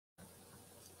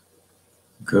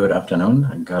Good afternoon,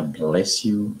 and God bless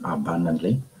you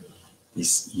abundantly.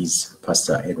 This is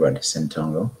Pastor Edward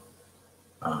Sentongo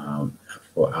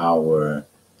for our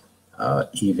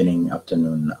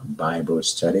afternoon Bible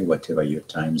study, whatever your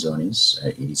time zone is.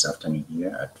 It is afternoon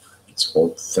here. It's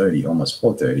 4:30, almost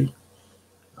 4:30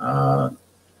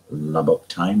 Lubbock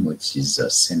time, which is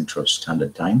Central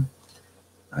Standard Time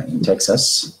in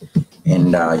Texas.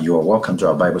 And you are welcome to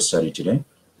our Bible study today.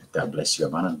 God bless you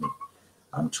abundantly.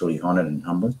 I'm truly honored and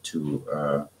humbled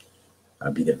to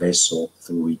be the vessel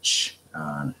through which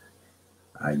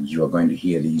you are going to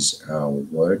hear these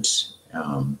words.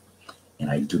 And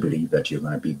I do believe that you're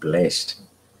going to be blessed.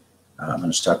 I'm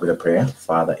going to start with a prayer.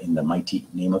 Father, in the mighty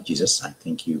name of Jesus, I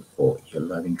thank you for your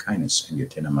loving kindness and your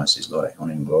tender mercies. Lord, I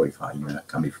honor and glorify you, and I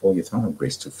come before your throne of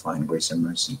grace to find grace and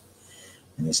mercy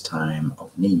in this time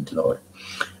of need, Lord.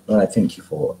 Lord, I thank you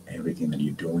for everything that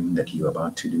you're doing, that you're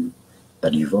about to do,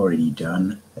 that you've already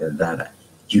done, that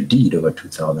you did over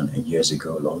 2,000 years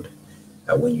ago, Lord,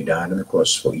 when you died on the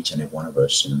cross for each and every one of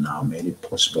us, and now made it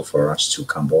possible for us to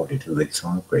come boldly to the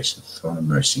throne of grace, the throne of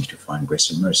mercy, to find grace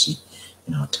and mercy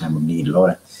in our time of need.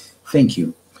 Lord, thank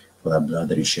you for that blood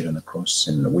that you shed on the cross,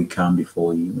 and we come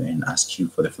before you and ask you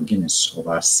for the forgiveness of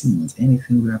our sins.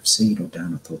 Anything we have said or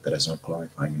done or thought that does not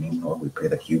glorify your name, Lord, we pray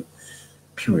that you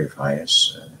purify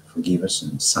us, forgive us,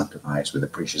 and sanctify us with the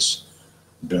precious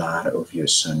blood of your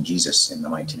Son Jesus, in the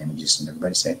mighty name of Jesus. And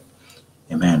everybody say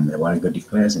amen. The word of God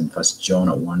declares in 1 John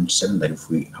 1:7 that if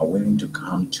we are willing to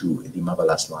come to the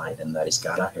marvelous light, and that is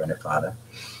God our Heavenly Father,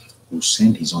 who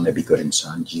sent his only begotten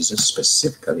Son Jesus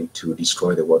specifically to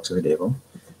destroy the works of the devil,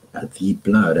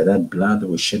 that blood that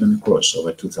was shed on the cross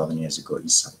over 2,000 years ago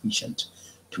is sufficient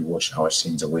to wash our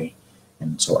sins away.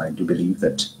 And so I do believe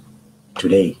that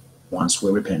today, once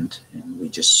we repent and we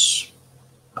just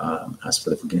ask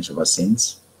for the forgiveness of our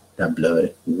sins, that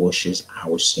blood washes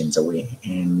our sins away,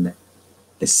 and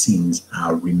the sins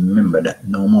are remembered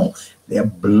no more. They are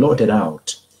blotted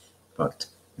out. In fact,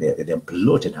 they're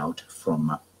blotted out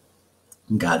from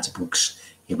God's books.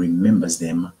 He remembers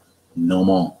them no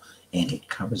more, and he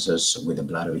covers us with the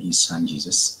blood of his Son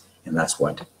Jesus, and that's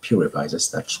what purifies us.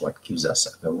 That's what gives us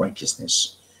the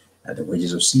righteousness. The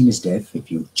wages of sin is death. If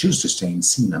you choose to stay in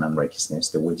sin and unrighteousness,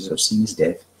 the wages of sin is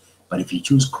death. But if you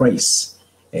choose Christ,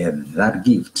 that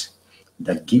gift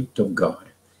of God,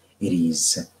 it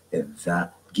is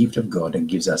that gift of God that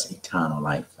gives us eternal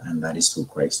life, and that is through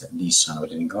Christ, the Son of the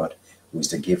living God, who is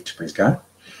the gift. Praise God.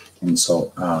 And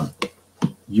so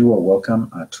you are welcome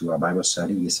to our Bible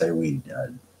study. Yesterday we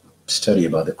study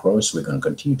about the cross. We're going to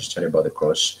continue to study about the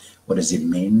cross. What does it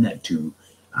mean to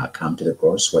come to the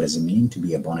cross? What does it mean to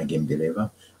be a born-again believer?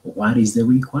 What is the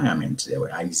requirement?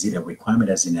 Is it a requirement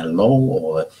as in a law,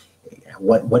 or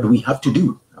what do we have to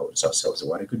do? So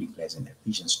what I could declare in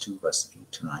Ephesians 2 verse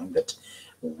 8 to 9 that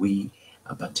we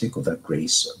partake of that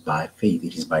grace by faith.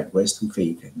 It is by grace through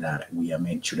faith that we are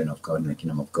made children of God in the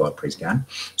kingdom of God. Praise God.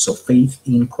 So faith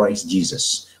in Christ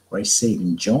Jesus. Christ said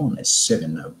in John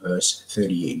 7 verse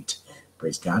 38,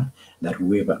 praise God, that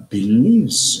whoever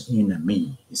believes in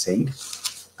me, he said,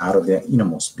 out of their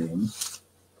innermost being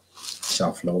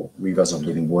shall flow rivers of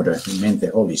living water. He meant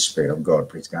the Holy Spirit of God.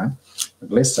 Praise God.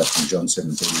 But let's start from John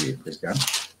 7:38. Praise God.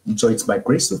 And so it's by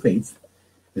grace through faith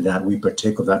that we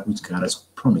partake of that which God has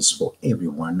promised for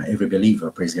everyone, every believer.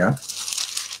 Praise God.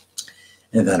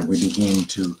 And that we begin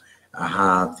to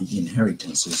have the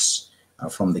inheritances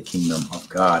from the kingdom of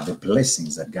God, the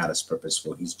blessings that God has purposed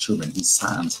for his children, his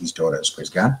sons, his daughters. Praise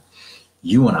God.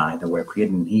 You and I, that were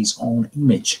created in his own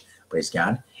image. Praise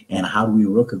God. And how do we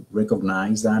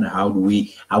recognize that? How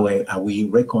are we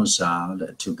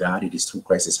reconciled to God? It is through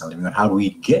Christ the Son of the living God. How do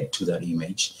we get to that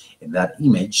image? And that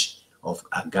image of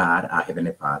God, our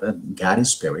Heavenly Father, God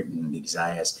is spirit, and he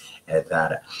desires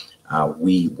that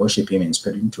we worship him in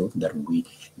spirit and truth, that we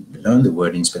learn the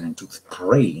word in spirit and truth,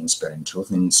 pray in spirit and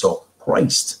truth. And so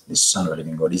Christ, the Son of the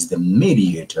living God, is the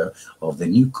mediator of the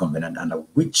new covenant, under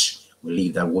which we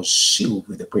live, that was sealed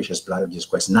with the precious blood of Jesus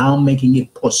Christ, now making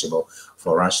it possible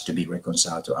for us to be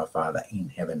reconciled to our Father in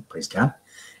heaven. Praise God.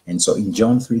 And so in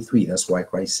John 3:3, that's why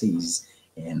Christ says,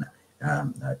 and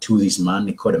to this man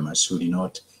Nicodemus, who did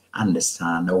not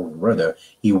understand, or rather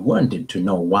he wanted to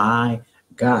know why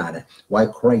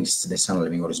Christ, the Son of the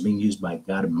living God, is being used by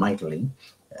God mightily,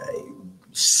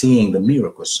 seeing the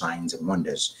miracles, signs, and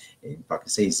wonders. In fact, it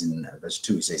says in verse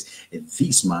 2, it says,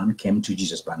 this man came to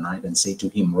Jesus by night and said to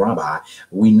him, Rabbi,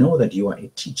 we know that you are a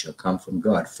teacher come from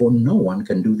God, for no one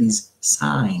can do these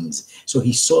signs. So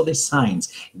he saw the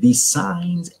signs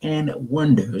and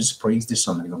wonders, praise the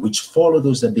Son of God, which follow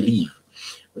those that believe.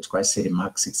 which Christ said in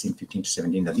Mark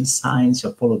 16:15-17, that these signs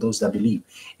shall follow those that believe.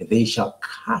 They shall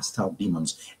cast out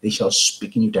demons. They shall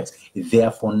speak in new tongues.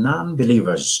 Therefore,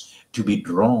 non-believers to be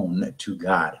drawn to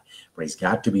God. Praise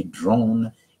God, to be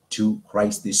drawn to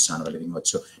Christ, the Son of the living God.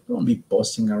 So don't be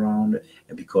boasting around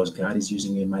because God is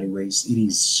using you in mighty ways. It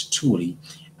is truly,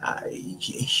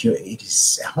 it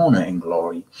is honor and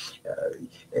glory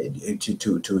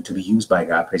to be used by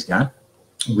God. Praise God.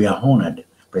 We are honored.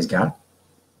 Praise God.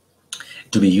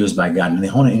 To be used by God, and the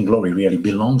honor and glory really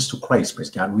belongs to Christ. Praise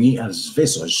God. We as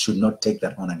vessels should not take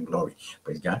that honor and glory.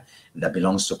 Praise God. That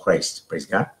belongs to Christ. Praise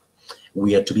God.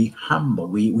 We are to be humble.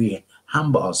 We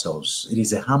humble ourselves. It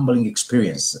is a humbling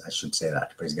experience, I should say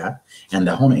that. Praise God. And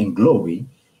the honor and glory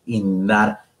in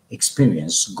that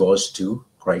experience goes to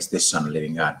Christ, the Son of the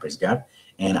living God. Praise God.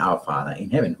 And our Father in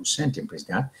heaven who sent him. Praise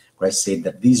God. Christ said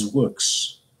that these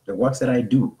works, the works that I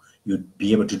do, you'd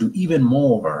be able to do even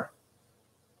more,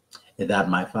 that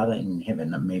my Father in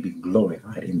heaven may be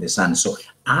glorified in the Son. So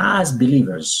as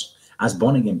believers, as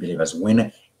born-again believers,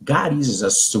 when God uses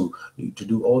us to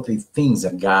do all the things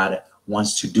that God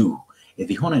wants to do,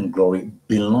 the honor and glory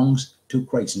belongs to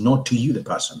Christ, not to you, the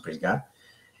person. Praise God.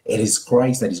 It is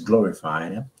Christ that is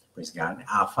glorified. Praise God.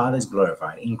 Our Father is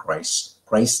glorified in Christ.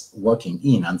 Christ working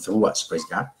in and through us. Praise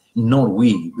God. Not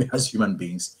we as human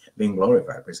beings being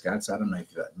glorified. Praise God. So I don't know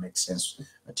if that makes sense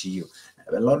to you.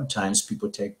 A lot of times people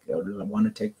want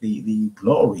to take the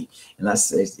glory, and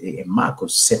that's a mark of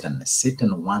Satan.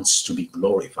 Satan wants to be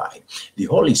glorified. The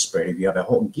Holy Spirit, if you have a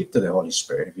whole gift of the Holy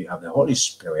Spirit, if you have the Holy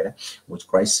Spirit, which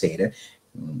Christ said,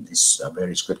 this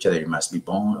very scripture that you must be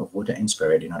born of water and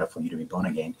spirit in order for you to be born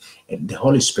again. And the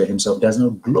Holy Spirit himself does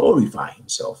not glorify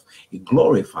himself. He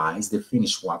glorifies the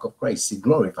finished work of Christ. He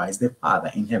glorifies the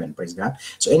Father in heaven. Praise God.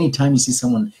 So anytime you see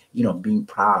someone, being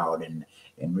proud and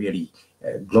really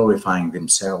glorifying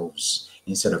themselves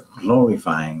instead of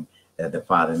glorifying the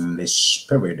Father, and the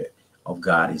Spirit of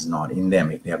God is not in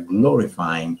them. If they are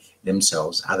glorifying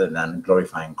themselves other than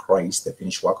glorifying Christ, the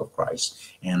finished work of Christ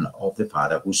and of the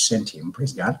Father who sent him,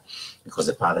 praise God, because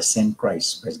the Father sent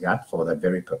Christ, praise God, for that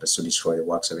very purpose, to destroy the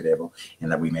works of the devil,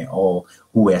 and that we may all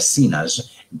who were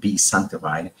sinners be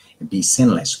sanctified and be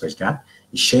sinless, praise God.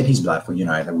 He shed his blood for you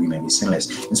and I, that we may be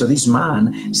sinless. And so this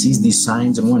man sees these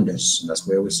signs and wonders. That's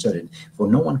where we started. For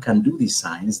no one can do these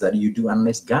signs that you do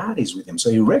unless God is with him. So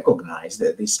he recognized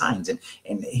the signs, and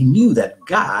he knew that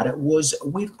God was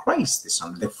with Christ, the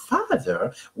Son. The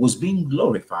Father was being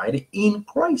glorified in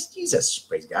Christ Jesus.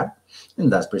 Praise God. And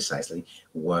that's precisely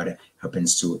what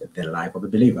happens to the life of a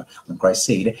believer. When Christ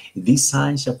said, these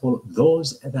signs shall follow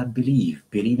those that believe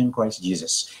in Christ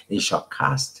Jesus. They shall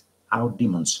cast out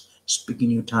demons, speak in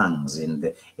new tongues,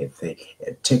 and if they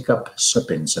take up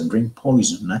serpents and drink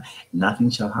poison, nothing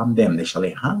shall harm them. They shall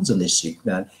lay hands on the sick,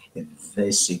 that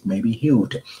the sick may be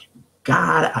healed.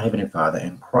 God, our Heavenly Father,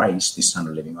 and Christ, the Son of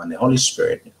the living God, and the Holy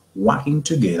Spirit, working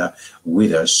together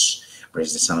with us,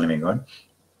 praise the Son of the living God,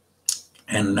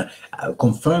 and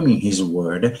confirming his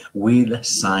word with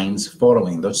signs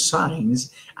following. Those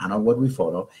signs are not what we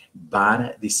follow,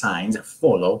 but the signs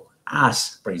follow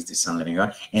us, praise the Son of the living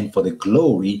God, and for the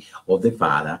glory of the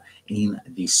Father in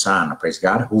the Son, praise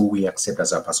God, who we accept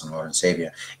as our personal Lord and Savior.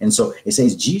 And so it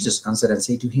says, Jesus answered and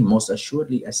said to him, most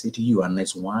assuredly I say to you,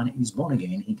 unless one is born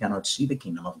again, he cannot see the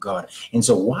kingdom of God. And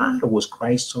so what was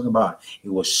Christ talking about? He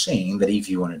was saying that if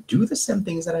you want to do the same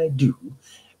things that I do,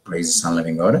 praise the Son of the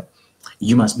living God,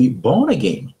 you must be born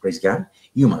again, praise God.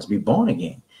 You must be born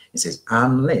again. It says,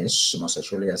 unless, most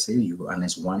assuredly I say to you,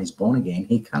 unless one is born again,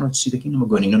 he cannot see the kingdom of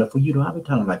God. In order for you to have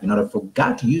eternal life, in order for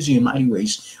God to use you in mighty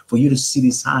ways, for you to see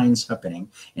the signs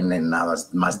happening, and then now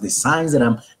the signs that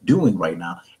I'm doing right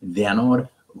now, they are not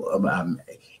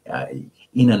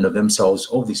in and of themselves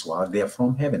of this world. They are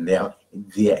from heaven. They are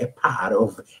a part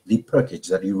of the package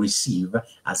that you receive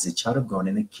as a child of God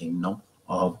in the kingdom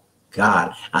of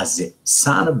God, as the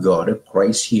Son of God.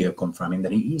 Christ here confirming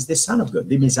that he is the Son of God,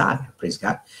 the Messiah, praise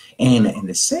God. And in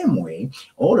the same way,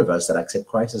 all of us that accept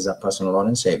Christ as our personal Lord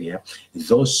and Savior,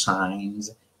 those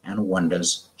signs and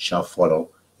wonders shall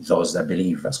follow those that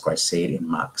believe, as Christ said in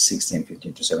Mark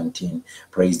 16:15-17.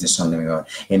 Praise the Son of God.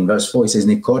 In verse 4, it says,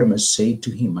 Nicodemus said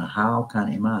to him, how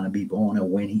can a man be born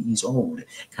when he is old?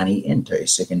 Can he enter a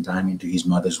second time into his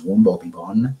mother's womb or be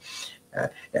born?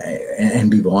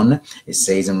 And be born? It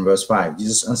says in verse 5,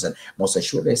 Jesus answered, most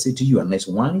assuredly I say to you, unless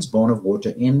one is born of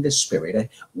water and the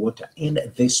Spirit,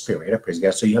 praise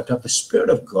God. So you have to have the Spirit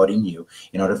of God in you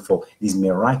in order for these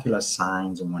miraculous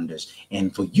signs and wonders,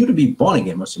 and for you to be born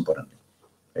again, most importantly,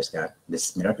 praise God,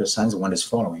 this miraculous signs and wonders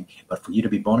following. But for you to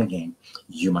be born again,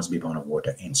 you must be born of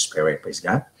water and Spirit, praise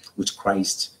God, which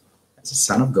Christ, as the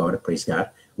Son of God, praise God,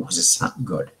 was the Son of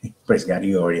God. Praise God.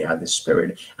 He already had the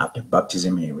Spirit. After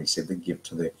baptism, he received the gift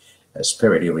to the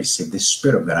Spirit. He received the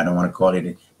Spirit of God. I don't want to call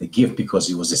it the gift because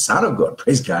he was the Son of God.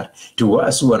 Praise God. To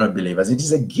us who are not believers, it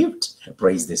is a gift.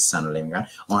 Praise the Son of living God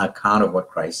on account of what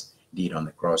Christ did on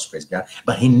the cross. Praise God.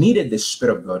 But he needed the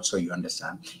Spirit of God, so you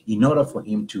understand, in order for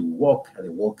him to walk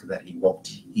the walk that he walked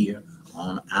here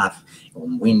on earth.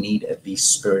 We need the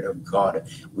Spirit of God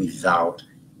without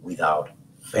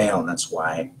fail. That's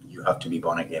why you have to be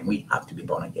born again. We have to be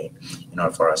born again in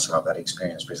order for us to have that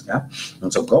experience. Praise God.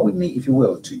 And so go with me, if you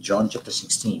will, to John chapter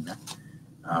 16,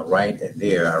 right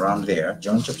there, around there,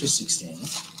 John chapter 16.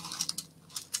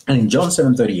 And in John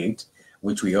 7:38,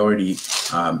 which we already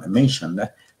mentioned,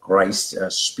 Christ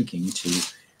speaking to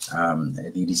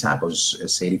the disciples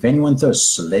said, if anyone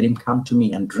thirsts, let him come to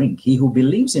me and drink. He who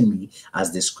believes in me,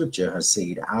 as the scripture has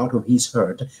said, out of his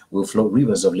heart will flow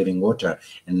rivers of living water.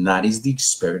 And that is the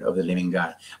Spirit of the living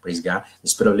God. Praise God. The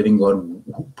Spirit of the living God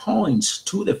who points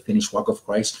to the finished work of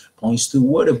Christ, points to the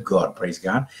Word of God. Praise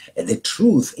God. And the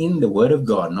truth in the Word of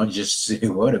God, not just the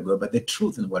Word of God, but the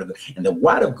truth in the Word of God. And the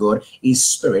Word of God is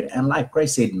spirit and life.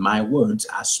 Christ said, my words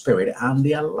are spirit and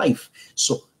they are life.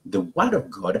 So the Word of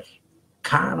God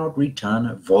cannot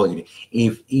return void.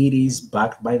 If it is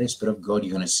backed by the Spirit of God,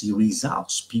 you're going to see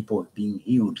results, people being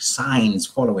healed, signs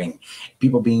following,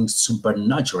 people being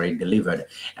supernaturally delivered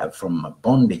from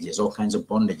bondages, all kinds of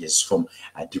bondages, from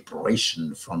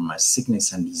depression, from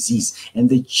sickness and disease. And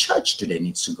the church today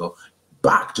needs to go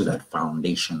back to that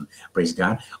foundation, praise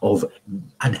God, of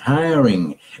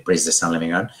adhering, praise the Son of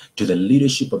living God, to the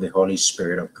leadership of the Holy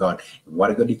Spirit of God.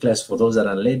 What God declares, for those that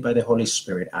are led by the Holy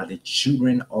Spirit are the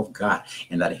children of God,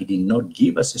 and that he did not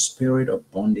give us a spirit of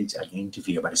bondage again to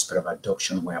fear, but a spirit of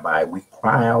adoption, whereby we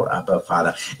cry out, Abba,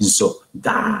 Father. And so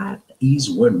that is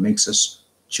what makes us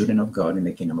children of God in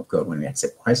the kingdom of God. When we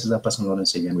accept Christ as our personal Lord and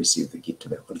Savior and receive the gift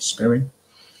of the Holy Spirit,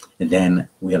 and then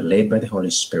we are led by the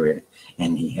Holy Spirit,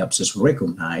 and he helps us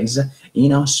recognize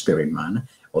in our spirit man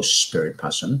or spirit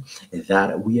person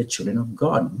that we are children of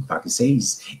God. In fact, it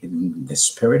says the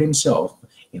Spirit himself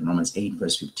in Romans 8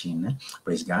 verse 15,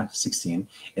 praise God, 16,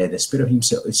 the Spirit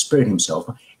himself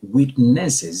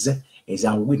witnesses, is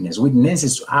our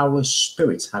witnesses to our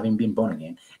spirits, having been born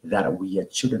again, that we are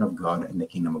children of God in the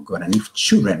kingdom of God. And if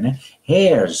children,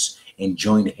 heirs, and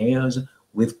joined heirs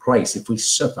with Christ, if we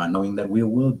suffer, knowing that we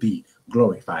will be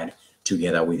glorified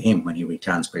together with him when he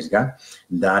returns, praise God.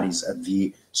 That is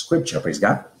the scripture, praise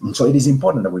God. And so it is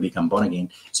important that we become born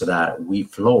again so that we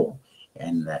flow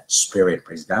in that spirit,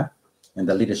 praise God, and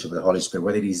the leadership of the Holy Spirit,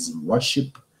 whether it is in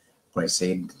worship. Christ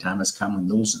said the time has come when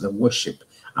those that worship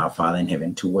our Father in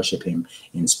heaven to worship him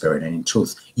in spirit and in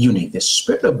truth. You need the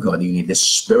Spirit of God. You need the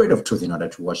Spirit of truth in order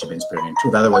to worship in spirit and in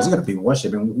truth. Otherwise, you're going to be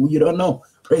worshiping who you don't know.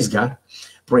 Praise God.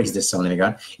 Praise the Son of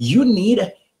God. You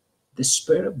need the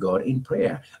Spirit of God in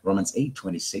prayer. Romans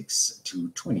 8:26 to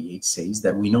 28 says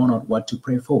that we know not what to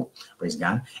pray for. Praise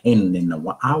God. And in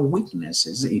our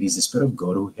weaknesses, it is the Spirit of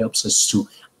God who helps us to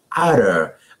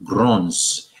utter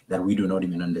groans that we do not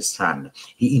even understand.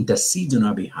 He intercedes on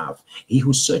our behalf. He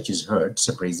who searches hearts,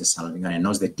 praise the Son of God, and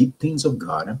knows the deep things of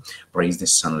God, praise the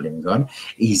Son of living God,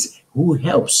 is who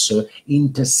helps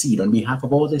intercede on behalf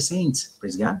of all the saints.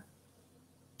 Praise God.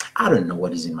 I don't know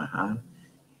what is in my heart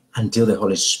until the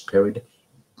Holy Spirit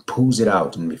pulls it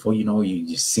out, and before you know, you're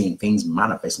just seeing things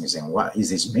manifesting. You're saying, what is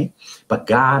this me? But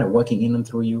God working in and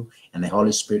through you, and the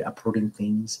Holy Spirit uprooting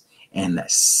things and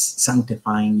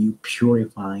sanctifying you,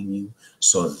 purifying you,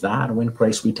 so that when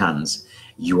Christ returns,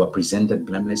 you are presented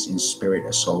blameless in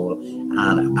spirit, soul,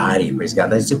 and body. Praise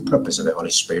God. That's the purpose of the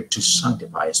Holy Spirit, to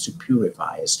sanctify us, to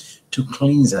purify us, to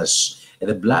cleanse us. And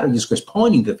the blood of Jesus Christ,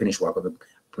 pointing to the finished work of the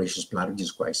precious blood of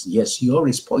Jesus Christ. Yes, he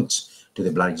always points to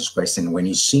the blood of Jesus Christ. And when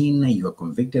you sin, you are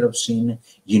convicted of sin,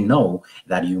 you know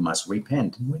that you must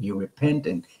repent. When you repent,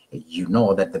 and you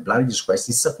know that the blood of Jesus Christ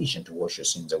is sufficient to wash your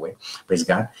sins away, praise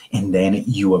God, and then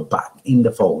you are back in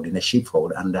the fold, in the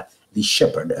sheepfold, under the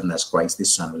shepherd, and that's Christ, the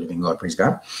Son of the living God, praise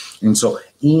God. And so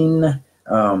in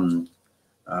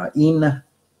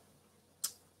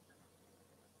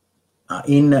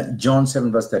John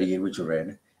 7 verse 38, which you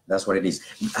read, that's what it is.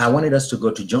 I wanted us to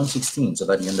go to John 16 so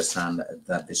that you understand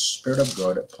that the Spirit of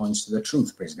God points to the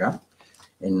truth, praise God,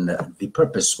 and the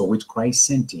purpose for which Christ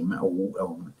sent him,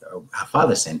 our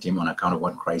Father sent him on account of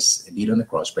what Christ did on the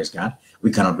cross, praise God.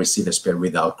 We cannot receive the Spirit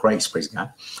without Christ, praise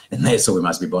God. And so we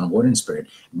must be born of water and Spirit,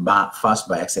 but first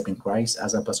by accepting Christ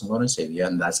as our personal Lord and Savior,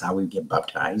 and that's how we get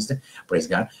baptized, praise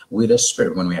God, with the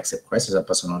Spirit. When we accept Christ as our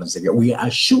personal Lord and Savior, we are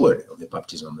assured of the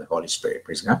baptism of the Holy Spirit,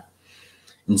 praise God.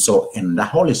 And so, and the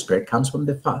Holy Spirit comes from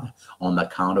the Father on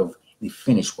account of the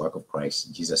finished work of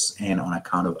Christ Jesus, and on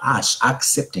account of us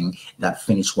accepting that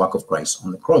finished work of Christ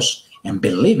on the cross and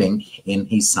believing in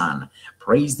his Son.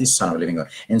 Praise the Son of the living God.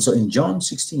 And so in John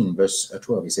 16, verse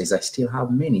 12, he says, I still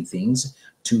have many things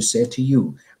to say to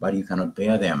you, but you cannot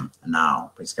bear them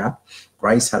now. Praise God.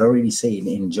 Christ had already said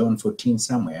in John 14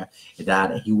 somewhere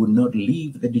that he would not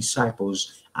leave the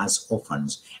disciples as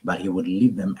orphans, but he would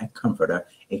leave them a comforter,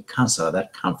 a counselor.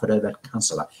 That comforter, that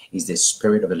counselor is the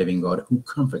Spirit of the living God, who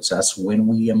comforts us when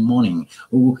we are mourning,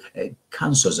 who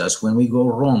counsels us when we go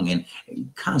wrong, and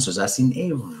counsels us in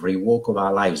every walk of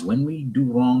our lives. When we do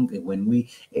wrong, when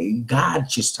God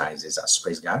chastises us,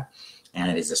 praise God. And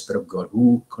it is the Spirit of God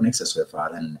who connects us with the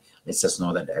Father and lets us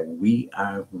know that we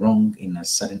are wrong in a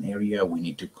certain area. We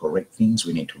need to correct things.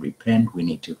 We need to repent. We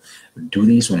need to do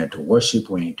this. We need to worship.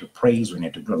 We need to praise. We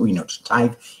need to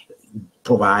tithe,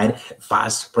 provide,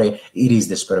 fast, pray. It is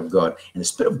the Spirit of God. And the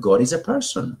Spirit of God is a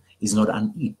person. It's not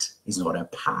an it. It's not a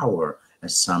power,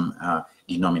 as some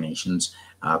denominations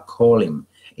call him.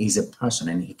 He's a person,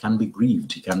 and he can be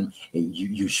grieved. He can.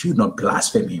 You should not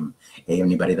blaspheme him.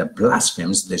 Anybody that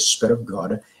blasphemes the Spirit of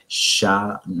God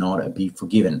shall not be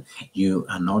forgiven. You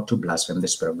are not to blaspheme the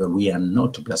Spirit of God. We are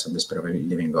not to blaspheme the Spirit of the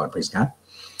living God. Praise God.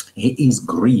 He is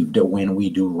grieved when we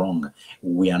do wrong.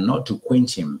 We are not to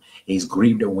quench him. He is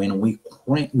grieved when we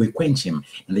quench him.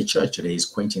 And the church today is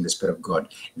quenching the Spirit of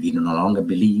God. We do no longer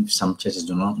believe. Some churches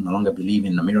no longer believe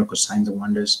in the miracle signs and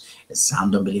wonders.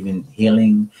 Some don't believe in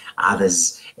healing.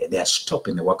 Others, they are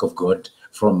stopping the work of God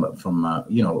from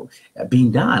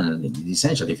being done.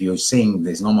 Essentially, if you're saying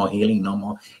there's no more healing, no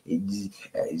more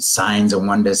signs and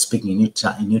wonders, speaking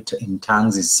in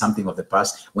tongues is something of the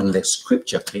past, when the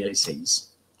scripture clearly says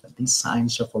that these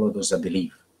signs shall follow those that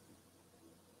believe,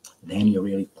 then you're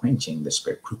really quenching the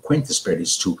Spirit. To quench the Spirit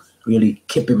is to really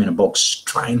keep him in a box,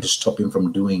 trying to stop him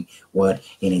from doing what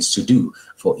he needs to do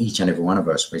for each and every one of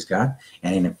us. Praise God.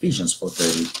 And in Ephesians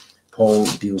 4:30, Paul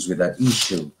deals with that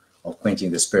issue of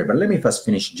quenching the Spirit. But let me first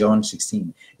finish John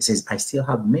 16. It says, I still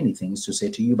have many things to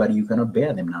say to you, but you cannot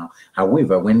bear them now.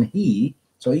 However, when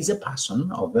so he's a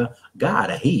person of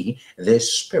God, the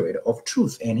Spirit of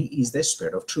truth, and he is the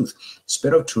Spirit of truth.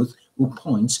 Spirit of truth who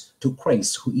points to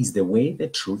Christ, who is the way, the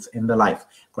truth, and the life.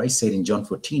 Christ said in John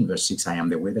 14, verse 6, I am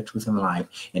the way, the truth, and the life,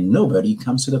 and nobody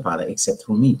comes to the Father except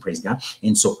through me. Praise God.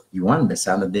 And so you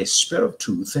understand that the Spirit of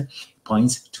truth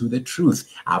points to the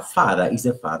truth. Our Father is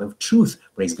the Father of truth.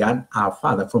 Praise God. Our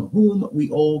Father, from whom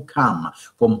we all come,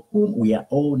 from whom we are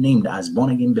all named as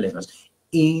born-again believers,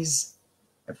 is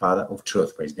a Father of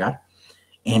truth. Praise God.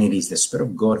 And it is the Spirit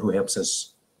of God who helps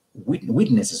us,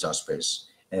 witnesses us first,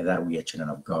 that we are children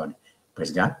of God.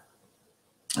 Praise God.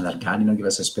 And that God did not give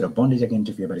us a spirit of bondage again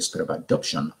to fear, but a spirit of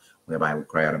adoption, whereby we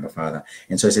cry out, Abba, Father.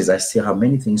 And so it says, I still have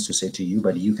many things to say to you,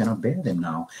 but you cannot bear them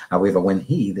now. However, when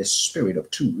he, the Spirit of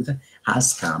truth,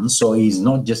 has come, so he's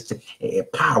not just a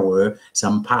power,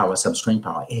 some strange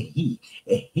power,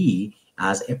 he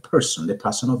as a person, the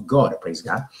person of God, praise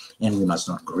God. And we must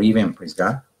not grieve him, praise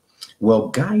God. Will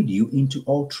guide you into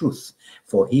all truth,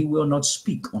 for he will not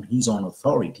speak on his own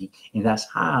authority. And that's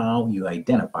how you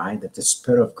identify that the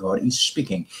Spirit of God is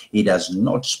speaking. He does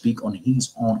not speak on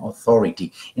his own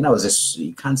authority. In other words,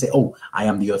 you can't say, oh, I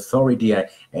am the authority,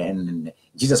 and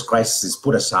Jesus Christ is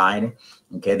put aside.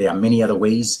 Okay, there are many other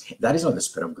ways. That is not the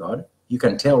Spirit of God. You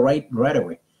can tell right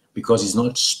away, because he's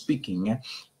not speaking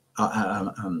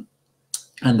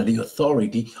under the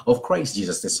authority of Christ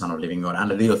Jesus, the Son of the living God,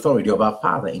 under the authority of our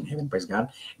Father in heaven, praise God,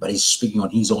 but he's speaking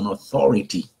on his own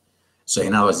authority. So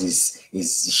in other words,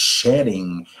 he's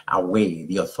shedding away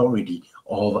the authority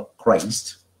of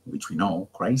Christ, which we know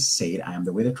Christ said, I am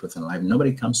the way, the truth, and life.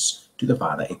 Nobody comes to the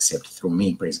Father except through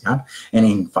me, praise God. And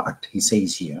in fact, he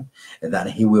says here that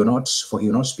he will not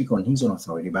speak on his own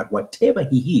authority, but whatever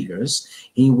he hears,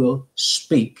 he will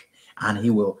speak, and he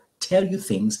will tell you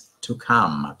things to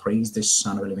come. Praise the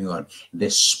Son of the living God. The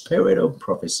Spirit of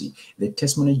prophecy, the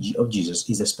testimony of Jesus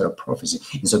is the Spirit of prophecy.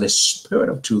 And so the Spirit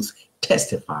of truth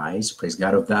testifies, praise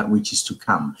God, of that which is to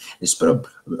come. The Spirit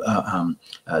of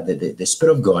the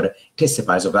Spirit of God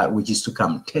testifies of that which is to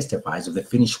come, testifies of the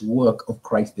finished work of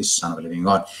Christ, the Son of the living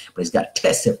God. Praise God,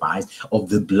 testifies of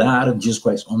the blood of Jesus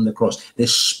Christ on the cross. The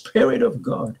Spirit of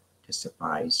God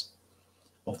testifies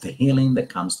of the healing that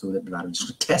comes through the blood of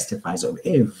Jesus, testifies of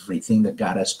everything that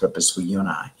God has purposed for you and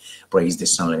I. Praise the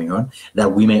Son of the living God,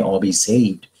 that we may all be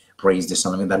saved. Praise the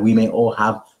Son of the living God, that we may all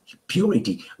have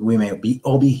purity, we may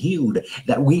all be healed,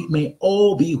 that we may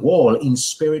all be whole in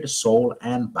spirit, soul,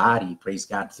 and body. Praise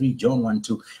God. 3 John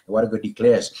 1:2, the word of God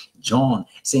declares, John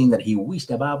saying that he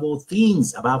wished above all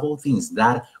things,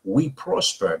 that we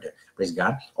prospered. Praise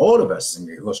God. All of us, and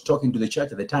he was talking to the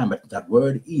church at the time, but that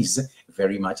word is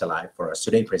very much alive for us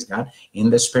today. Praise God. In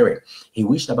the spirit, he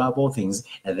wished above all things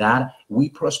that we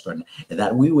prospered,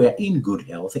 that we were in good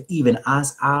health, even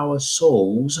as our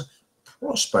souls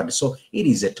prospered. So it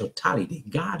is a totality.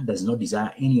 God does not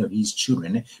desire any of his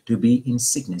children to be in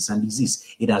sickness and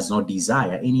disease. He does not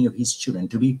desire any of his children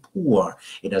to be poor.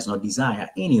 He does not desire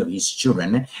any of his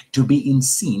children to be in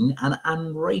sin and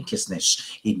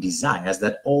unrighteousness. He desires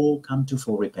that all come to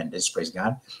full repentance. Praise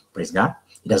God. Praise God.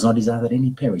 He does not desire that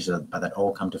any perish, but that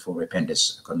all come to full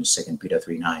repentance, according to 2 Peter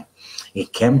 3:9. He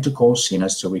came to call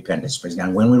sinners to repentance. Praise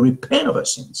God. When we repent of our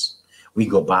sins, we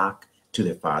go back to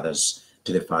the Father's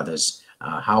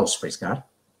house. Praise God.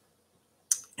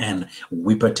 And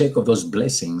we partake of those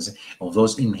blessings, of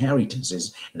those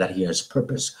inheritances that he has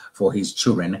purposed for his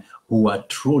children who are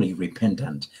truly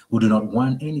repentant, who do not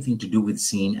want anything to do with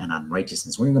sin and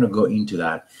unrighteousness. We're going to go into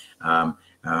that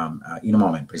in a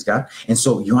moment. Praise God. And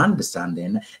so you understand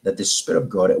then that the Spirit of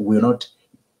God will not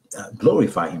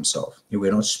glorify himself. He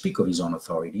will not speak of his own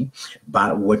authority,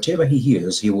 but whatever he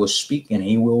hears, he will speak, and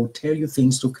he will tell you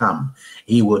things to come.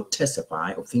 He will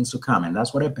testify of things to come. And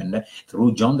that's what happened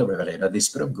through John the Revelator. The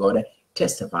Spirit of God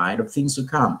testified of things to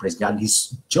come. Praise God.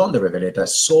 John the Revelator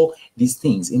saw these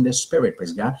things in the Spirit.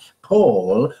 Praise God.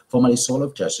 Paul, formerly Saul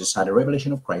of Tarsus, had a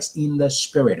revelation of Christ in the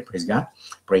Spirit. Praise God.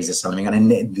 Praise the Son of God.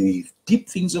 And the deep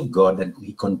things of God that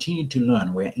he continued to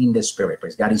learn were in the Spirit.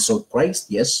 Praise God. He saw Christ,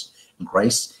 yes, and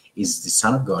Christ is the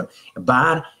Son of God,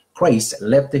 but Christ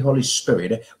left the Holy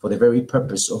Spirit for the very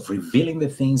purpose of revealing the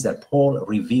things that Paul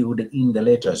revealed in the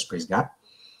letters. Praise God.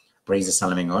 Praise the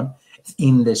Son of God.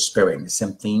 In the Spirit. The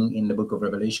same thing in the book of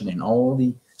Revelation, in all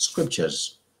the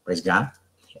scriptures. Praise God.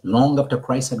 Long after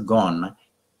Christ had gone,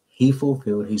 he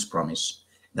fulfilled his promise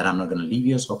that I'm not going to leave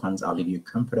you as orphans. I'll leave you a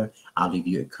comforter. I'll leave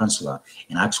you a counselor.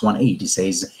 In Acts 1:8, it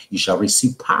says, you shall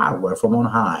receive power from on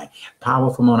high.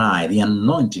 Power from on high. The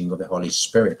anointing of the Holy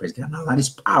Spirit. Praise God. Now that is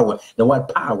power. The word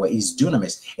power is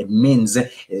dunamis. It means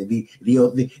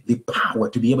the power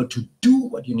to be able to do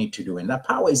what you need to do. And that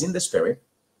power is in the Spirit.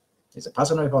 It's a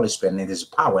person of the Holy Spirit, and it is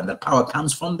power. And that power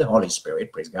comes from the Holy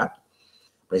Spirit. Praise God.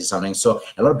 Praise something. So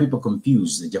a lot of people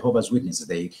confuse the Jehovah's Witnesses.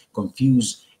 They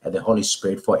confuse the Holy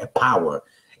Spirit for a power.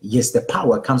 Yes, the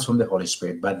power comes from the Holy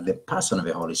Spirit, but the person of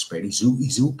the Holy Spirit is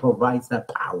who provides that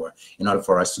power in order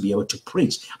for us to be able to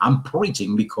preach. I'm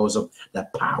preaching because of the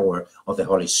power of the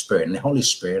Holy Spirit. And the Holy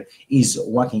Spirit is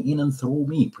working in and through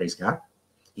me, praise God.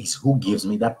 It's who gives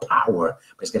me that power,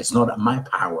 praise God. It's not my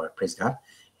power, praise God.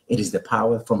 It is the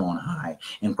power from on high.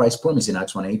 And Christ promised in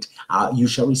Acts 1:8, you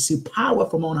shall receive power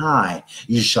from on high.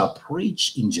 You shall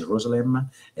preach in Jerusalem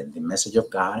the message of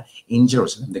God, in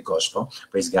Jerusalem, the gospel,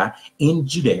 praise God, in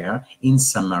Judea, in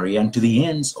Samaria, and to the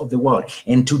ends of the world.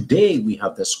 And today we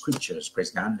have the scriptures,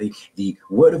 praise God, the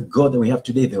word of God that we have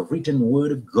today, the written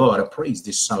word of God, praise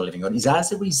the Son of the living God, is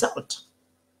as a result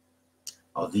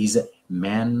of these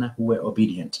men who were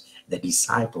obedient, the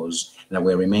disciples that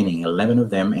were remaining, 11 of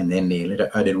them, and then they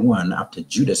later added one after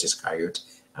Judas Iscariot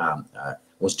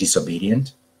was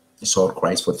disobedient. They sold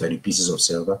Christ for 30 pieces of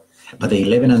silver. But the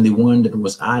 11 and the one that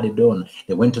was added on,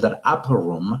 they went to that upper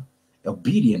room,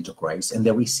 obedient to Christ, and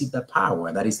they received the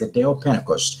power. That is the day of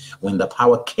Pentecost, when the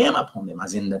power came upon them,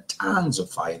 as in the tongues of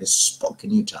fire. They spoke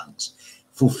in new tongues,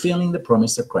 fulfilling the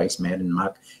promise that Christ made in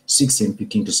Mark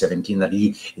 16:15-17, that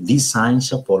these signs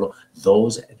shall follow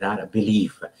those that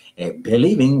believe.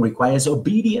 Believing requires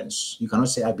obedience. You cannot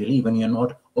say, I believe, when you're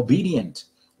not obedient.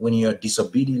 When you're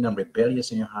disobedient and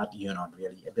rebellious in your heart, you're not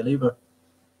really a believer.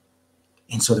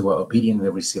 And so they were obedient, they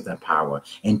received that power.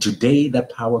 And today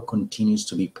that power continues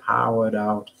to be powered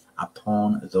out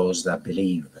upon those that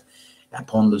believe.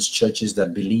 Upon those churches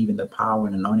that believe in the power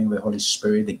and anointing of the Holy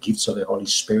Spirit, the gifts of the Holy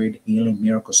Spirit, healing,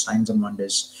 miracles, signs, and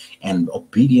wonders, and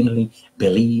obediently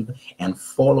believe and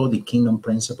follow the kingdom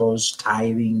principles,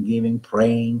 tithing, giving,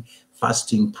 praying,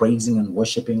 fasting, praising, and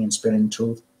worshiping in spirit and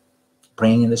truth,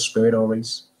 praying in the Spirit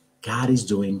always. God is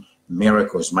doing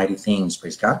miracles, mighty things,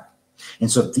 praise God.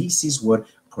 And so this is what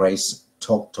Christ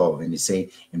talked of. And he say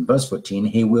in verse 14,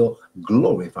 he will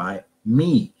glorify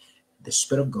me. The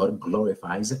Spirit of God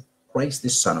glorifies Christ, the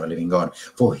Son of the living God,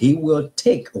 for he will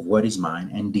take of what is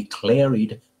mine and declare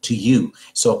it to you.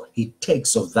 So he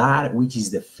takes of that which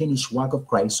is the finished work of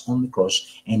Christ on the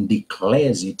cross and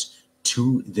declares it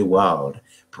to the world.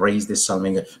 Praise the Son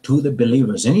of God, to the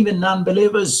believers and even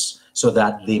non-believers, so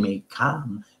that they may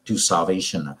come to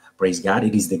salvation. Praise God.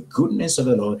 It is the goodness of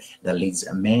the Lord that leads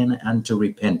a man unto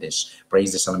repentance.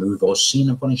 Praise the Son. We've all seen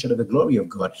and fallen short of the glory of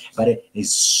God, but it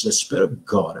is the Spirit of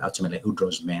God ultimately who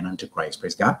draws man unto Christ.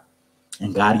 Praise God.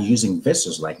 And God using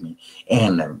vessels like me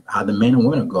and other men and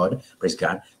women of God, praise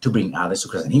God, to bring others to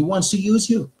Christ. And He wants to use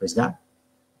you, praise God,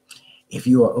 if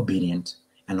you are obedient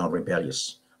and not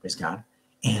rebellious, praise God,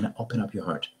 and open up your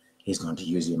heart. He's going to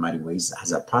use you in mighty ways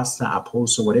as a pastor,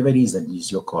 apostle, whatever it is that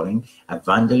is your calling,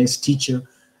 evangelist, teacher,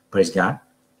 praise God,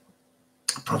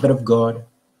 prophet of God,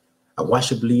 a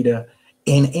worship leader,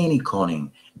 in any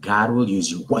calling. God will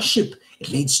use you. Worship, it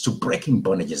leads to breaking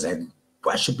bondages. And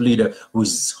worship leader who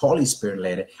is Holy Spirit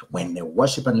led, when they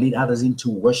worship and lead others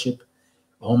into worship,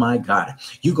 oh my God,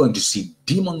 you're going to see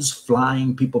demons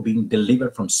flying, people being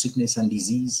delivered from sickness and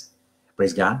disease.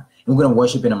 Praise God. And we're going to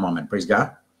worship in a moment. Praise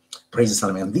God. Praise the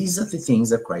Son. And these are the things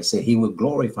that Christ said. He will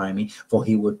glorify me, for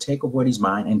He will take of what is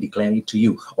mine and declare it to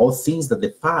you. All things that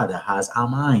the Father has are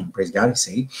mine. Praise God. He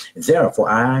said, therefore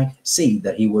I say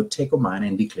that He will take of mine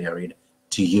and declare it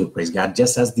to you. Praise God.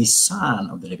 Just as the Son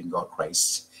of the living God,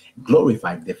 Christ,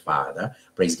 glorified the Father,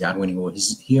 praise God, when He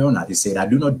was here on earth, He said, I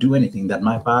do not do anything that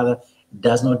my Father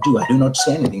does not do. I do not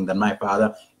say anything that my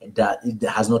Father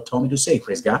has not told me to say.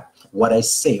 Praise God. What I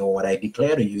say or what I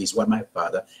declare to you is what my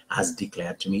Father has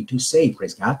declared to me to say.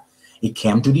 Praise God. He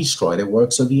came to destroy the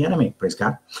works of the enemy. Praise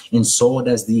God. And so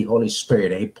does the Holy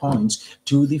Spirit. He points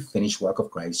to the finished work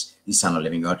of Christ, the Son of the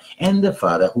living God, and the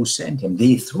Father who sent Him.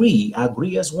 The three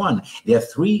agree as one. There are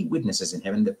three witnesses in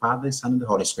heaven, the Father, the Son, and the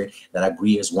Holy Spirit, that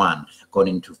agree as one,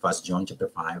 according to 1 John chapter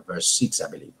 5, verse 6, I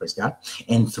believe. Praise God.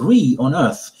 And three on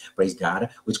earth, praise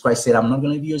God, which Christ said, I'm not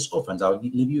going to leave you as orphans. I'll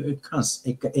leave you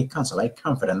a counsel, a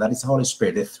comfort, and that is the Holy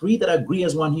Spirit. The three that agree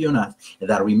as one here on earth,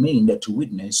 that remain to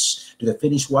witness to the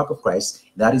finished work of Christ,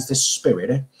 that is the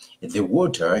Spirit, the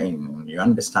water, and you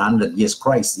understand that yes,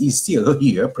 Christ is still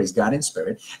here, praise God, in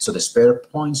spirit. So the Spirit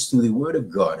points to the Word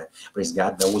of God, praise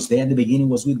God, that was there in the beginning,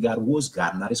 was with God, was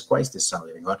God, and that is Christ, the Son of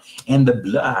the living God, and the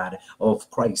blood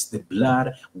of Christ, the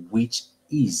blood which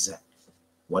is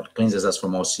what cleanses us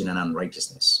from all sin and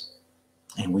unrighteousness.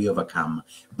 And we overcome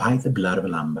by the blood of a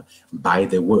lamb, by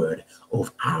the word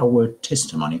of our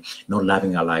testimony, not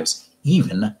loving our lives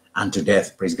even unto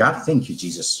death. Praise God. Thank you,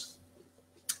 Jesus.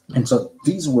 And so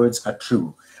these words are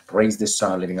true. Praise the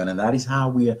Son of the living God. And that is how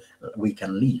we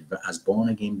can live as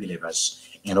born-again believers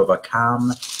and overcome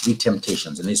the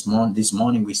temptations. And this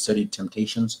morning we studied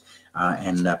temptations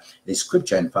and the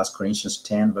scripture in 1 Corinthians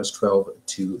 10, verse 12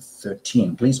 to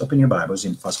 13. Please open your Bibles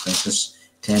in 1 Corinthians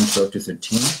 10, 12 to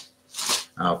 13.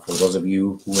 For those of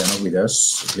you who are not with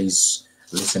us, please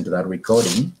listen to that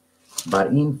recording. But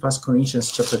in 1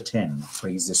 Corinthians chapter 10,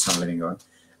 praise the Son of the living God,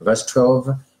 verse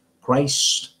 12,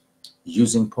 Christ,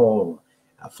 using Paul,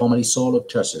 formerly Saul of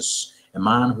Tarsus, a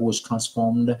man who was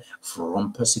transformed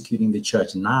from persecuting the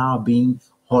church, now being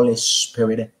Holy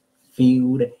Spirit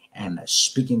filled and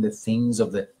speaking the things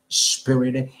of the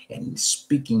Spirit and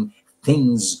speaking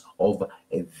things of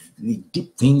the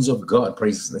deep things of God,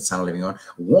 praise the Son of the living God,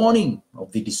 warning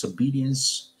of the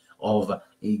disobedience of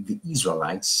the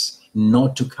Israelites,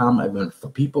 not to come, for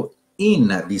people in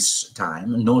this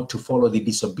time, not to follow the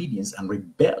disobedience and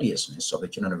rebelliousness of the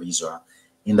children of Israel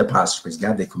in the past. Praise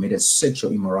God, they committed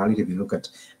sexual immorality. If you look at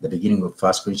the beginning of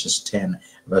 1 Corinthians 10,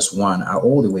 verse 1,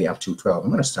 all the way up to 12.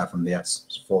 I'm going to start from there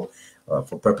for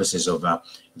purposes of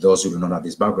those who do not have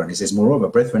this background. It says, moreover,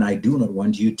 brethren, I do not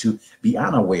want you to be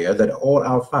unaware that all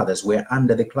our fathers were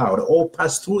under the cloud, all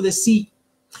passed through the sea.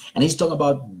 And he's talking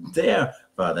about their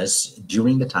fathers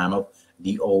during the time of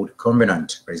the old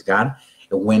covenant. Praise God.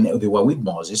 When they were with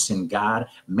Moses and God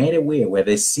made a way where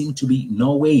there seemed to be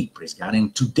no way. Praise God.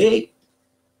 And today,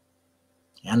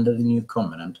 under the new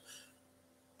covenant,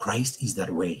 Christ is that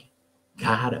way.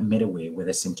 God made a way where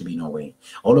there seemed to be no way.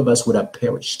 All of us would have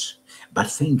perished. But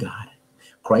thank God,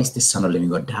 Christ, the Son of the living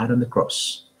God, died on the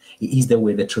cross. He is the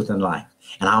way, the truth, and life.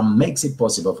 And now makes it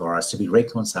possible for us to be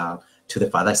reconciled to the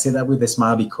Father. I say that with a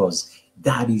smile because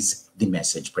that is the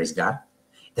message, praise God,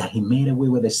 that He made a way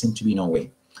where there seemed to be no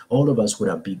way. All of us would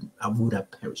have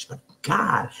perished. But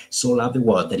God so loved the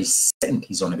world that He sent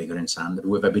His only begotten Son, that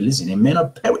whoever believes in Him may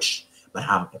not perish, but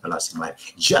have everlasting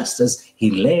life. Just as He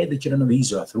led the children of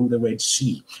Israel through the Red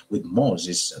Sea with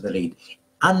Moses at the lead,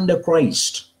 under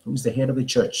Christ, who is the head of the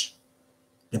church,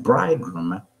 the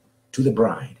bridegroom to the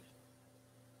bride,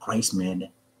 Christ made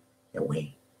a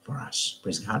way for us.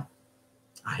 Praise God.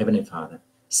 Our Heavenly Father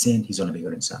sent His only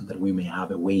begotten Son that we may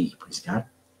have a way, praise God,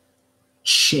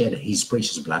 shed His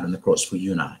precious blood on the cross for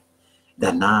you and I,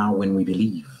 that now when we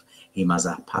believe Him as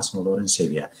our personal Lord and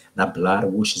Savior, that blood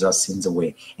washes our sins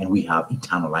away and we have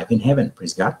eternal life in heaven,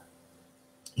 praise God.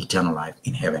 eternal life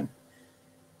in heaven.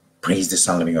 Praise the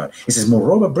Son of the living God. It says,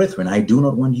 moreover, brethren, I do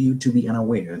not want you to be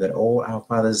unaware that all our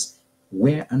fathers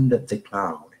were under the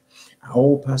cloud.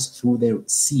 All passed through the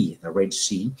sea, the Red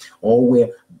Sea. All were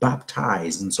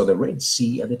baptized. And so the Red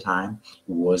Sea at the time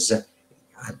was a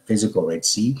physical Red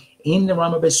Sea. In the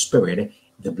realm of the Spirit,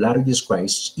 the blood of Jesus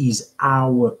Christ is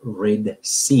our Red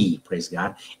Sea, praise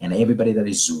God. And everybody that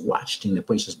is washed in the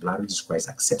precious blood of Jesus Christ,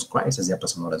 accepts Christ as their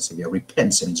personal Lord and Savior,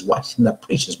 repents and is washed in the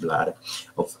precious blood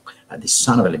of the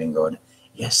Son of the living God,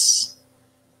 yes,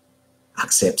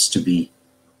 accepts to be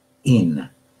in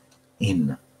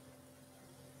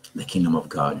the kingdom of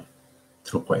God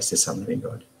through Christ, the Son of the living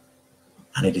God.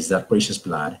 And it is that precious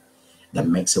blood that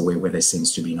makes a way where there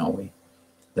seems to be no way.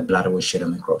 The blood that was shed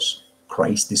on the cross.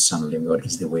 Christ, the Son of the living God,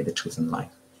 is the way, the truth, and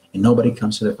life. And nobody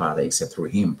comes to the Father except through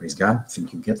him. Praise God. I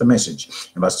think you get the message.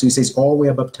 And verse 2 says, all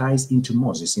were baptized into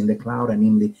Moses in the cloud and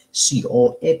in the sea,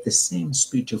 all ate the same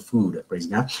spiritual food. Praise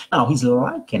God. Now he's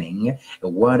likening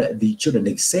what the children,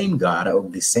 the same God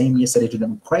of the same yesterday to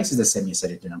them. Christ is the same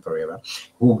yesterday to them forever.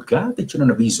 Who got the children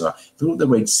of Israel through the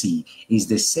Red Sea is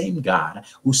the same God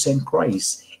who sent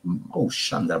Christ. Oh,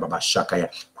 Shanda Baba Shakaya.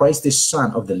 Christ, the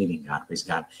Son of the living God, praise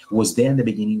God, was there in the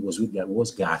beginning, was with God, was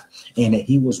God, and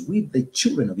he was with the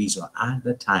children of Israel at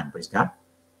the time, praise God.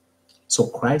 So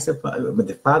Christ, the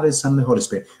Father, the Son, and the Holy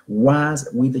Spirit was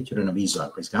with the children of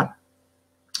Israel, praise God.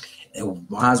 It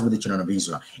was with the children of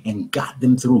Israel and got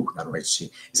them through that Red Sea.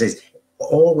 It says,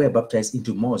 all were baptized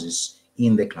into Moses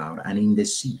in the cloud and in the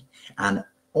sea, and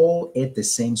all ate the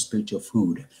same spiritual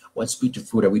food. What spiritual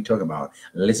food are we talking about?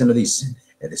 Listen to this.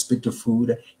 The spiritual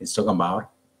food is talking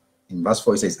about, in verse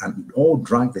 4 it says, and all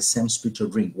drank the same spiritual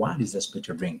drink. What is the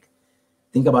spiritual drink?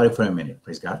 Think about it for a minute,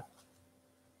 praise God.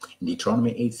 In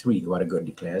Deuteronomy 8:3, the word of God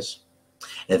declares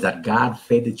that God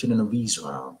fed the children of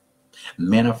Israel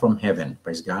manna from heaven,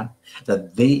 praise God,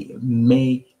 that they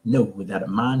may know that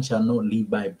man shall not live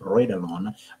by bread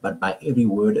alone, but by every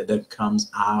word that comes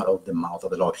out of the mouth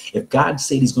of the Lord. If God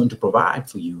said he's going to provide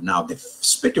for you, now the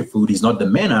spiritual food is not the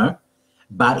manna,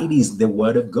 but it is the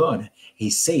word of God. He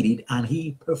said it and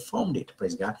he performed it,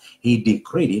 praise God. He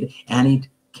decreed it and it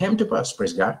came to pass,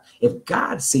 praise God. If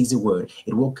God says a word,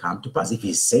 it will come to pass. If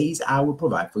he says, I will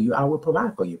provide for you, I will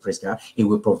provide for you, praise God. He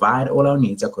will provide all our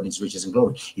needs according to his riches and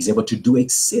glory. He's able to do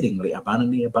exceedingly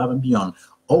abundantly above and beyond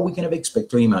all we can ever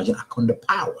expect to imagine according to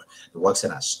power that works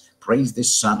in us. Praise the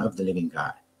Son of the living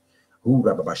God. And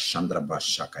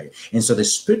so the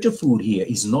spiritual food here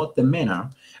is not the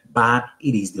manna, but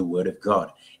it is the word of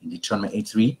God. In Deuteronomy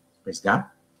 8:3, praise God.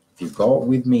 If you go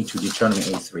with me to Deuteronomy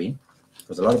 8:3,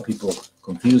 because a lot of people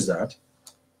confuse that.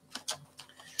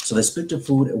 So the spiritual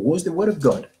food was the word of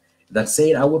God that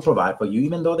said, I will provide for you,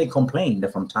 even though they complained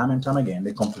from time and time again,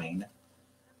 they complained.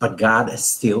 But God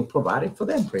still provided for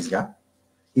them, praise God.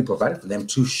 He provided for them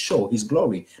to show his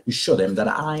glory, to show them that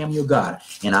I am your God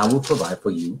and I will provide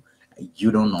for you.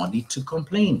 You don't need to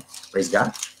complain. Praise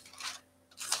God.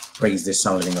 Praise the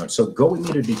Son of the living God. So go with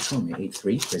me to Deuteronomy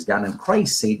 8:3. Praise God. And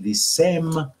Christ said the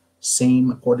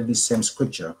same, according to the same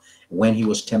scripture, when he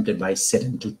was tempted by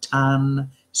Satan to turn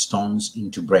stones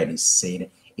into bread. He said,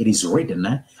 it is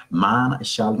written, man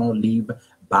shall not live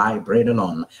by bread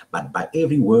alone, but by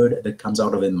every word that comes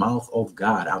out of the mouth of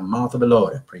God, our mouth of the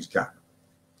Lord. Praise God.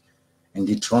 In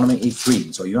Deuteronomy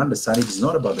 8:3. So you understand it is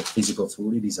not about the physical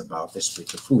food, it is about the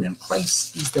spiritual food. And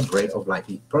Christ is the bread of life.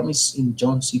 He promised in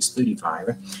John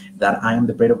 6:35 that I am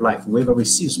the bread of life. Whoever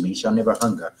receives me shall never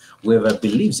hunger. Whoever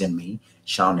believes in me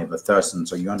shall never thirst. And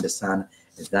so you understand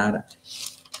that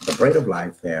the bread of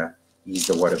life there is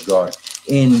the word of God.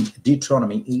 In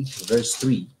Deuteronomy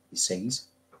 8:3, it says,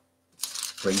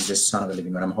 praise the Son of the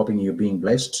living God. I'm hoping you're being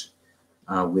blessed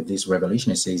with this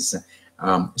revelation. It says,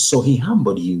 so he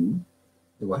humbled you,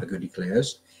 the word of God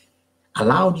declares,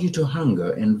 allowed you to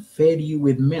hunger and fed you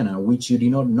with manna which you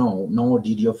did not know, nor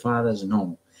did your fathers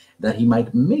know, that he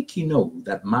might make you know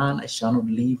that man shall not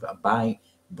live by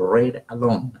bread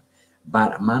alone,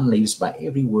 but man lives by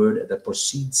every word that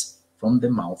proceeds from the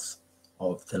mouth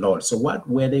of the Lord. So what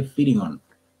were they feeding on?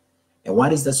 And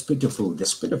what is the spiritual food? The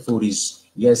spiritual food is,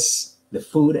 yes, the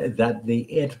food that they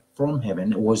ate from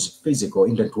heaven was physical,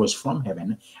 it was from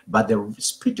heaven, but the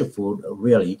spiritual food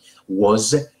really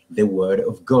was the word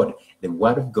of God. The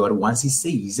word of God, once he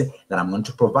says that I'm going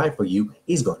to provide for you,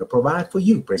 he's going to provide for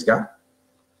you. Praise God.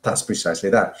 That's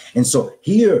precisely that. And so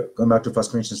here, going back to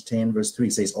 1 Corinthians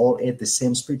 10:3, says, all ate the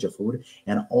same spiritual food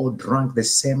and all drank the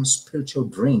same spiritual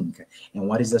drink. And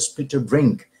what is the spiritual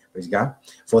drink? Praise God.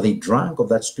 For they drank of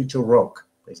that spiritual rock.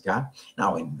 Praise God.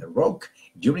 Now, in the rock,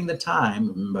 during the time,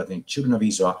 remember, the children of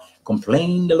Israel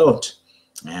complained a lot.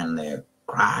 And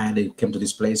cried. They came to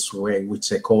this place which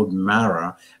they called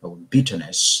Mara,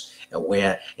 bitterness,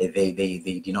 where they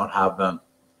did not have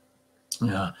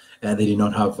they did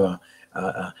not have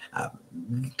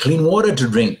clean water to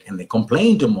drink, and they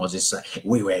complained to Moses.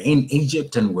 We were in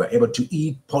Egypt and we were able to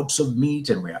eat pots of meat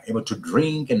and we are able to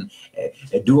drink and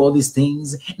do all these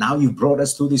things. Now you brought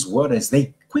us through this wilderness.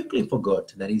 They quickly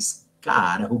forgot that it's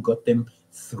God who got them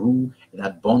through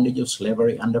that bondage of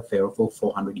slavery under Pharaoh for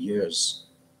 400 years.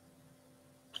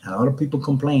 A lot of people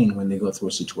complain when they go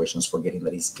through situations, forgetting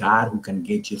that it's God who can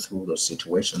get you through those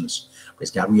situations.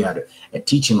 Praise God. We had a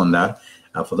teaching on that.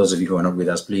 For those of you who are not with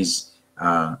us, please,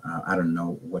 I don't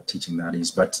know what teaching that is,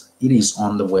 but it is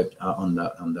on the web, on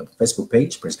the Facebook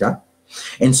page. Praise God.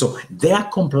 And so their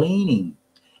complaining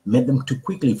made them to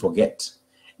quickly forget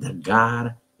that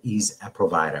God is a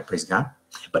provider. Praise God.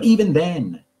 But even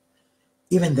then,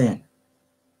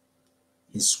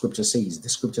 the scripture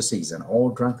says, and all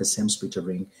drank the same spiritual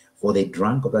drink, for they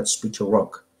drank of that spiritual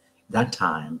rock. That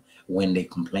time when they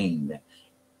complained,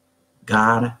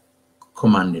 God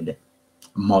commanded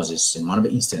Moses in one of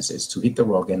the instances to hit the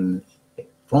rock, and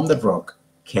from that rock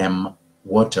came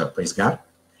water. Praise God.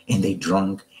 And they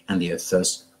drank, and their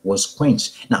thirst was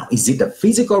quenched. Now, is it the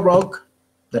physical rock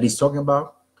that he's talking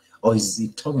about? Or is he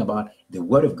talking about the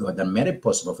word of God that made it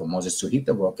possible for Moses to hit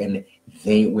the rock and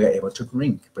they were able to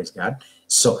drink? Praise God.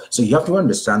 So you have to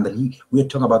understand that we're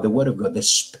talking about the word of God. The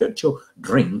spiritual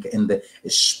drink and the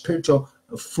spiritual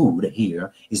food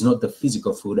here is not the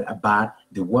physical food, but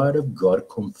the word of God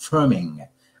confirming,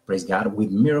 praise God, with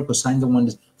miracle signs and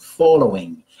wonders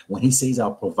following. When he says,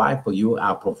 I'll provide for you,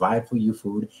 I'll provide for you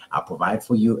food, I'll provide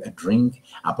for you a drink,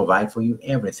 I'll provide for you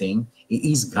everything.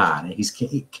 He is God, and he's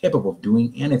capable of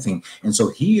doing anything. And so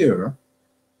here,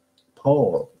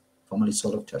 Paul, formerly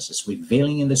Saul of Tarsus,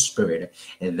 revealing in the spirit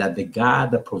that the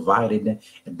God that provided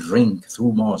a drink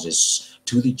through Moses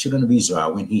to the children of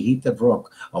Israel, when he hit that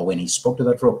rock, or when he spoke to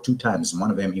that rock 2 times,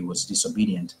 one of them he was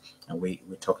disobedient, and we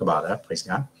talked about that, praise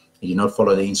God. He did not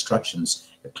follow the instructions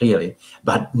clearly,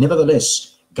 but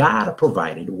nevertheless, God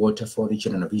provided water for the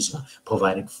children of Israel,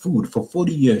 provided food for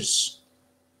 40 years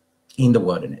in the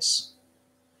wilderness.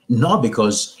 Not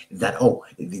because that,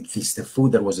 it's the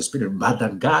food that was the spirit, but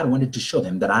that God wanted to show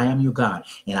them that I am your God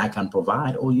and I can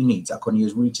provide all your needs according to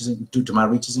his riches, to my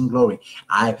riches in glory.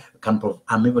 I'm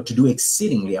able to do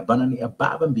exceedingly abundantly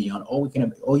above and beyond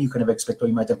all you can ever expect or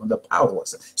imagine from the power that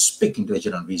was speaking to the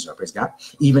children of Israel, praise God.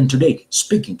 Even today,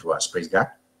 speaking to us, praise God.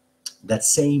 That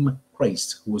same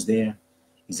Christ who was there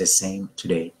is the same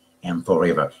today and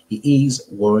forever. He is,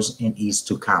 was, and is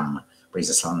to come. Praise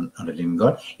the Son of the living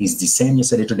God. He's the same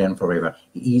yesterday, today, and forever.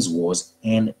 He is, was,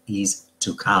 and is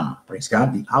to come. Praise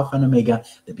God. The Alpha and Omega,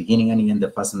 the beginning and the end, the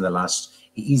first and the last.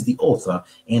 He is the author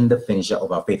and the finisher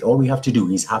of our faith. All we have to do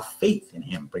is have faith in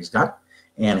him. Praise God.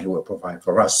 And he will provide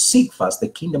for us. Seek first the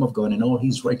kingdom of God and all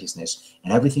his righteousness,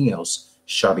 and everything else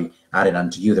shall be added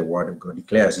unto you, the word of God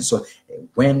declares. And so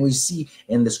when we see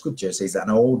in the scripture, it says that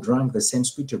all drank the same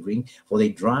spiritual drink, for they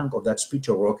drank of that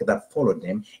spiritual rock that followed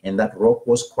them, and that rock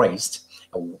was Christ.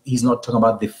 He's not talking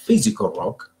about the physical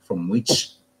rock from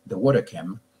which the water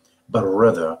came, but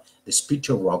rather the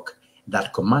spiritual rock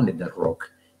that commanded that rock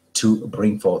to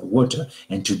bring forth water.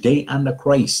 And today under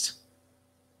Christ,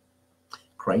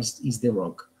 Christ is the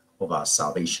rock of our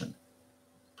salvation.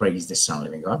 Praise the Son of the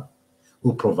living God,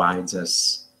 who provides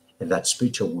us that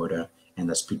spiritual water, and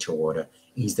the spiritual water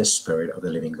is the Spirit of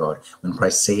the living God. When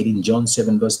Christ said in John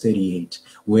 7 verse 38,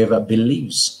 whoever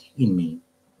believes in me,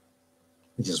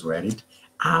 we just read it,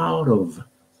 out of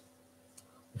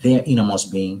their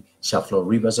innermost being shall flow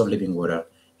rivers of living water.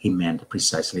 He meant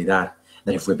precisely that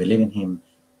if we believe in him,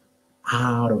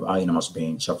 out of our innermost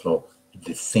being shall flow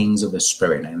the things of the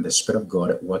Spirit, and the Spirit of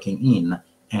God working in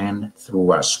and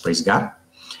through us. Praise God.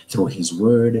 Through his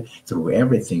word, through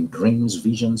everything, dreams,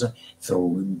 visions,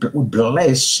 through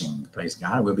blessing, praise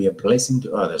God, will be a blessing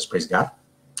to others, praise God,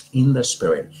 in the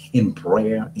spirit, in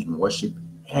prayer, in worship,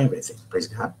 everything, praise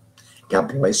God. God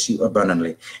bless you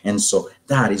abundantly. And so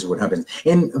that is what happens.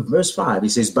 In verse 5, he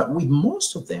says, but with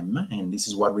most of them, and this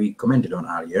is what we commented on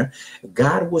earlier,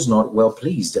 God was not well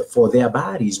pleased, for their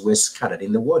bodies were scattered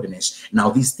in the wilderness. Now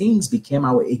these things became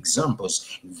our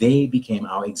examples. They became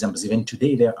our examples. Even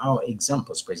today, they're our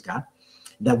examples, praise God,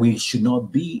 that we should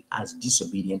not be as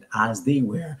disobedient as they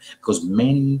were, because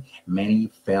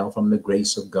many fell from the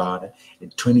grace of God.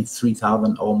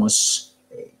 23,000 almost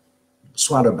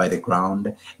swallowed by the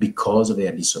ground because of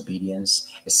their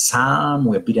disobedience. Some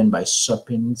were bitten by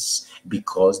serpents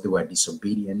because they were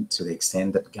disobedient, to the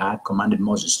extent that God commanded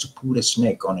Moses to put a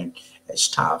snake on a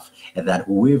staff, and that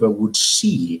whoever would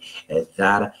see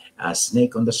that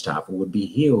snake on the staff would be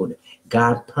healed.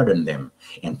 God pardoned them.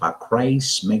 In fact,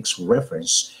 Christ makes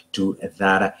reference to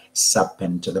that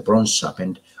serpent, the bronze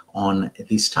serpent on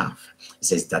the staff. It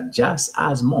says that just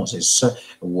as Moses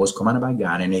was commanded by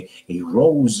God, and he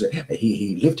rose,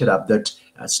 he lifted up that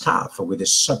staff with the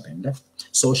serpent,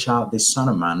 so shall the Son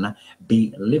of Man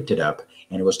be lifted up.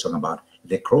 And he was talking about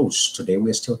the cross. Today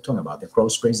we are still talking about the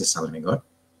cross. Praise the Son of God.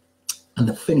 And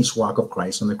the finished work of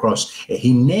Christ on the cross.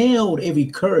 He nailed every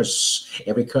curse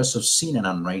of sin and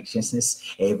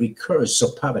unrighteousness, every curse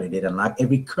of poverty, death, and life,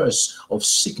 every curse of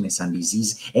sickness and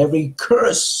disease, every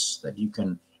curse that you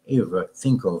can ever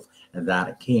think of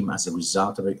that came as a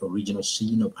result of the original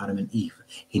sin of Adam and Eve.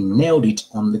 He nailed it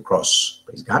on the cross.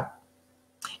 Praise God.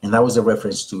 And that was a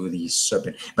reference to the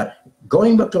serpent. But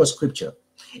going back to our scripture,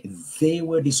 they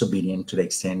were disobedient to the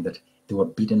extent that they were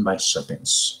beaten by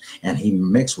serpents. And he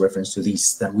makes reference to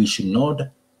this, that we should not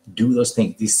do those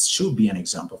things. This should be an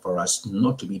example for us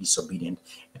not to be disobedient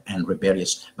and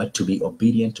rebellious, but to be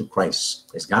obedient to Christ.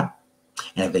 Praise God.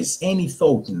 And if there's any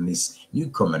thought in this new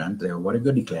covenant, what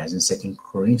God declares in 2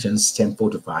 Corinthians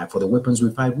 10:4-5, for the weapons we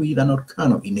fight with are not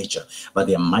carnal in nature, but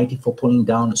they are mighty for pulling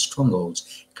down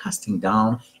strongholds, casting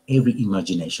down every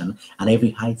imagination and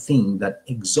every high thing that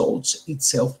exalts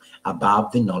itself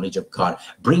above the knowledge of God,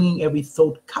 bringing every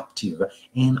thought captive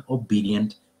and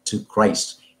obedient to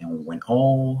Christ. And when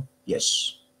all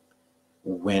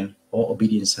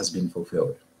obedience has been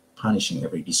fulfilled, punishing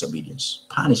every disobedience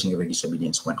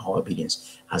when all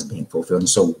obedience has been fulfilled. And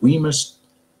so we must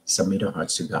submit our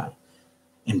hearts to God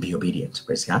and be obedient.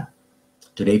 Praise God.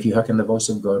 Today, if you hearken the voice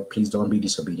of God, please don't be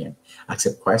disobedient.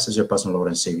 Accept Christ as your personal Lord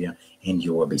and Savior, and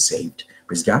you will be saved.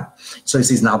 Praise God. So it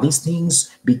says, now these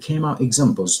things became our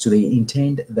examples to the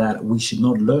intent that we should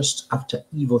not lust after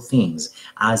evil things,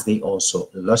 as they also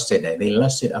lusted. They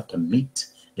lusted after meat,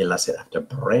 they lusted after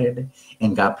bread,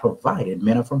 and God provided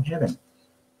manna from heaven.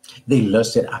 They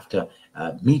lusted after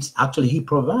meat. Actually, he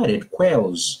provided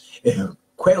quails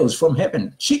from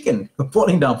heaven, chicken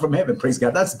falling down from heaven. Praise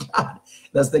God. That's God.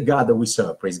 That's the God that we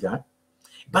serve. Praise God.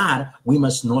 But we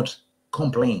must not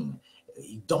complain.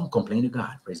 Don't complain to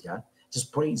God. Praise God.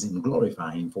 Just praise him,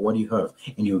 glorify him for what you have,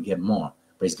 and you'll get more.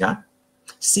 Praise God.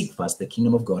 Seek first the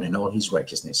kingdom of God and all his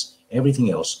righteousness.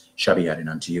 Everything else shall be added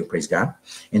unto you. Praise God.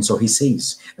 And so he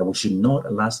says that we should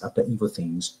not lust after evil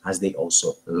things as they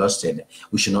also lusted.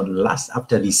 We should not lust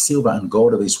after the silver and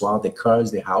gold of this world, the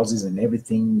cars, the houses, and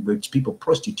everything which people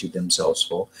prostitute themselves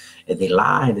for. They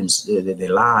lie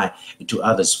to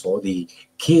others for. They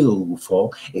kill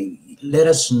for. Let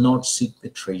us not seek the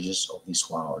treasures of this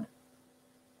world,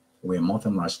 where moth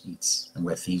and rust eats, and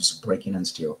where thieves break in and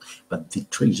steal, but the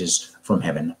treasures from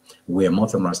heaven, where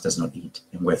moth and rust does not eat,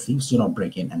 and where thieves do not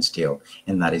break in and steal,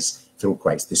 and that is through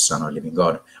Christ, the Son of living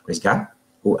God. Praise God,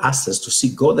 who asks us to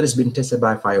seek gold that has been tested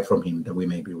by fire from him, that we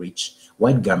may be rich,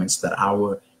 white garments that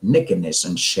our nakedness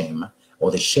and shame, or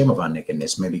the shame of our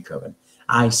nakedness, may be covered,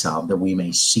 eye salve that we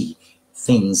may see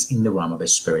things in the realm of the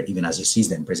spirit, even as he sees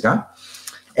them. Praise God.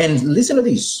 And listen to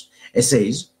this. It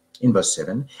says, in verse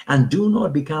 7, and do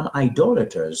not become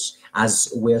idolaters,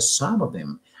 as were some of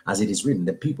them, as it is written,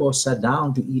 the people sat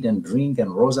down to eat and drink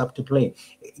and rose up to play.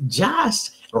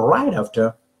 Just right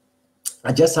after,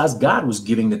 just as God was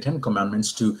giving the 10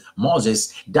 commandments to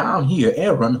Moses, down here,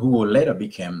 Aaron, who later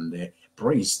became the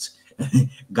priest,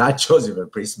 God chose him a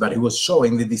priest, but he was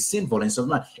showing the sinfulness of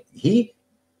man. He,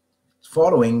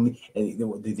 following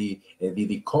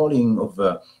the calling of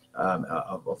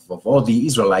all the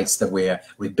Israelites that were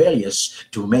rebellious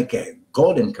to make a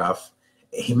golden calf,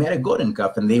 he made a golden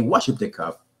calf and they worshiped the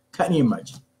calf. Can you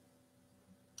imagine?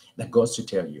 That goes to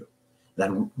tell you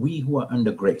that we who are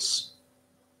under grace,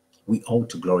 we ought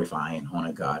to glorify and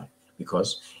honor God,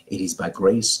 because it is by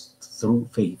grace through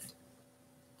faith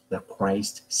that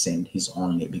Christ sent his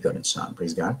only begotten Son.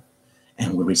 Praise God.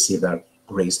 And we receive that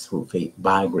grace through faith,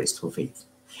 by grace through faith,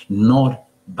 not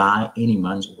by any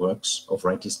man's works of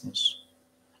righteousness,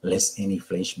 lest any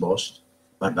flesh boast,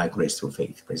 but by grace through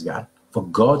faith. Praise God. For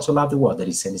God so loved the world that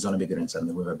he sent his only begotten Son,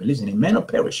 that whoever believes in him may not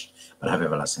perish, but have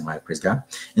everlasting life. Praise God.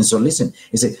 And so listen,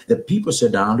 he said, the people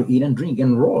sat down to eat and drink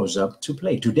and rose up to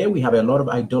play. Today we have a lot of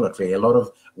idolatry, a lot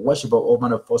of worship of all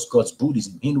manner of false gods,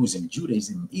 Buddhism, Hinduism,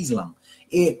 Judaism, Islam,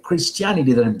 a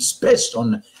Christianity that is based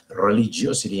on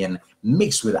religiosity and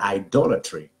mixed with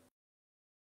idolatry.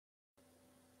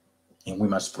 And we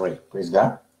must pray. Praise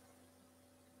God.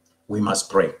 We must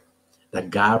pray that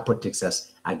God protects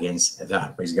us against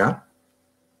that. Praise God.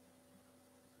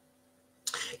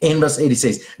 In verse 8 it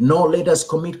says, nor let us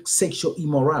commit sexual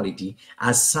immorality,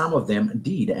 as some of them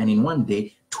did, and in one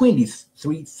day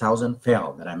 23,000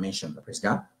 fell, that I mentioned. Praise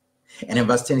God. And in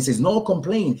verse 10 it says, nor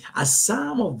complain, as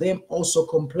some of them also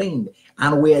complained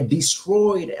and were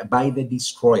destroyed by the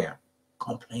destroyer.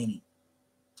 Complaining.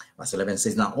 Verse 11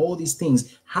 says, now all these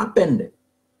things happened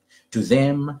to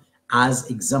them as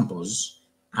examples,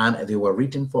 and they were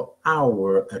written for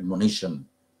our admonition,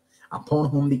 upon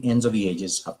whom the ends of the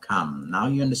ages have come. Now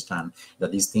you understand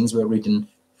that these things were written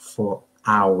for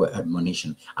our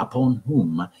admonition, upon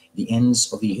whom the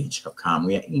ends of the age have come.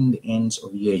 We are in the ends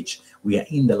of the age. We are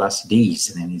in the last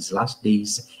days, and in these last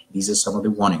days, these are some of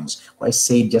the warnings. Christ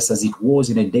said, just as it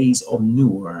was in the days of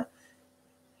Noah,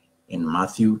 in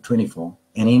Matthew 24,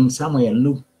 and in somewhere in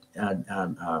Luke,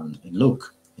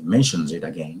 it mentions it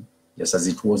again, just as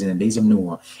it was in the days of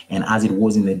Noah, and as it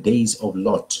was in the days of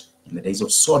Lot, in the days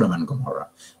of Sodom and Gomorrah,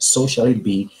 so shall it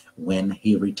be when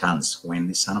he returns, when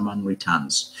the Son of Man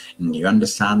returns. And you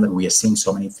understand that we are seeing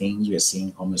so many things. We are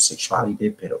seeing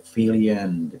homosexuality, pedophilia,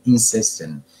 and incest,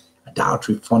 and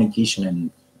adultery, fornication,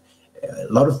 and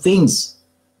a lot of things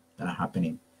that are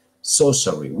happening.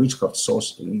 Sorcery, witchcraft,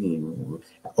 sorcery,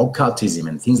 occultism,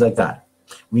 and things like that.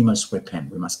 We must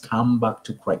repent. We must come back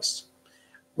to Christ.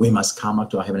 We must come back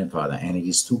to our Heavenly Father, and it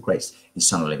is through Christ, the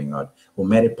Son of the living God, who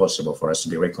made it possible for us to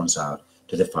be reconciled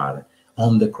to the Father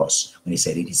on the cross. When he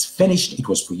said, it is finished, it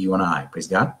was for you and I. Praise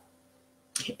God.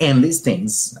 And these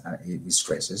things, he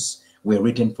stresses, were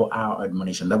written for our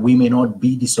admonition, that we may not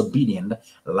be disobedient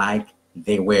like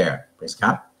they were. Praise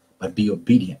God. But be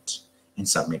obedient and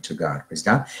submit to God. Praise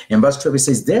God. In verse 12 it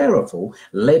says, therefore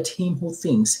let him who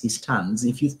thinks he stands,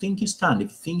 if you think you stand, if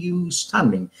you think you're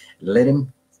standing, let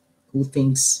him who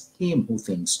thinks he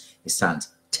stands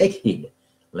take heed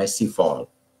lest he fall.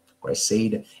 Christ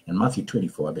said in Matthew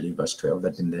 24, I believe verse 12,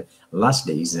 that in the last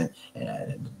days,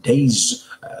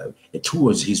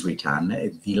 towards his return,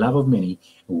 the love of many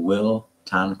will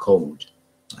turn cold.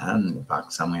 And in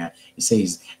fact, somewhere he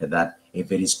says that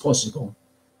if it is possible,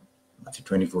 Matthew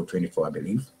 24, I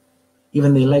believe,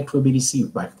 even the elect will be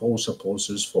deceived by false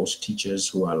apostles, false teachers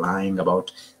who are lying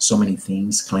about so many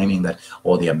things, claiming that,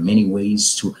 there are many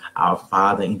ways to our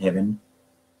Father in heaven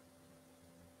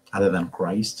other than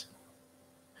Christ.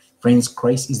 Friends,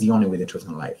 Christ is the only way, the truth,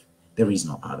 and life. There is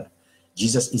no other.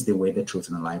 Jesus is the way, the truth,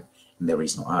 and the life, and there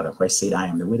is no other. Christ said, I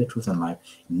am the way, the truth, and life.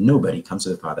 Nobody comes to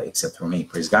the Father except through me.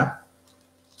 Praise God.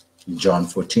 John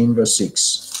 14, verse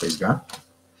 6. Praise God.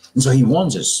 And so he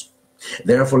warns us.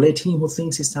 Therefore, let him who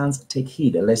thinks he stands take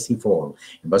heed lest he fall.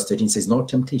 In verse 13 says, no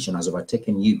temptation has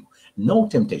overtaken you. No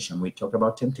temptation, we talked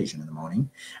about temptation in the morning,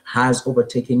 has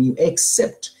overtaken you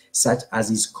except such as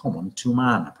is common to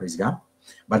man. Praise God.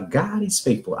 But God is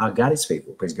faithful. Our God is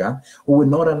faithful, praise God, who will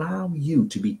not allow you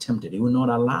to be tempted. He will not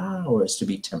allow us to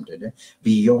be tempted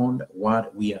beyond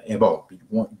what we are able,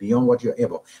 beyond what you're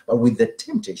able. But with the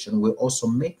temptation, we'll also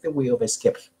make the way of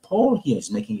escape. Paul here is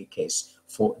making a case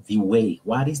for the way.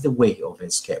 What is the way of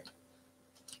escape?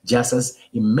 Just as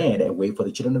he made a way for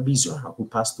the children of Israel who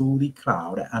passed through the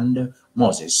cloud under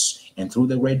Moses and through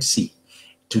the Red Sea.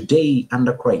 Today,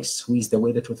 under Christ, who is the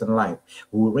way, the truth, and life,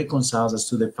 who reconciles us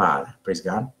to the Father, praise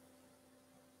God,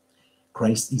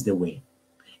 Christ is the way.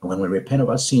 And when we repent of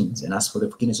our sins and ask for the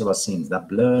forgiveness of our sins, the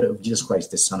blood of Jesus Christ,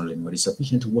 the Son of the living God, is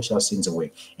sufficient to wash our sins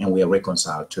away, and we are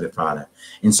reconciled to the Father.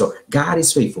 And so God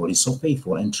is faithful. He's so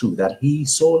faithful and true that he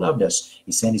so loved us,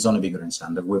 he sent his only begotten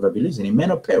Son, that whoever believes in him may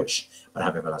not perish, but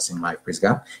have everlasting life. Praise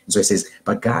God. And so he says,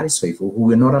 but God is faithful, who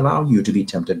will not allow you to be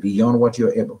tempted beyond what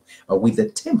you're able. But with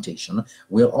the temptation,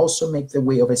 will also make the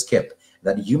way of escape,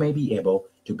 that you may be able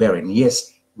to bear it. And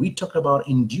yes, we talked about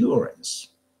endurance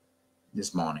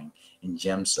this morning. In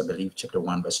James, I believe, chapter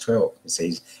 1, verse 12, it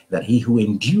says that he who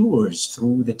endures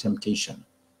through the temptation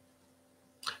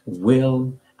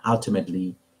will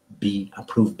ultimately be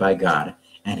approved by God,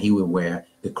 and he will wear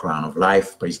the crown of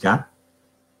life. Praise God.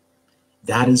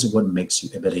 That is what makes you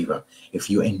a believer.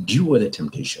 If you endure the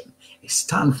temptation,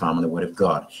 stand firm on the word of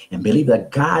God, and believe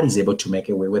that God is able to make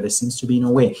a way where there seems to be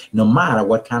no way, no matter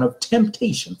what kind of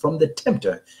temptation from the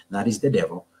tempter, that is the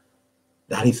devil,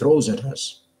 that he throws at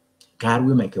us. God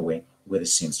will make a way where there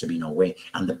seems to be no way.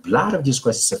 And the blood of Jesus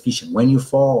Christ is sufficient. When you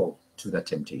fall to that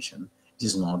temptation,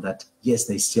 just know that, yes,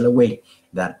 there's still a way,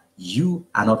 that you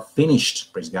are not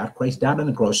finished. Praise God. Christ died on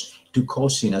the cross to call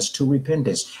sinners to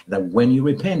repentance. That when you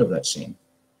repent of that sin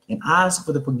and ask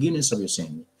for the forgiveness of your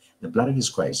sin, the blood of Jesus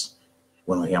Christ,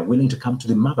 when we are willing to come to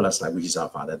the marvelous life, which is our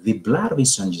Father, the blood of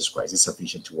his Son, Jesus Christ, is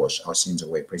sufficient to wash our sins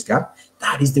away. Praise God.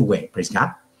 That is the way. Praise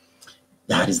God.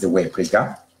 That is the way. Praise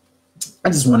God. I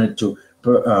just wanted to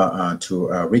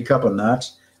recap on that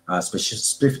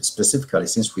specifically,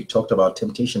 since we talked about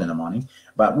temptation in the morning.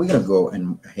 But we're going to go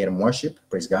ahead and worship,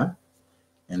 praise God,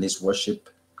 and this worship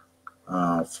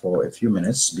for a few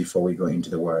minutes before we go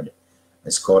into the word.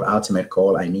 It's called Ultimate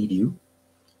Call, I Need You.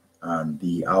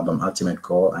 The album Ultimate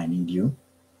Call, I Need You,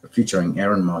 featuring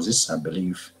Aaron Moses. I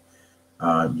believe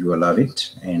you will love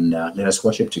it. And let us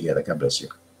worship together. God bless you.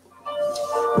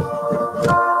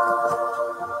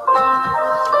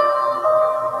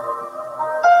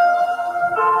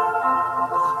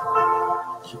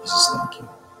 Jesus, thank you.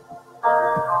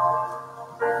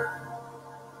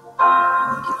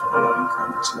 Thank you for your loving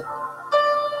kindness, Lord.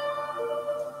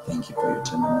 Thank you for your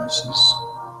tender mercies.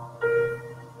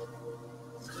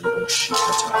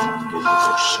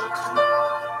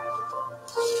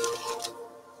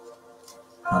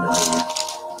 Hallelujah.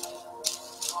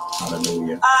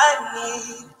 Hallelujah. I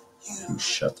need you.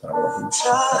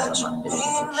 Touch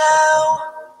me now.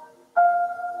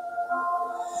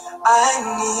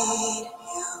 I need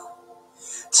you.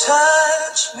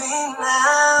 Touch me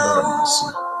now.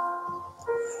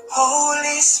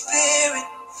 Holy Spirit,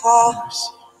 fall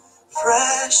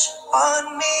fresh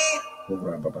on me.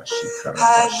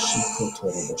 I need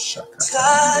you.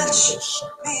 Touch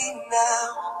me now.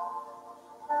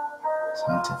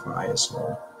 Sanctify us,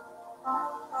 Lord.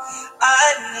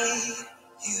 I need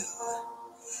you.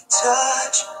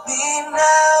 Touch me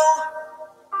now.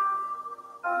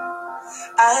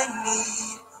 I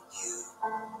need you.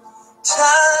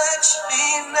 Touch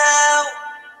me now.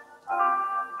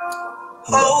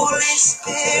 Holy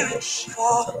Spirit,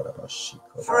 fall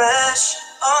fresh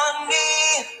on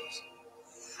me.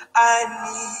 I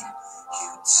need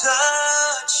you.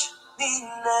 Touch me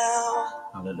now.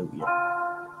 Hallelujah.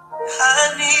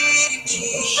 I need you,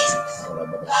 Jesus.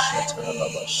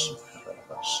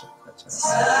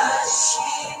 Touch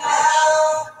me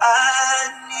now. I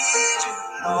need you,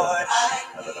 Lord.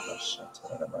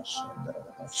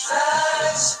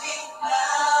 Touch me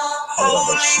now.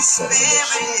 Holy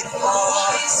Spirit,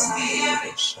 Holy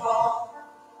Spirit, fall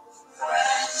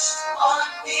fresh on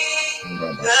me.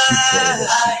 I need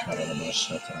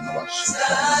you.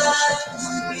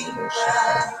 Touch me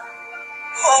now.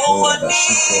 Oh, I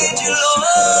need you, Lord.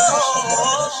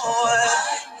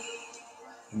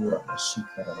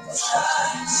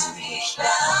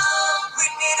 We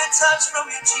need a touch from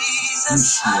you,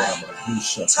 Jesus.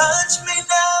 Touch me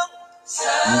now.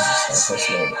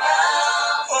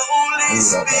 Holy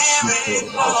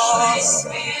Spirit, Holy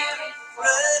Spirit,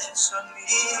 fresh on me.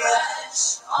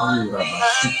 I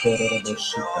need you,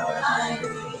 Lord.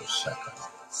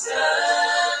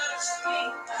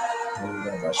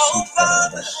 Oh,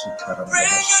 Father, bring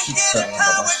your healing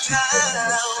power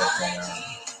down.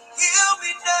 Heal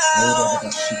me now.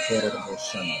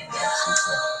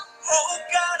 Oh,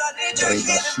 God, I need your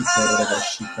healing power.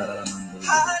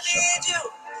 I need you.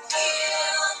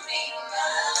 Heal me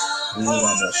now.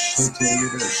 Holy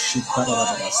Spirit,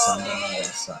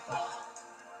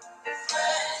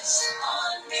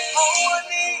 oh, I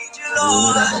need you,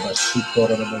 Lord.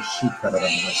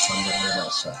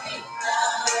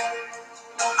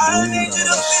 I need you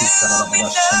to fill me now.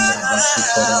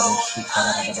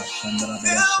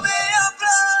 Fill me up,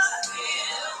 blood.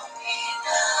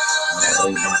 Fill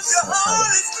me with your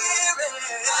Holy Spirit.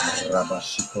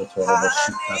 I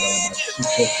need you.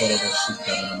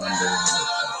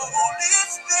 Holy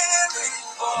Spirit,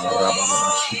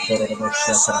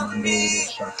 press on me.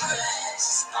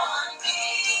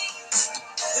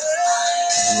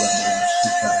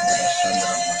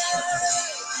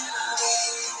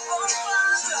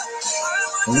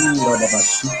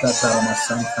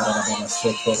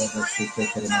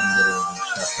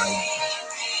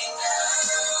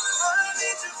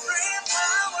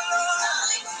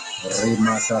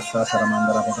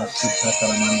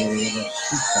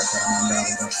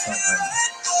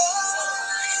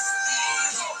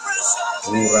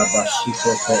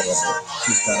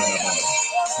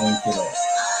 Thank you, Lord.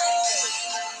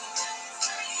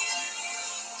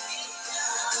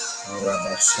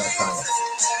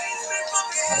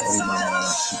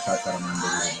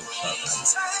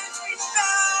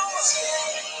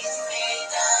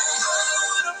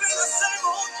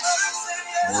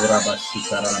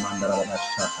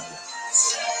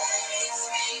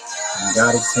 And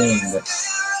God is saying that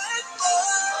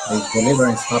there's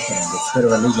deliverance happening. The spirit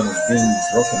of religion is being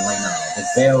broken right now. The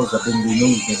veils are being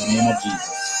removed in the name of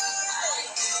Jesus.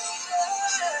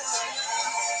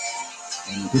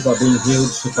 And people are being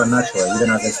healed supernaturally, even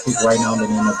as I speak right now in the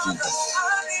name of Jesus.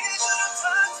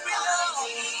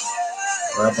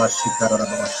 The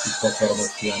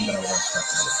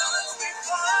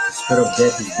spirit of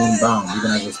death is being bound,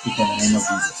 even as I speak in the name of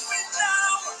Jesus.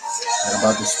 And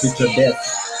about the spirit of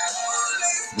death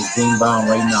is being bound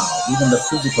right now. Even the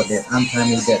physical death,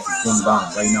 untimely death is being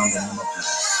bound right now in the name of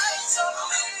Jesus.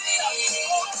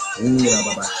 Someone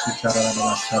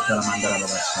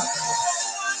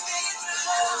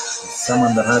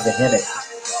that has a headache, I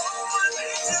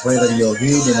pray that you're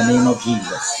healed in the name of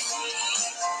Jesus.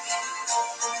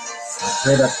 I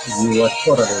pray that you are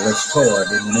totally restored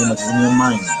in the name of your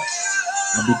mind. I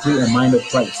decree a mind of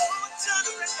Christ.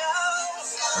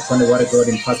 Upon the word of God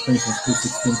in 1 Corinthians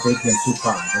 2:16, 8, and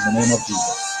 2:5, in the name of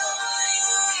Jesus.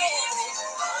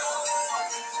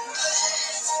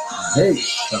 Hey,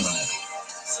 Shammai.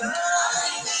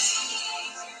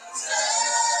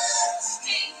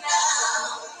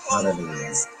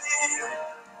 Hallelujah.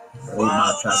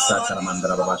 Rimata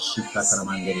Sataramandra Babashika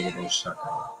Taramandri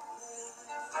Boshaka.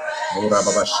 Ura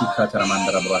Babashika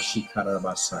Taramandra Babashika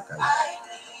Rabasaka.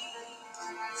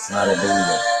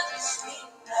 Hallelujah.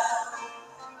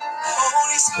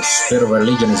 The spirit of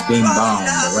religion is being bound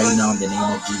right now in the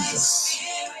name of Jesus.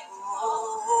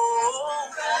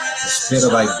 The spirit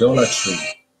of idolatry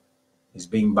is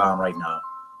being bound right now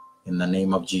in the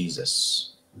name of Jesus.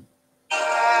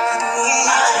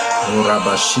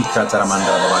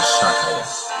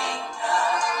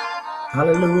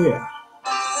 Hallelujah.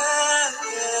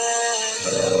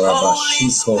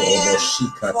 Rabashiko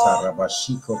Roboshikata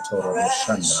Rabashiko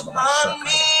Toroboshanda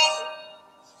Babashaka.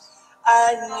 I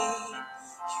need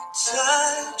you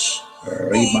touch.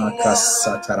 Rimaka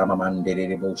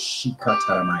Sataramamandere Boshika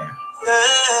Taramaya.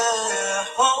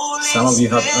 Some of you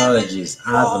have allergies,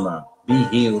 asthma. Be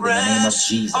healed in the name of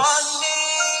Jesus.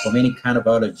 From any kind of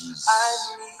allergies,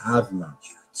 asthma,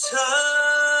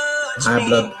 high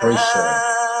blood pressure.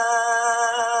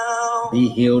 Be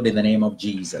healed in the name of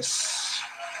Jesus.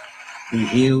 Be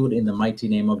healed in the mighty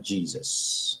name of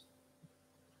Jesus.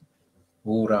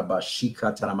 Anybody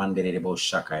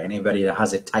that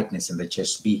has a tightness in the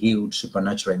chest, be healed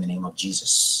supernaturally in the name of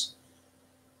Jesus.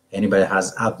 Anybody that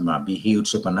has asthma, be healed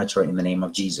supernaturally in the name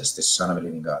of Jesus, the Son of the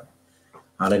living God.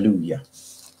 Hallelujah.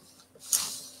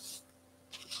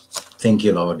 Thank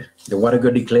you, Lord. The word of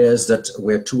God declares that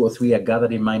where 2 or 3 are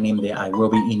gathered in my name, there I will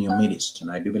be in your midst.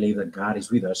 And I do believe that God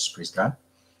is with us, praise God.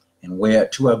 And where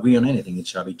 2 agree on anything, it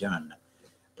shall be done.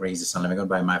 Praise the Son of God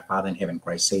by my Father in heaven,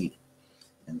 Christ said.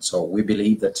 And so we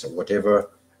believe that whatever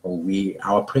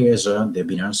our prayers are, they've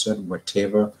been answered.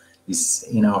 Whatever is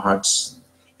in our hearts,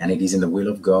 and it is in the will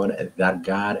of God that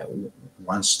God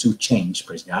wants to change,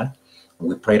 praise God.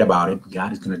 We prayed about it.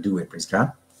 God is going to do it, praise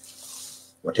God.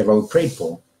 Whatever we prayed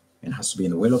for, it has to be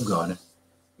in the will of God.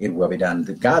 It will be done.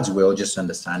 God's will, just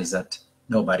understand, is that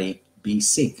nobody be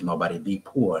sick, nobody be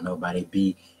poor, nobody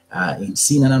be in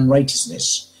sin and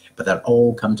unrighteousness, but that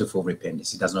all come to full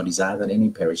repentance. He does not desire that any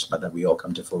perish, but that we all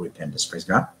come to full repentance. Praise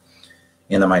God.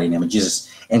 In the mighty name of Jesus.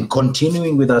 And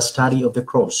continuing with our study of the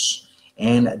cross,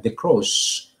 and the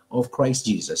cross of Christ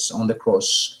Jesus. On the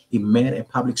cross, he made a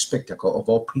public spectacle of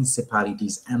all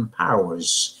principalities and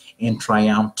powers and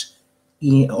triumphed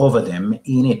over them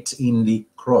in the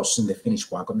cross, in the finished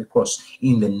work on the cross,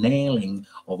 in the nailing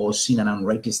of all sin and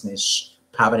unrighteousness,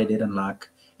 poverty, death, and lack,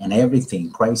 and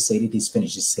everything. Christ said it is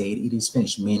finished. He said it is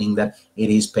finished, meaning that it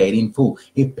is paid in full.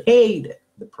 He paid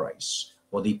the price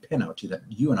or the penalty that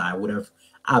you and I would have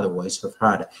otherwise have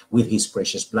had with his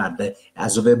precious blood.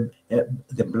 As of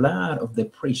the blood of the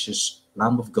precious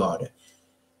Lamb of God,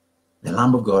 the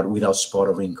Lamb of God without spot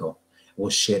or wrinkle,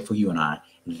 was shed for you and I,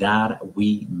 that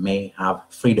we may have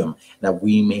freedom, that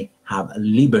we may have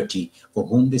liberty. For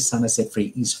whom the Son has set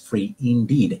free is free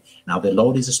indeed. Now the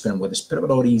Lord is the Spirit, where the Spirit of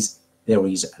the Lord is, there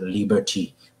is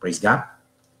liberty. Praise God.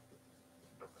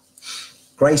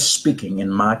 Christ speaking in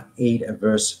Mark 8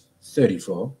 verse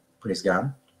 34, praise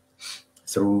God,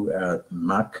 through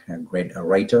Mark, a great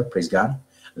writer, praise God,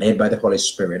 led by the Holy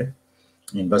Spirit.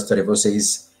 In verse 34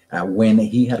 says, when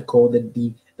he had called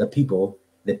the people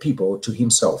to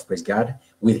himself, praise God,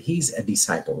 with his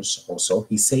disciples also,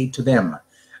 he said to them,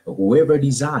 whoever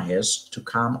desires to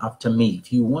come after me,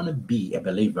 if you want to be a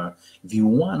believer, if you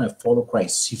want to follow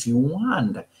Christ, if you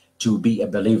want to be a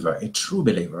believer, a true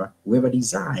believer, whoever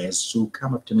desires to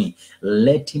come after me,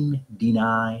 let him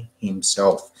deny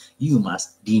himself. You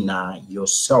must deny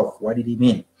yourself. What did he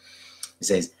mean? He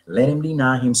says, let him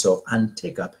deny himself and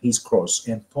take up his cross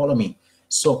and follow me.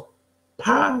 So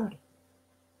part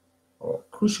or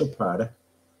crucial part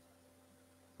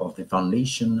of the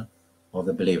foundation of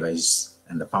the believers,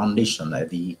 and the foundation,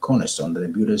 the cornerstone, that the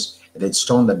builders, the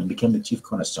stone that became the chief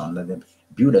cornerstone that the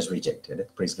builders rejected,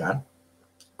 praise God,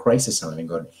 Christ the Son of the living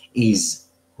God, is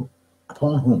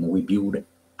upon whom we build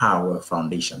our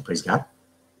foundation. Praise God.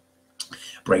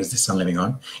 Praise the Son of the living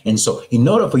God. And so in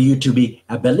order for you to be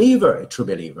a believer, a true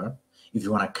believer, if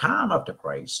you want to come after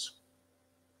Christ,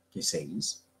 he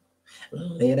says,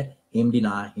 let him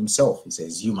deny himself. He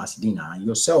says, you must deny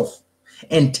yourself.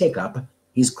 and take up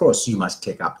his cross. You must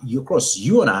take up your cross.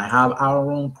 You and I have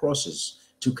our own crosses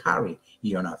to carry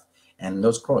here on earth. And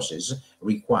those crosses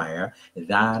require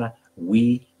that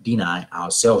we deny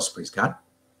ourselves, praise God.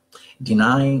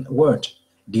 Denying what?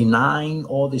 Denying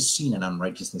all the sin and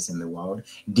unrighteousness in the world,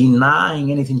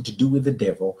 denying anything to do with the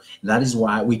devil. And that is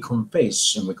why we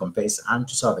confess, and we confess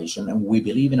unto salvation, and we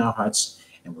believe in our hearts,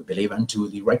 and we believe unto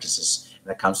the righteousness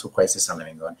that comes through Christ the Son of the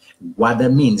living God. What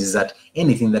that means is that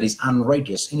anything that is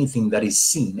unrighteous, anything that is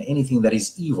sin, anything that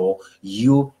is evil,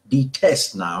 you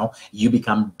detest now. You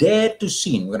become dead to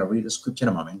sin. We're going to read the scripture in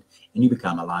a moment, and you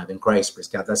become alive in Christ. Praise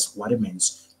God. That's what it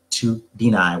means to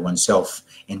deny oneself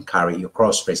and carry your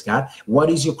cross. Praise God. What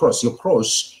is your cross? Your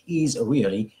cross is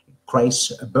really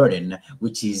Christ's burden,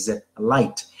 which is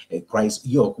light, Christ's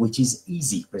yoke, which is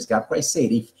easy. Praise God. Christ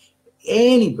said, if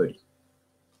anybody,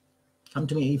 come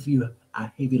to me if you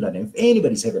are heavy laden. If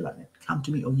anybody's heavy laden, come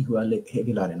to me, all you who are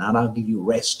heavy laden, and I'll give you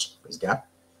rest. Praise God.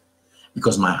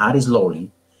 Because my heart is lowly,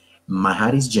 my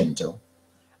heart is gentle,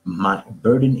 my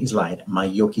burden is light, my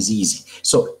yoke is easy.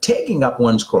 So taking up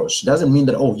one's cross doesn't mean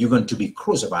that, oh, you're going to be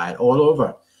crucified all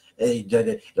over,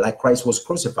 like Christ was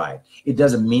crucified. It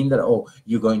doesn't mean that, oh,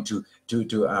 you're going to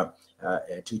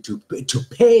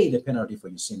pay the penalty for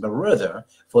your sin, but rather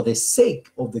for the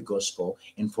sake of the gospel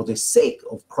and for the sake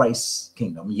of Christ's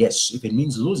kingdom. Yes, if it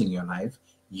means losing your life,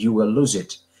 you will lose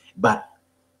it. But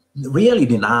really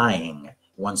denying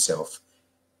oneself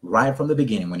right from the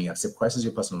beginning, when you accept Christ as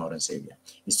your personal Lord and Savior,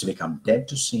 is to become dead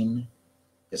to sin,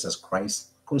 just as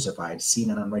Christ crucified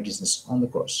sin and unrighteousness on the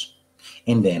cross.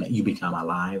 And then you become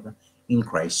alive in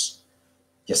Christ,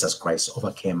 just as Christ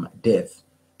overcame death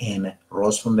and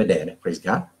rose from the dead, praise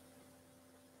God,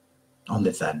 on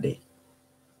the third day.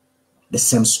 The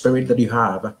same spirit that you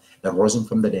have that rose him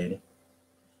from the dead,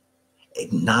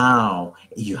 now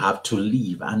you have to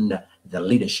live under the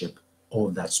leadership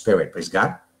of that spirit, praise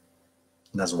God.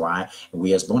 That's why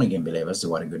we as born-again believers, the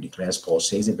word of God declares, Paul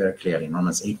says it very clearly in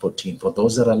Romans 8:14, for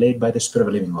those that are led by the Spirit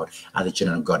of the living God are the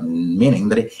children of God, meaning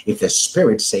that if the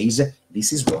Spirit says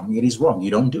this is wrong, it is wrong.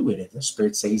 You don't do it. If the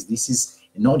Spirit says this is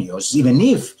not yours, even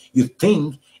if you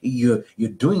think you're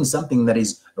doing something that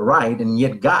is right, and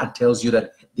yet God tells you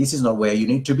that this is not where you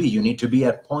need to be. You need to be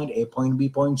at point A, point B,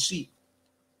 point C.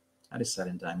 At a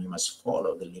certain time, you must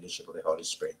follow the leadership of the Holy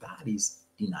Spirit. That is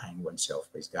denying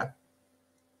oneself, praise God.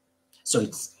 So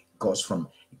it goes from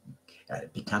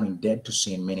becoming dead to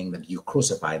sin, meaning that you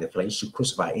crucify the flesh, you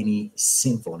crucify any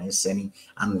sinfulness, any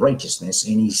unrighteousness,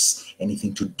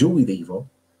 anything to do with evil,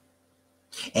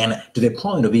 and to the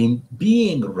point of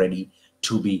being ready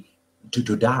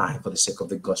to die for the sake of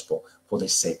the gospel, for the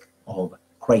sake of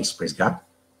Christ, praise God.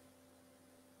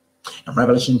 And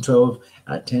Revelation 12,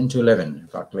 10 to 11, in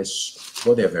fact, let's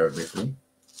go there very briefly,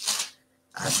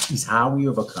 is how we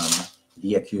overcome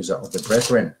the accuser of the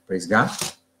brethren, praise God.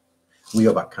 We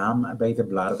overcome by the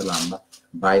blood of the Lamb,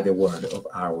 by the word of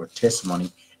our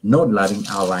testimony, not loving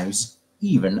our lives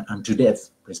even unto death,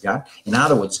 praise God. In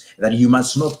other words, that you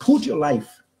must not put your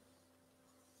life,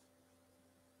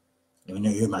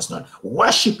 you must not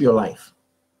worship your life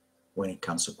when it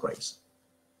comes to Christ.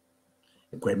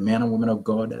 The great men and women of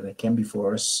God that came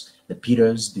before us, the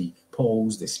Peters, the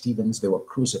Pauls, the Stephens, they were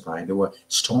crucified. They were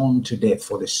stoned to death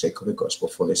for the sake of the gospel,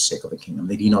 for the sake of the kingdom.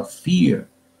 They did not fear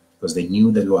because they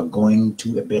knew that they were going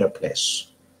to a better place.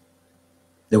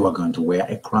 They were going to wear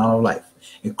a crown of life,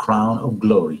 a crown of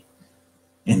glory.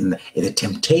 And the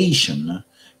temptation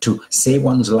to save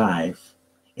one's life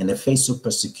in the face of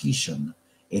persecution,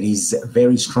 it is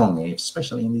very strong,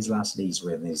 especially in these last days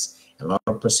where there's a lot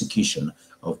of persecution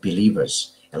of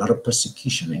believers, a lot of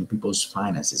persecution in people's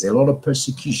finances, a lot of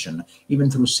persecution even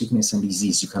through sickness and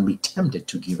disease. You can be tempted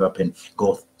to give up and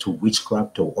go to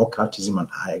witchcraft or occultism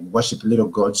and worship little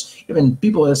gods. Even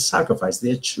people that sacrifice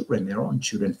their children, their own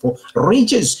children, for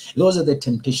riches. Those are the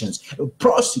temptations.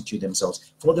 Prostitute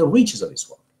themselves for the riches of this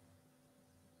world.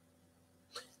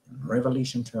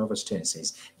 Revelation 12 verse 10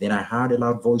 says, then I heard a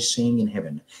loud voice saying in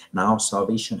heaven, now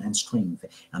salvation and strength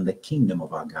and the kingdom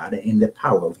of our God and the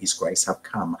power of his Christ have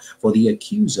come, for the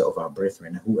accuser of our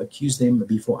brethren who accused them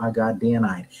before our God day and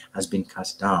night has been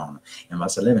cast down. And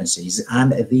verse 11 says,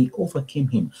 and they overcame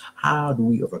him. How do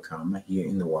we overcome here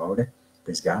in the world?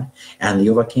 Praise God. And they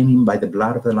overcame him by the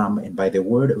blood of the Lamb and by the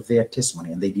word of their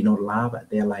testimony, and they did not love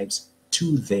their lives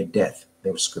to their death,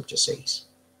 the scripture says.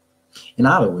 In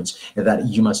other words, that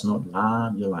you must not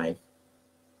love your life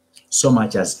so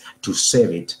much as to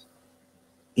save it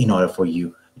in order for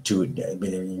you to,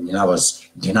 in other words,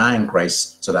 denying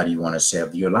Christ so that you want to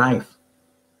save your life.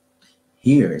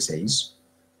 Here it says,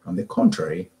 on the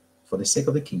contrary, for the sake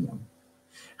of the kingdom.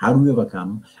 How do we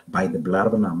overcome? By the blood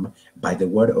of the Lamb, by the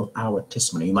word of our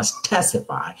testimony. You must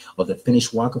testify of the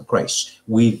finished work of Christ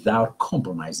without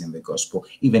compromising the gospel,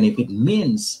 even if it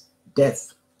means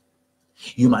death.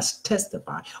 You must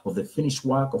testify of the finished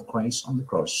work of Christ on the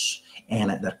cross, and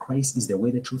that Christ is the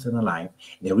way, the truth, and the life.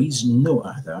 There is no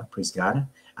other, praise God.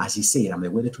 As he said, I'm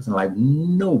the way, the truth, and the life.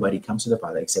 Nobody comes to the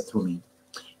Father except through me,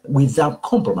 without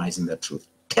compromising the truth.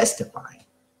 Testify,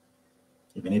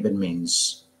 even if it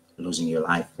means losing your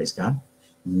life, praise God.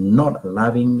 Not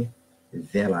loving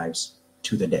their lives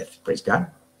to the death, praise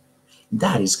God.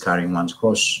 That is carrying one's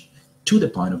cross to the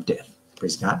point of death,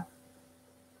 praise God,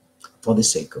 for the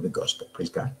sake of the gospel, praise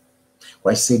God.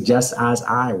 Christ said, just as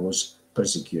I was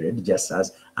persecuted,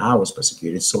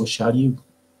 so shall you.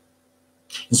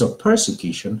 And so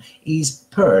persecution is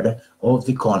part of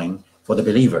the calling for the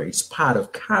believer. It's part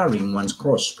of carrying one's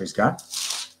cross, praise God.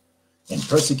 And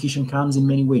persecution comes in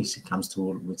many ways. It comes to,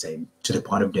 we say, to the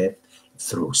point of death,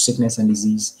 through sickness and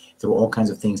disease, through all kinds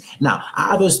of things. Now,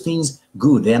 are those things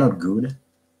good? They're not good.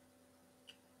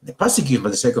 The persecution for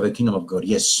the sake of the kingdom of God,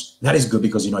 yes, that is good,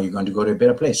 because you know you're going to go to a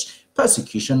better place.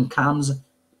 Persecution comes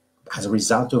as a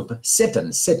result of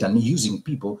Satan using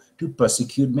people to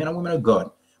persecute men and women of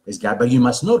God. Praise God. But you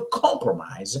must not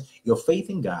compromise your faith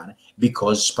in God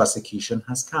because persecution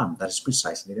has come. That is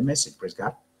precisely the message, praise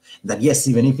God. That yes,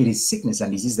 even if it is sickness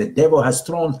and disease, the devil has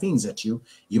thrown things at you,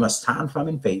 you must stand firm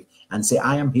in faith and say,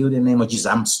 I am healed in the name of Jesus.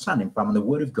 I'm standing firm on the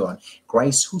word of God.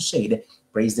 Christ who said,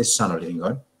 praise the Son of living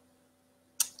God,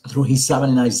 through his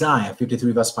servant in Isaiah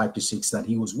 53 verse 5 to 6, that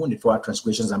he was wounded for our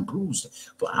transgressions and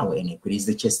bruised for our iniquities.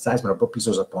 The chastisement of peace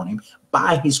was upon him.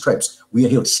 By his stripes we are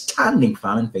healed. Standing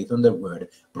firm in faith on the word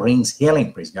brings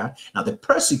healing, praise God. Now the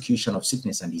persecution of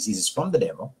sickness and disease is from the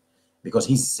devil, because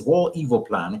his whole evil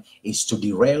plan is to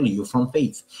derail you from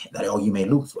faith. That you may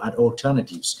look at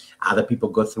alternatives. Other people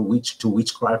go through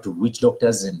witchcraft, to witch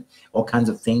doctors and all kinds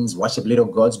of things, worship little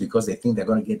gods because they think they're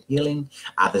going to get healing.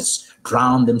 Others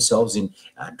drown themselves in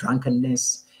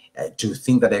drunkenness to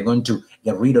think that they're going to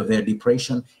get rid of their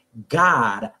depression.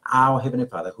 God, our Heavenly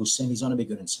Father, who sent his only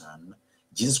begotten Son,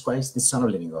 Jesus Christ, the Son of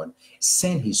the living God,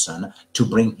 sent his Son to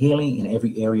bring healing in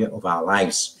every area of our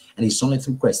lives. And it's only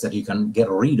through Christ that you can get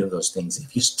rid of those things.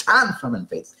 If you stand firm in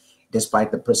faith, despite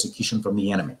the persecution from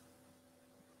the enemy,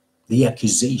 the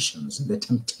accusations, the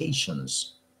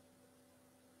temptations,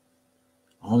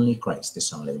 only Christ, the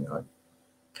Son of the living God,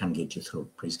 can get you through.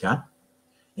 Praise God.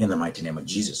 In the mighty name of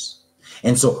Jesus.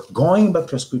 And so going back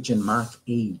to scripture in Mark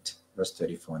 8, verse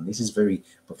 34, and this is very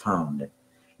profound.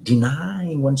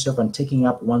 Denying oneself and taking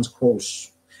up one's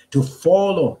cross to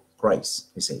follow Christ,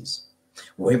 he says.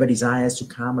 Whoever desires to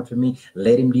come after me,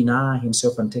 let him deny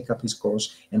himself and take up his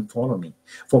cross and follow me.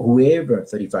 For whoever,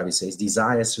 35 it says,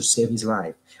 desires to save his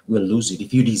life will lose it.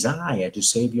 If you desire to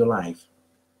save your life,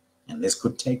 and this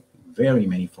could take very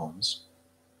many forms,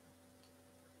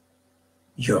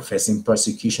 you're facing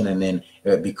persecution, and then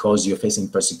because you're facing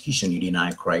persecution, you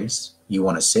deny Christ, you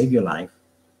want to save your life,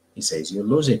 he says you'll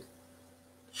lose it.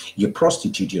 You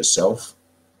prostitute yourself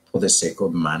for the sake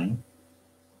of money.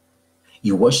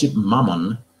 You worship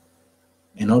mammon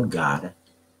and not God,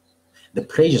 the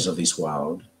pleasures of this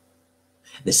world,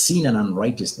 the sin and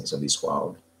unrighteousness of this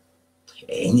world,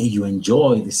 and you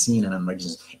enjoy the sin and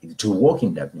unrighteousness to walk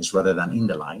in darkness rather than in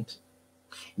the light.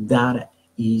 That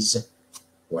is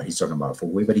what he's talking about. For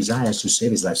whoever desires to save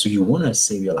his life. So you want to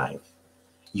save your life.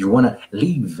 You want to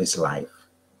live this life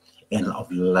and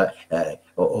of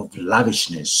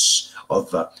lavishness,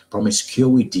 of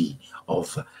promiscuity,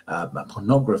 of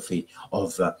pornography,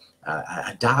 of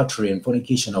adultery and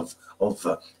fornication, of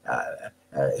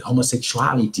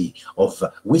homosexuality, of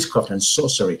witchcraft and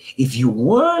sorcery. If you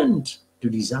want to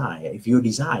desire, if your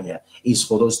desire is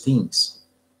for those things,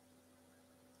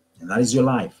 and that is your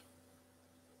life,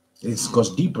 it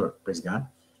goes deeper, praise God.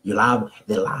 You'll have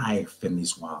the life in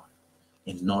this world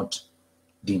and not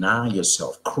deny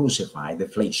yourself, crucify the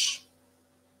flesh.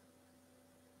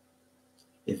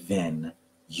 Then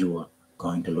you are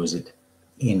going to lose it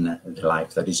in the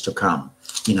life that is to come.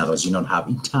 In other words, you don't have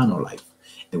eternal life.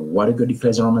 The word of God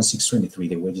declares in Romans 6:23,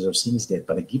 the wages of sin is death,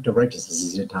 but the gift of righteousness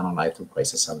is eternal life through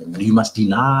Christ as salvation. You must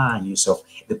deny yourself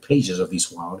the pleasures of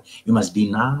this world. You must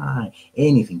deny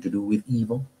anything to do with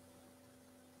evil.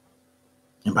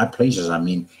 And by pleasures, I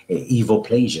mean evil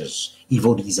pleasures,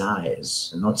 evil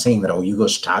desires. I'm not saying that, oh, you go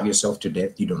starve yourself to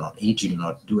death, you do not eat, you do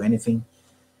not do anything.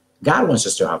 God wants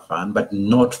us to have fun, but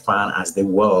not fun as the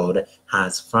world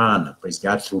has fun. Praise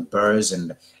God, through bars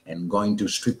and going to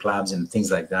strip clubs and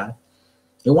things like that.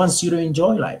 He wants you to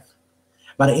enjoy life,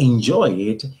 but enjoy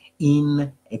it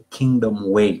in a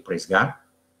kingdom way. Praise God.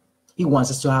 He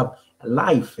wants us to have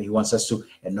life. He wants us to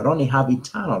not only have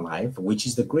eternal life, which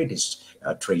is the greatest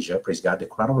treasure, praise God, the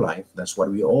crown of life. That's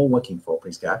what we're all working for,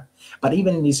 praise God. But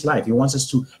even in this life, he wants us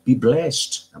to be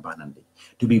blessed abundantly,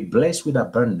 to be blessed with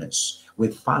abundance,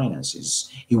 with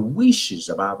finances. He wishes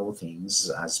above all things,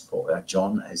 as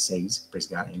John says, praise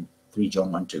God, in 3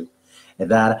 John 1:2,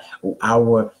 that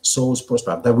our souls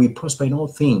prosper, that we prosper in all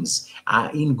things,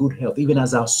 are in good health, even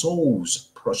as our souls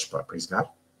prosper, praise God.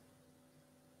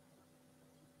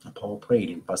 And Paul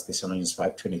prayed in 1 Thessalonians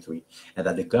 5:23, and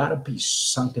that the God of peace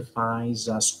sanctifies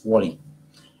us wholly,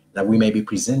 that we may be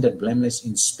presented blameless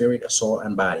in spirit, soul,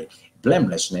 and body.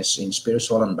 Blamelessness in spirit,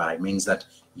 soul, and body means that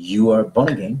you are born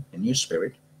again in your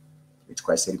spirit, which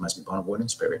Christ said you must be born of water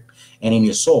and spirit. And in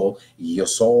your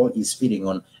soul is feeding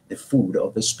on the food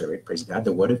of the spirit, praise God,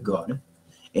 the word of God.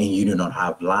 And you do not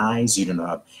have lies, you do not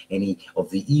have any of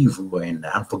the evil and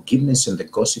the unforgiveness and the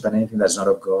gossip and anything that's not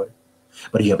of God.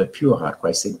 But you have a pure heart.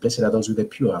 Christ said, blessed are those with a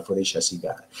pure heart, for they shall see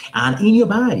God. And in your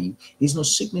body, there's no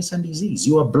sickness and disease.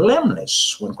 You are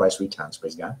blameless when Christ returns,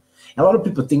 praise God. And a lot of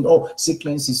people think, oh,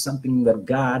 sickness is something that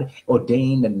God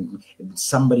ordained and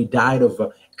somebody died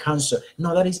of cancer.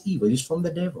 No, that is evil. It's from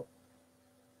the devil.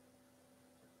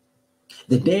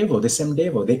 The devil, the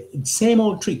same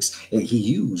old tricks he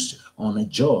used on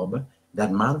Job,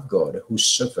 that man of God who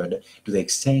suffered to the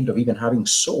extent of even having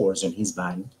sores in his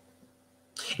body,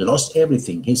 lost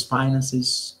everything, his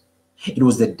finances. It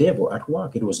was the devil at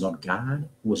work. It was not God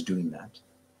who was doing that.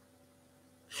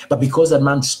 But because that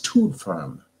man stood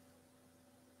firm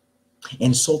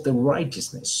and sought the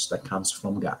righteousness that comes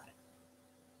from God,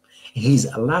 his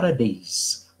latter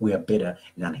days were better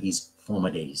than his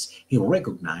former days. He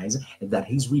recognized that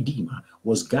his Redeemer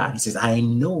was God. He says, I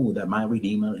know that my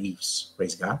Redeemer lives.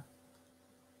 Praise God.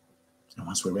 And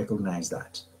once we recognize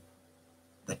that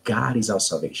God is our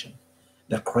salvation,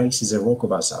 that Christ is a rock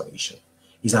of our salvation,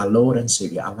 He's our Lord and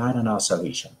Savior, our light and our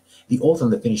salvation, the author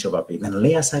and the finisher of our faith, and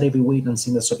lay aside every weight and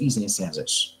sin that so easily ensnares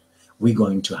us, we're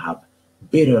going to have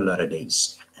better latter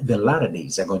days. The latter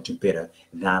days are going to be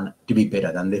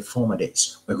better than the former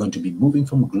days. We're going to be moving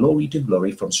from glory to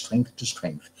glory, from strength to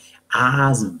strength,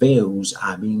 as veils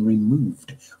are being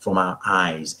removed from our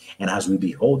eyes, and as we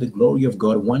behold the glory of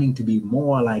God, wanting to be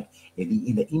more like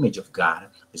in the image of God.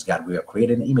 Praise God, we are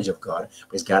created in the image of God.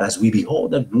 Praise God, as we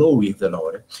behold the glory of the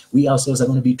Lord, we ourselves are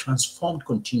going to be transformed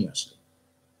continuously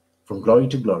from glory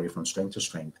to glory, from strength to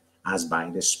strength, as by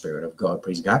the Spirit of God.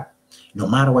 Praise God. No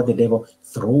matter what the devil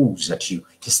throws at you,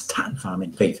 just stand firm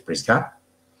in faith. Praise God.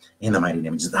 In the mighty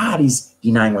name of Jesus. That is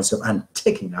denying oneself and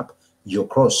taking up your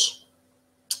cross.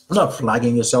 Not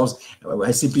flagging yourselves.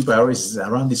 I see people always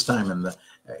around this time in the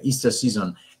Easter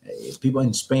season, people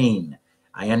in Spain.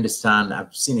 I understand,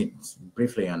 I've seen it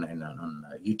briefly on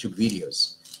YouTube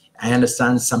videos. I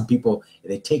understand some people,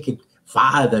 they take it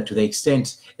farther to the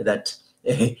extent that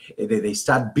they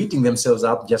start beating themselves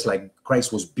up just like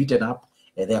Christ was beaten up.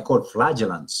 They are called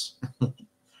flagellants.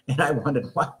 And I wondered,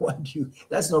 why do you?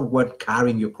 That's not what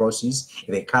carrying your cross is.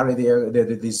 They carry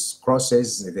these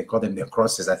crosses. They call them their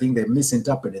crosses. I think they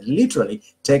misinterpreted, literally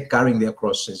carrying their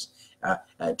crosses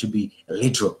to be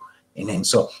literal. And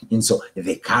so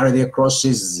they carry their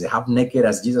crosses half naked,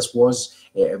 as Jesus was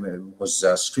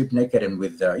stripped naked and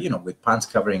with with pants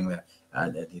covering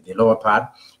the lower part,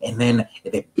 and then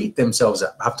they beat themselves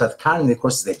up. After carrying the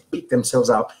crosses, they beat themselves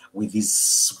up with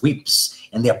these whips,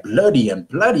 and they're bloody, and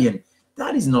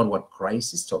that is not what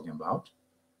Christ is talking about.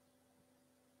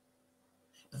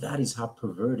 That is how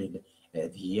perverted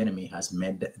the enemy has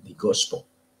made the gospel,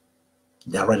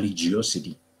 their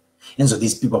religiosity. And so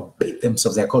these people beat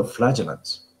themselves. They're called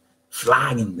flagellants,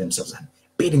 flagging themselves and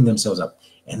beating themselves up.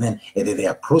 And then they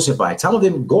are crucified. Some of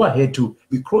them go ahead to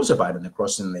be crucified on the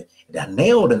cross, and they are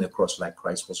nailed on the cross like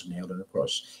Christ was nailed on the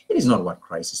cross. It is not what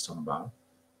Christ is talking about.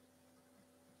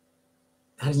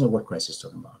 That is not what Christ is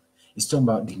talking about. He's talking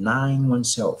about denying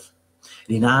oneself,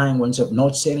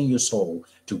 not selling your soul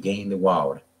to gain the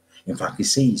world. In fact, he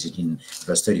says it in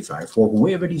verse 35, for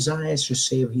whoever desires to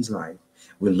save his life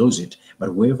will lose it, but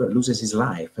whoever loses his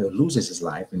life.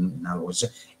 In other words,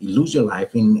 you lose your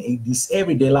life in this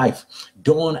everyday life.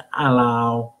 Don't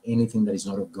allow anything that is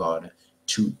not of God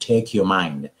to take your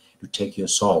mind, to take your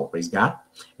soul. Praise God.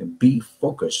 And be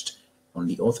focused on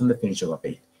the author and the finisher of our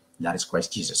faith. That is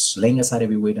Christ Jesus, laying aside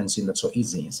every weight and sin that so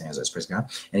easily ensnares us. Praise God.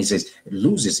 And he says,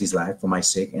 loses his life for my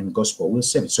sake, and gospel will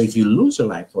save it. So if you lose your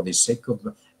life for the sake of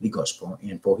the gospel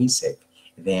and for his sake,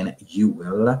 then you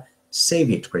will save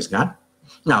it. Praise God.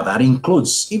 Now that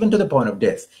includes even to the point of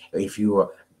death. If you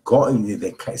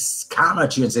they come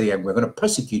at you and say, we're going to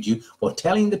persecute you for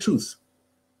telling the truth,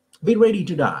 be ready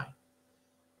to die.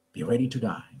 Be ready to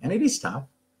die. And it is tough.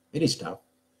 It is tough.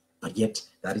 But yet,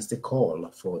 that is the call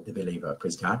for the believer.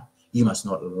 Praise God. You must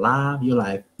not love your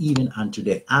life even unto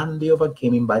death. And they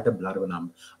overcame him by the blood of the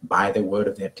Lamb, by the word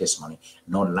of their testimony,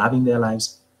 not loving their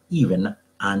lives even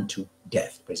unto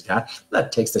death. Praise God.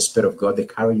 That takes the Spirit of God, the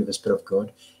courage of the Spirit of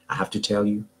God. I have to tell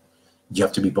you, you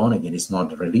have to be born again. It's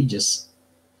not religious.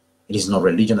 It is not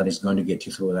religion that is going to get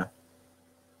you through that.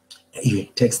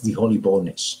 It takes the holy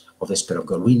boldness of the Spirit of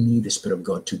God. We need the Spirit of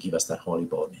God to give us that holy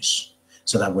boldness,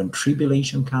 so that when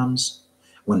tribulation comes,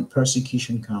 when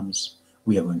persecution comes,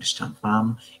 we are going to stand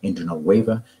firm and do not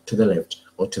waver to the left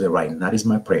or to the right. And that is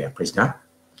my prayer, praise God,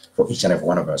 for each and every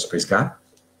one of us, praise God.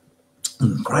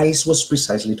 And Christ was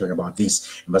precisely talking about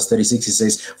this. In verse 36, he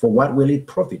says, for what will it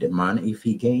profit a man if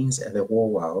he gains the whole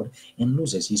world and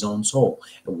loses his own soul?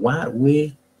 What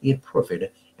will it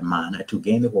profit a man to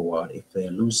gain the whole world if they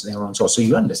lose their own soul? So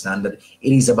you understand that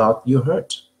it is about your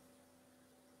hurt,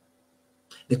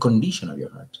 the condition of your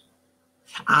hurt.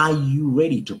 Are you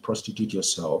ready to prostitute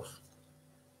yourself?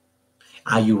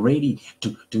 Are you ready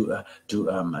to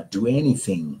do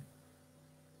anything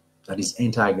that is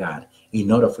anti-God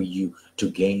in order for you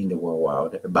to gain the whole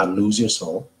world but lose your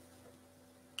soul?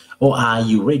 Or are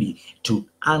you ready to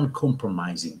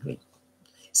uncompromisingly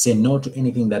say no to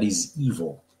anything that is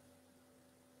evil,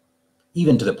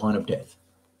 even to the point of death?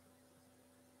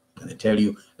 And they tell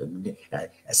you,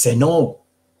 say no.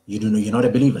 You do know you're not a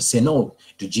believer. Say no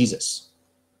to Jesus.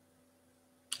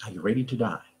 Are you ready to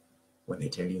die when they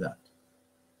tell you that?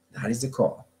 That is the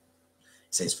call.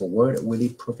 It says, for what will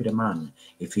it profit a man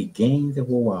if he gains the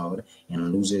whole world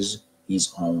and loses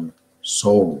his own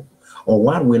soul? Or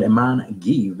what will a man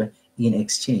give in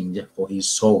exchange for his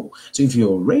soul? So if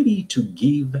you're ready to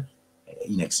give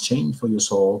in exchange for your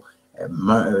soul,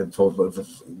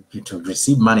 to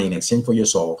receive money in exchange for your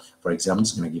soul, for example, I'm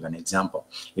just going to give an example.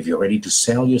 If you're ready to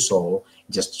sell your soul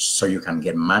just so you can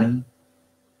get money,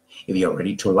 if you're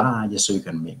ready to lie just so you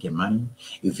can get money,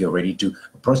 if you're ready to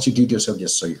prostitute yourself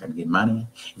just so you can get money,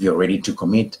 if you're ready to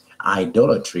commit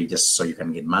idolatry just so you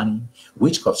can get money,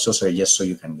 witchcraft, sorcery just so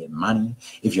you can get money,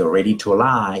 if you're ready to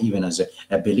lie even as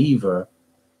a believer,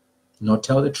 not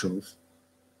tell the truth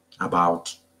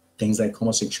about things like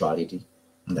homosexuality,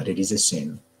 and that it is a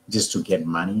sin, just to get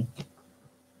money.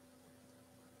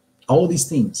 All these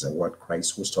things are what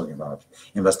Christ was talking about.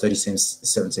 In verse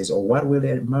 37 says, or what will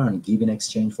a man give in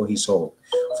exchange for his soul?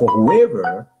 For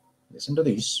whoever, listen to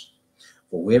this,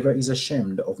 for whoever is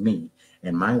ashamed of me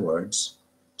and my words.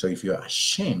 So if you're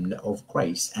ashamed of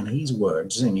Christ and his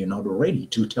words and you're not ready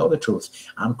to tell the truth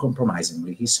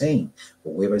uncompromisingly, he's saying,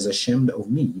 for whoever is ashamed of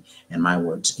me and my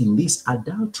words in this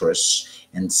adulterous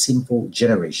and sinful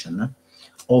generation,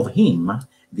 of him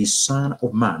the Son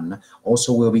of Man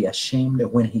also will be ashamed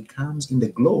when he comes in the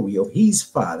glory of his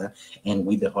Father and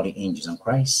with the holy angels. And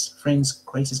Christ, friends,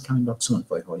 Christ is coming back soon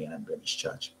for a holy and unblemished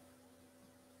church.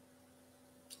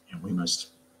 And we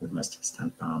must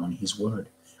stand firm on his word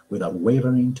without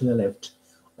wavering to the left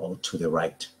or to the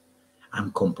right,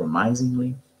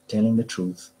 uncompromisingly telling the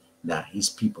truth that his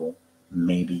people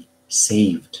may be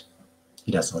saved.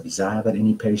 He does not desire that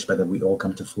any perish, but that we all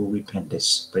come to full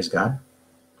repentance. Praise God.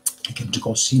 He came to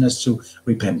call sinners to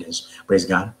repentance. Praise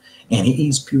God. And he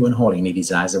is pure and holy, and he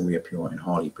desires that we are pure and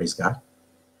holy. Praise God.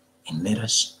 And let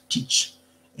us teach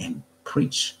and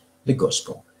preach the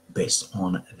gospel based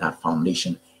on that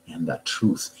foundation and that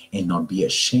truth, and not be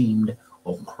ashamed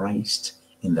of Christ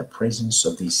in the presence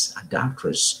of this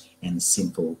adulterous and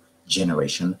sinful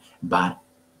generation, but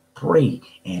pray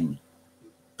and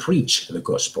preach the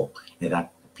gospel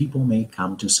that people may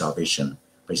come to salvation.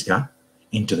 Praise God.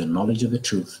 Into the knowledge of the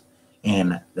truth,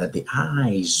 and that the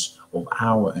eyes of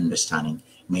our understanding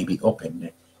may be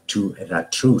opened to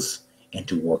that truth and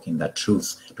to walk in that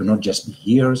truth, to not just be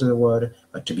hearers of the word,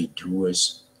 but to be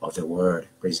doers of the word.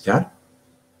 Praise God.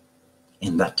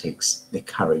 And that takes the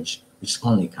courage which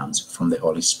only comes from the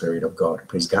Holy Spirit of God.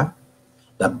 Praise God.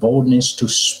 That boldness to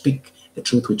speak the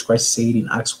truth which Christ said in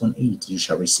Acts 1:8, you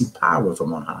shall receive power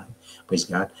from on high. Praise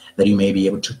God. That you may be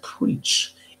able to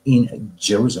preach in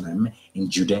Jerusalem, in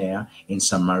Judea, in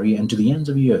Samaria, and to the ends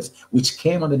of the earth, which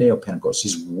came on the day of Pentecost,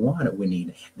 is what we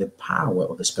need, the power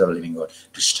of the Spirit of the living God,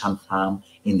 to stand firm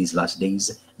in these last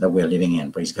days that we're living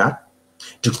in. Praise God.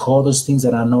 To call those things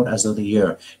that are not as though they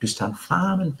are, to stand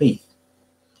firm in faith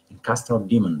and cast out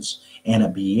demons,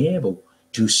 and be able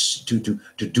to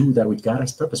do that which God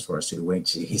has purpose for us to do.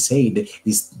 Which he said,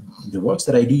 the works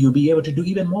that I do, you'll be able to do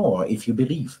even more if you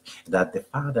believe, that the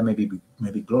Father may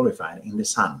be glorified in the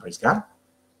Son. Praise God.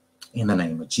 In the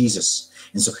name of Jesus.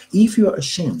 And so if you are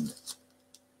ashamed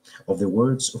of the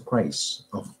words of Christ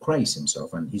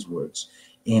himself and his words,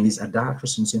 In this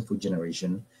adulterous and sinful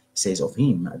generation, it says of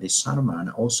him, the Son of Man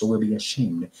also will be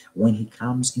ashamed when he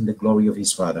comes in the glory of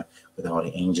his Father with all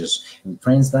the angels. And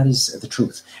friends, that is the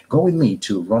truth. Go with me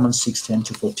to Romans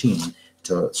 6:10-14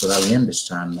 so that we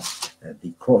understand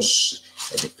the cross.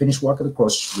 The finished work of the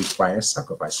cross requires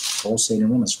sacrifice. Paul said in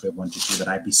Romans 12:1-2 that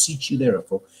I beseech you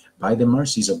therefore by the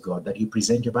mercies of God that you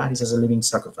present your bodies as a living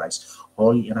sacrifice,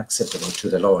 holy and acceptable to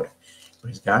the Lord.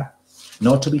 Praise God.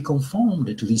 Not to be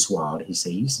conformed to this world, he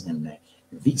says, and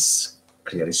this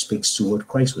clearly speaks to what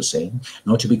Christ was saying,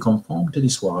 not to be conformed to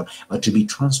this world, but to be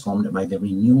transformed by the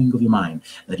renewing of your mind,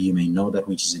 that you may know that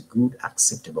which is a good,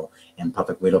 acceptable, and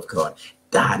perfect will of God.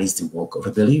 That is the work of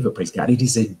a believer, praise God. It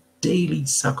is a daily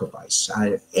sacrifice,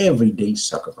 an everyday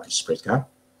sacrifice, praise God.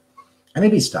 And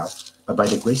it is tough, but by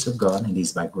the grace of God, it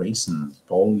is by grace. And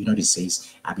Paul, it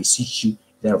says, I beseech you,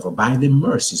 therefore, by the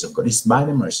mercies of God. It's by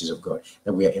the mercies of God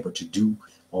that we are able to do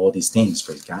all these things,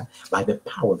 praise God, by the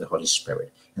power of the Holy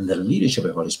Spirit and the leadership of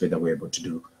the Holy Spirit that we're able to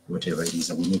do whatever it is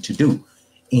that we need to do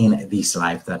in this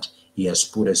life that he has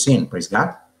put us in, praise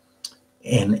God,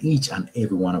 and each and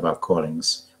every one of our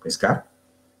callings, praise God.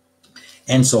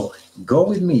 And so go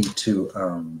with me to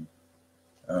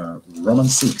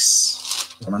Romans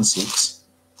 6. Romans 6.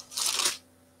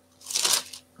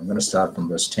 I'm going to start from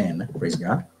verse 10, praise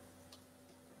God.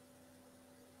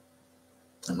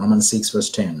 In Romans 6, verse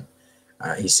 10,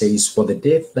 he says, for the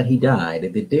death that he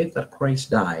died, the death that Christ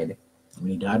died,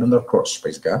 when he died on the cross,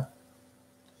 praise God,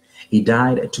 he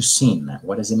died to sin.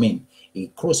 What does it mean?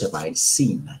 He crucified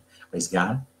sin, praise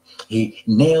God. He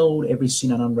nailed every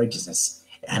sin and unrighteousness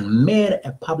and made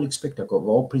a public spectacle of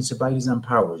all principalities and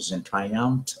powers and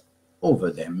triumphed over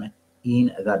them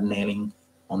in that nailing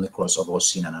on the cross of all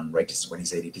sin and unrighteousness. When he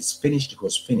said, it is finished, it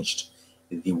was finished.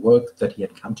 The work that he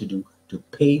had come to do to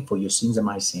pay for your sins and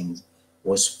my sins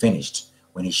was finished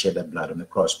when he shed that blood on the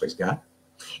cross, praise God.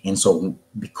 And so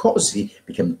because he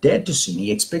became dead to sin, he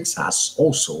expects us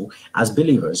also as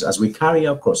believers, as we carry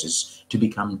our crosses, to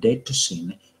become dead to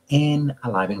sin and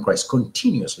alive in Christ,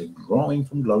 continuously growing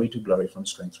from glory to glory, from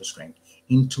strength to strength,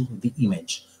 into the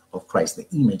image of Christ, the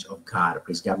image of God,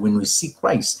 praise God. When we see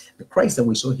Christ, the Christ that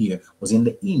we saw here was in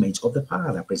the image of the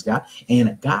Father, praise God.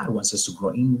 And God wants us to grow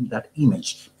in that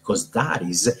image because that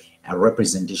is a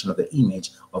representation of the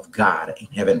image of God in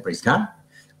heaven, praise God.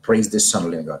 Praise the Son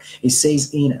of the living God. It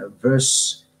says in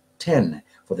verse 10,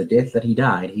 for the death that he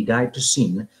died to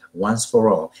sin once for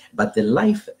all. But the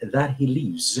life that he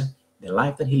lives,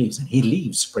 and he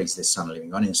lives, praise the Son of the living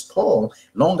God. And it's Paul,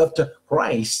 long after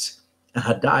Christ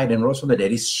had died and rose from the dead,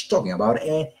 he's talking about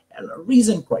a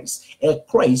risen Christ, a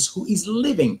Christ who is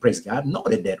living, praise God,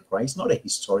 not a dead Christ, not a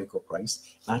historical Christ,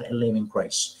 but a living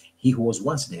Christ. He who was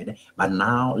once dead, but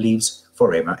now lives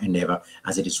forever and ever,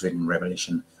 as it is written in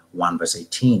Revelation 1 verse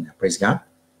 18, praise God.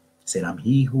 Said, I'm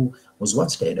he who was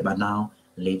once dead, but now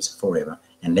lives forever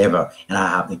and ever. And I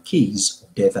have the keys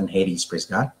of death and Hades, praise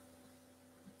God.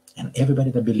 And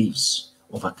everybody that believes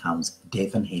overcomes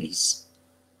death and Hades.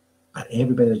 But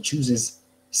everybody that chooses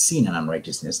sin and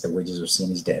unrighteousness, the wages of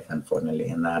sin is death, unfortunately.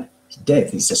 And that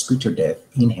death is a spiritual death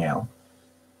in hell.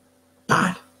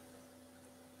 But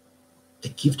the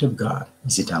gift of God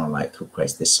is eternal life through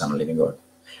Christ, the Son of the living God.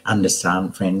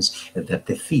 Understand, friends, that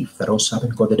the thief, that old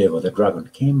serpent called the devil, the dragon,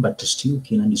 came but to steal,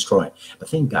 kill, and destroy. But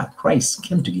thank God, Christ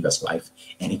came to give us life,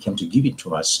 and he came to give it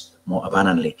to us more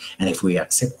abundantly. And if we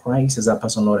accept Christ as our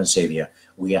personal Lord and Savior,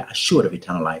 we are assured of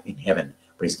eternal life in heaven.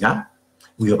 Praise God.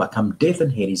 We overcome death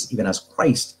and Hades, even as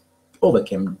Christ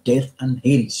overcame death and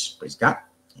Hades. Praise God.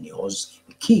 And he holds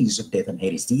the keys of death and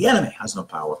Hades. The enemy has no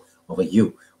power over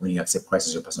you when you accept Christ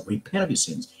as your personal, repent of your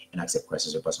sins and accept Christ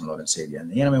as your personal Lord and Savior.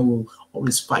 And the enemy will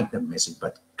always fight that message,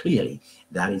 but clearly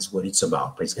that is what it's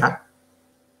about. Praise God.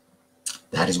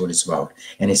 That is what it's about.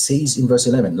 And it says in verse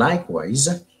 11,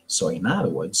 likewise, so in other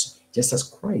words, just as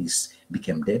Christ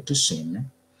became dead to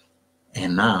sin,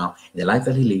 and now the life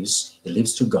that he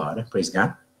lives to God, praise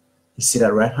God. He sits at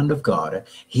the right hand of God.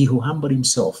 He who humbled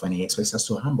himself, and he expects us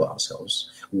to humble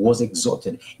ourselves, was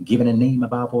exalted, given a name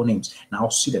above all names, now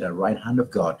seated at the right hand of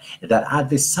God, that at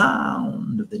the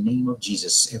sound of the name of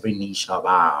Jesus, every knee shall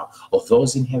bow, of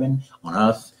those in heaven, on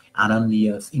earth, and on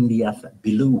the earth, in the earth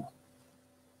below.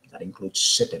 That includes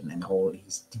Satan and all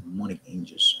his demonic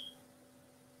angels.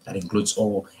 That includes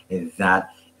all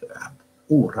that.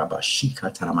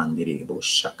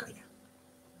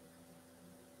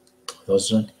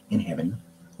 Those in heaven,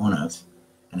 on earth,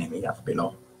 and in the earth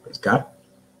below. Praise God.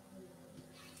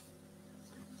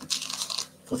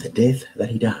 For the death that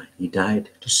he died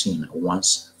to sin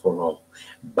once for all.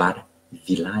 But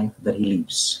the life that he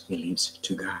lives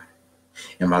to God.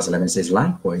 And verse 11 says,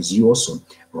 likewise, you also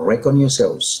reckon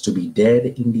yourselves to be dead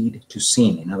indeed to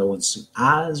sin. In other words,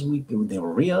 as we do the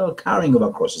real carrying of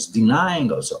our crosses,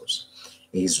 denying ourselves,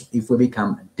 is if we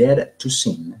become dead to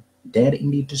sin, dead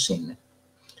indeed to sin,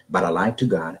 but alive to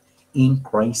God in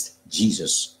Christ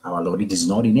Jesus our Lord. It is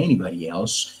not in anybody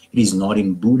else. It is not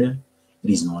in Buddha. It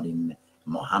is not in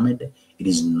Muhammad. It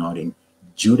is not in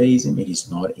Judaism. It is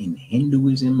not in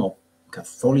Hinduism or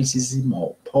Catholicism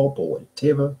or Pope or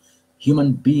whatever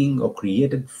human being or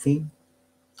created thing,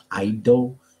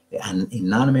 idol, and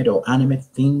inanimate or animate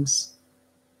things,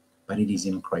 but it is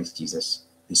in Christ Jesus,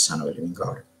 the Son of the living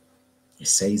God. He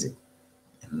says it,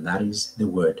 and that is the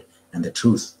word and the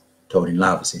truth told in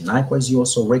love. Saying, likewise, you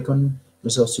also reckon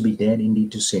yourselves to be dead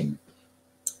indeed to sin,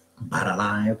 but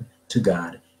alive to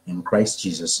God in Christ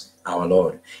Jesus our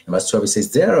Lord. And verse 12 it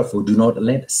says, therefore, do not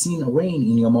let sin reign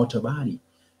in your mortal body.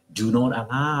 Do not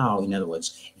allow, in other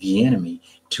words, the enemy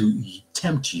to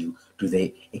tempt you to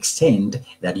the extent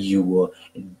that you will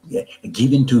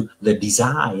give into the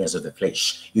desires of the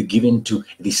flesh. You give into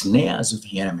the snares of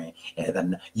the enemy,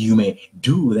 that you may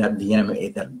do that the enemy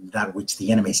that which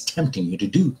the enemy is tempting you to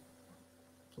do.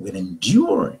 With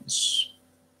endurance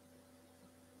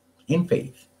in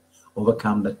faith,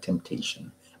 overcome that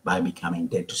temptation by becoming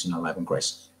dead to sin, alive in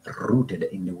Christ, rooted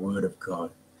in the Word of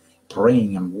God,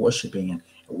 praying and worshiping and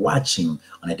watching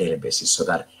on a daily basis, so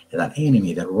that that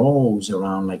enemy that rolls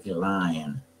around like a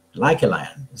lion,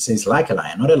 it says like a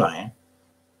lion, not a lion,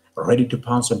 ready to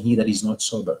pounce on he that is not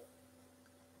sober.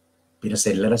 Peter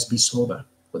said, let us be sober,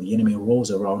 for the enemy rolls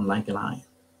around like a lion.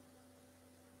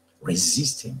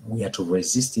 Resist him. We are to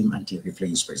resist him until he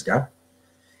flees, praise God.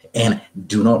 And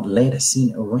do not let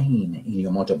sin reign in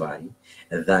your mortal body,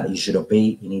 that you should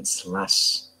obey in its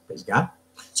lusts, praise God.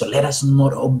 So let us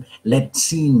not let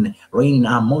sin reign in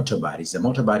our mortal bodies. The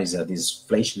mortal bodies are these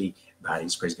fleshly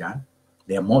bodies, praise God.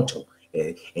 They are mortal.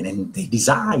 And then they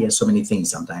desire so many things.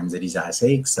 Sometimes they desire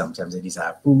sex, sometimes they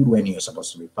desire food when you're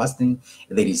supposed to be fasting.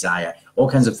 They desire all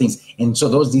kinds of things. And so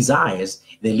those desires,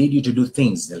 they lead you to do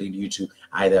things. They lead you to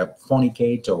either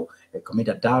fornicate or commit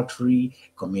adultery,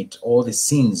 commit all the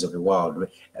sins of the world,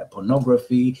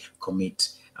 pornography,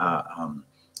 commit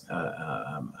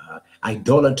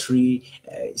idolatry,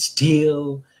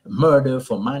 steal, murder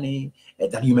for money,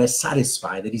 that you may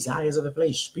satisfy the desires of the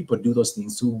flesh. People do those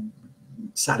things to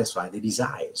satisfy the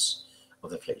desires of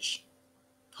the flesh.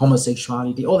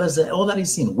 Homosexuality, all that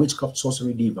is sin, witchcraft,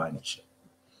 sorcery, divination.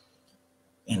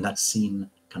 And that sin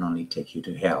can only take you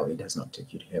to hell. It does not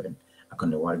take you to heaven,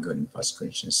 according to the word of God in 1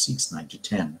 Corinthians 6, 9 to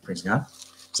 10. Praise God.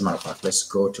 As a matter of fact, let's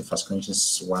go to 1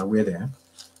 Corinthians while we're there.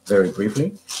 Very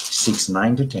briefly, 6,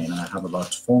 9 to 10, and I have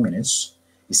about 4 minutes.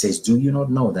 It says, do you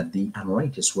not know that the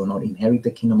unrighteous will not inherit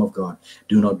the kingdom of God?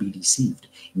 Do not be deceived.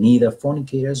 Neither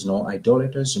fornicators, nor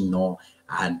idolaters, nor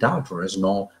adulterers,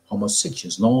 nor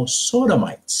homosexuals, nor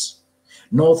sodomites,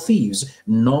 nor thieves,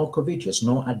 nor covetous,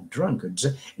 nor drunkards,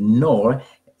 nor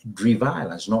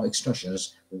revilers, nor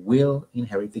extortioners will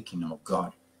inherit the kingdom of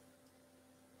God.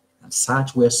 And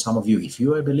such were some of you. If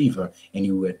you are a believer and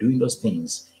you were doing those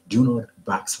things, do not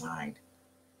backslide.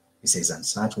 It says, and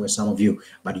such were some of you,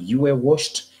 but you were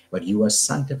washed, but you were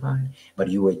sanctified, but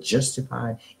you were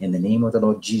justified in the name of the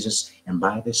Lord Jesus and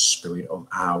by the Spirit of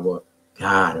our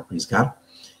God. Praise God.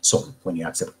 So when you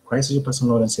accept Christ as your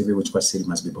personal Lord and Savior, which Christ said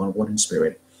must be born of water and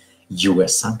Spirit, you were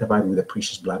sanctified with the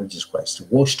precious blood of Jesus Christ,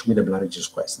 washed with the blood of Jesus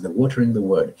Christ, the water in the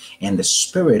Word, and the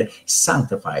Spirit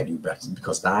sanctified you,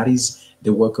 because that is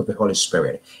the work of the Holy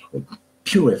Spirit. It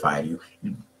purified you,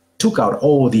 took out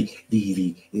all the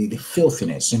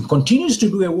filthiness, and continues to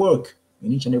do a work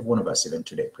in each and every one of us even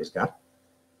today. Praise God.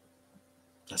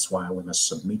 That's why we must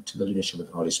submit to the leadership of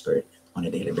the Holy Spirit on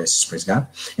a daily basis. Praise God.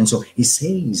 And so he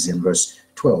says in verse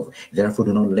 12, therefore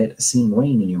do not let sin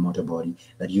reign in your mortal body,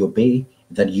 that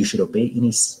you should obey in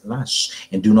his lusts,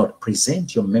 and do not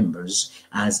present your members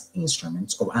as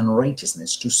instruments of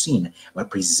unrighteousness to sin, but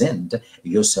present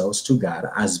yourselves to God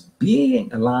as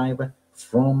being alive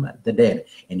from the dead,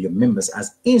 and your members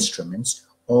as instruments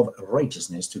of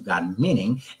righteousness to God,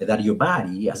 meaning that your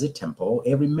body as a temple,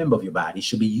 every member of your body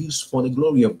should be used for the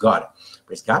glory of God.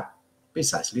 Praise God.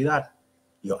 Precisely that.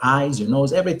 Your eyes, your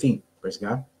nose, everything. Praise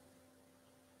God.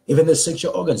 Even the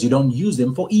sexual organs, you don't use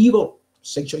them for evil.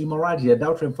 Sexual immorality,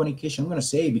 adultery, and fornication, I'm going to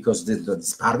say, because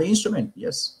it's part of the instrument.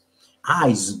 Yes.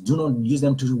 Eyes, do not use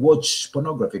them to watch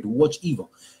pornography, to watch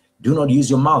evil. Do not use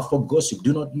your mouth for gossip.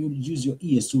 Do not use your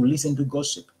ears to listen to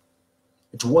gossip,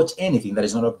 to watch anything that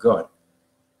is not of God.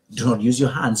 Do not use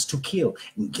your hands to kill.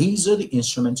 These are the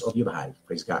instruments of your body.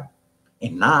 Praise God.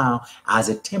 And now, as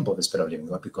a temple of the Spirit of the living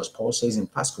God, because Paul says in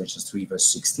 1 Corinthians 3, verse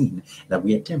 16, that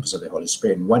we are temples of the Holy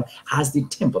Spirit. And what has the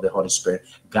temple of the Holy Spirit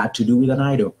got to do with an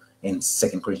idol? In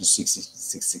 2 Corinthians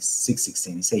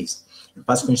 6:16, he says, in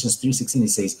 1 Corinthians 3:16, he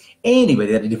says,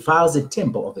 anybody that defiles the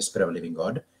temple of the Spirit of the living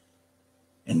God,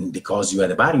 and because you are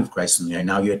the body of Christ, and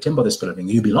now you're a temple of the Spirit of the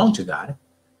living God, you belong to God.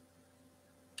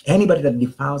 Anybody that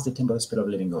defiles the temple of the Spirit of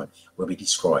the living God will be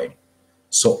destroyed.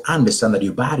 So understand that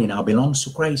your body now belongs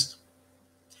to Christ.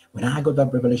 When I got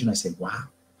that revelation, I said, wow.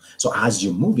 So as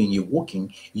you're moving, you're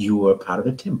walking, you are part of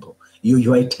the temple.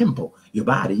 You are a temple. Your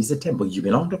body is a temple. You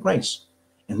belong to Christ.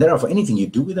 And therefore, anything you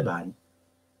do with the body,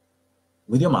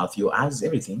 with your mouth, your eyes,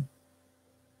 everything,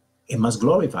 it must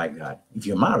glorify God. If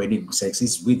you're married, sex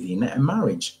is within a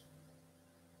marriage.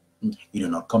 You do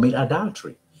not commit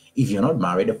adultery. If you're not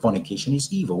married, fornication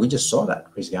is evil. We just saw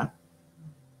that, praise God.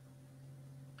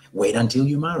 Wait until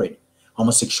you're married.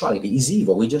 Homosexuality is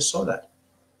evil. We just saw that.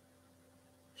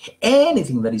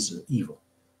 Anything that is evil.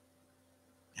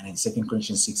 And in 2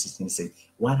 Corinthians 6:16, it says,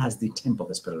 what has the temple of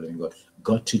the Spirit of the living God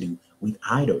got to do with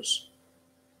idols?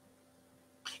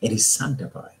 It is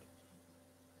sanctified.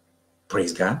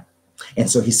 Praise God. And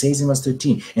so he says in verse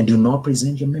 13, and do not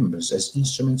present your members as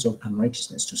instruments of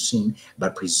unrighteousness to sin,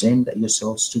 but present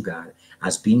yourselves to God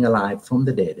as being alive from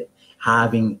the dead,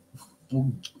 having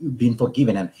been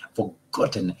forgiven and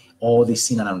forgotten all the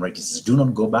sin and unrighteousness. Do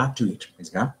not go back to it. Praise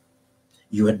God.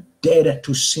 You are dead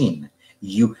to sin.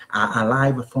 You are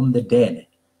alive from the dead,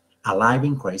 alive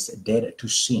in Christ, dead to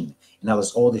sin. In other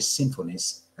words, all the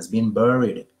sinfulness has been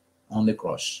buried on the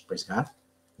cross, praise God,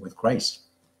 with Christ.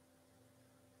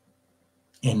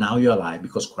 And now you're alive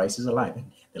because Christ is alive.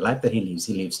 And the life that he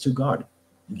lives to God.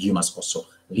 You must also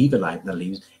live a life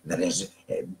that is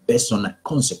based on a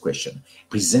consecration,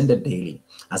 presented daily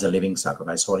as a living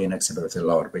sacrifice, holy and acceptable to the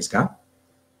Lord, praise God.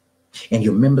 And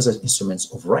your members as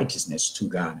instruments of righteousness to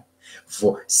God.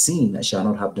 For sin shall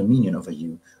not have dominion over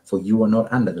you, for you are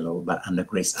not under the law, but under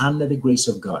grace, under the grace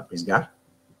of God, praise God.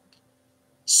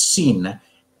 Sin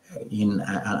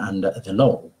under the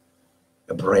law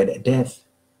bred death.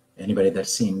 Anybody that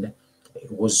sinned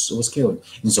was killed.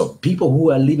 And so people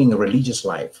who are living a religious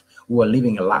life, who are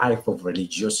living a life of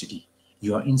religiosity,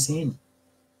 you are insane.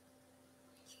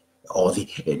 All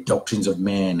the doctrines of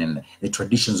men and the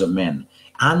traditions of men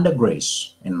under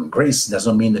grace, and grace does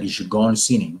not mean that you should go on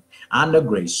sinning. Under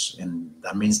grace, and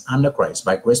that means under Christ,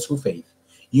 by grace through faith,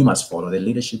 you must follow the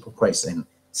leadership of Christ and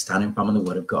stand firm on the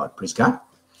word of God. Praise God.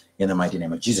 In the mighty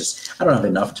name of Jesus. I don't have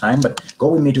enough time, but go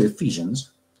with me to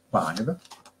Ephesians 5, and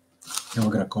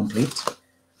we're going to complete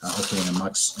hopefully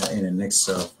in the next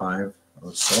 5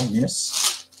 or so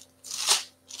minutes.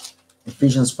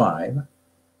 Ephesians 5,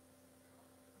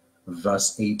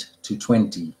 verse 8 to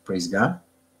 20. Praise God.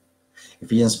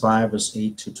 Ephesians 5, verse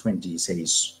 8 to 20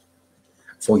 says,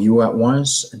 for you were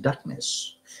once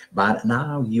darkness, but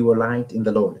now you are light in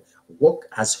the Lord. Walk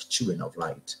as children of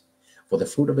light. For the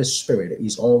fruit of the Spirit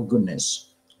is all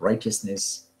goodness,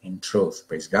 righteousness, and truth.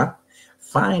 Praise God.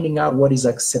 Finding out what is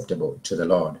acceptable to the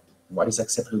Lord. What is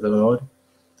acceptable to the Lord?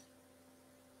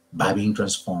 By being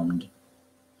transformed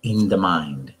in the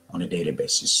mind on a daily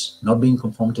basis. Not being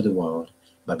conformed to the world,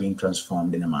 but being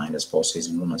transformed in the mind, as Paul says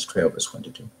in Romans 12, verse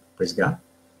 22. Praise God.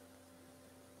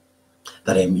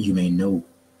 That you may know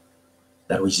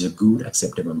that which is a good,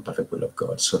 acceptable, and perfect will of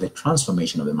God. So the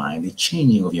transformation of the mind, the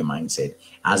changing of your mindset,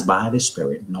 as by the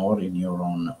Spirit, not in your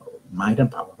own might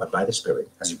and power, but by the Spirit,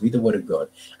 as you read the word of God,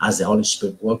 as the Holy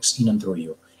Spirit works in and through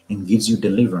you and gives you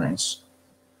deliverance,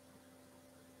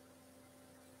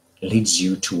 leads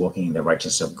you to walking in the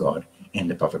righteousness of God and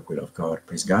the perfect will of God.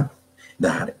 Praise God.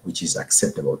 That which is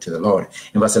acceptable to the Lord.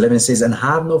 In verse 11 it says, and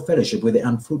have no fellowship with the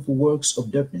unfruitful works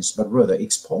of darkness, but rather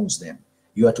expose them.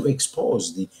 You are to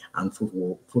expose the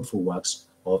unfruitful works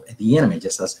of the enemy,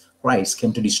 just as Christ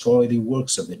came to destroy the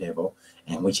works of the devil,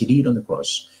 and which he did on the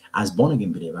cross. As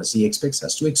born-again believers, he expects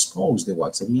us to expose the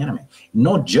works of the enemy,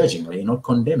 not judgingly, not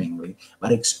condemningly,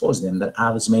 but expose them that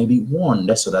others may be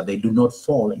warned so that they do not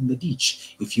fall in the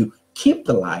ditch. If you keep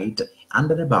the light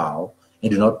under the bow and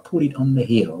do not put it on the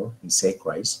hill, he said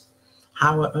Christ,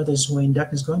 how are others who are in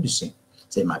darkness going to see?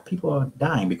 Say, my people are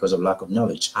dying because of lack of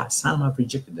knowledge. Some have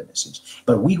rejected the message.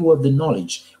 But we who have the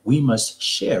knowledge, we must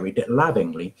share it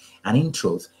lovingly and in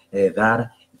truth, that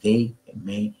they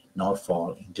may not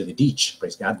fall into the ditch.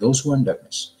 Praise God. Those who are in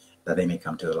darkness, that they may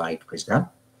come to the light. Praise God.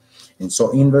 And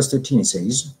so in verse 13 it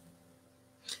says,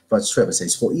 verse 12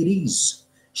 says, for it is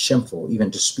shameful even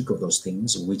to speak of those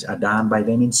things which are done by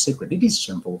them in secret. It is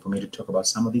shameful for me to talk about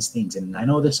some of these things. And I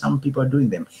know that some people are doing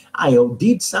them. I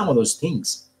did some of those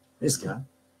things. Praise God.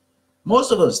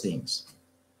 Most of those things.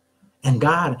 And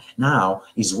God now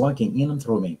is working in and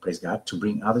through me, praise God, to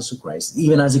bring others to Christ,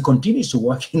 even as he continues to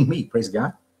work in me, praise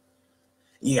God.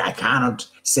 Yeah, I cannot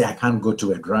say I can't go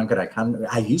to a drunkard.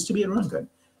 I used to be a drunkard.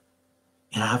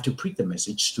 And I have to preach the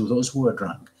message to those who are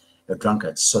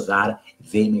drunkards, so that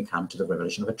they may come to the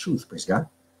revelation of the truth, praise God.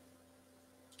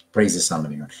 Praise the Son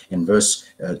of God. In verse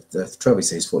 12 it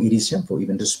says, for it is shameful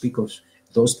even to speak of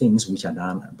those things which are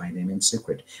done by them in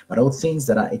secret. But all things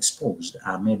that are exposed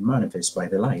are made manifest by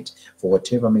the light. For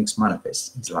whatever makes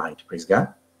manifest is light. Praise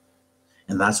God.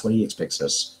 And that's what he expects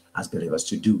us as believers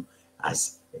to do,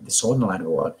 as the sword and the light of the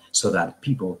world, so that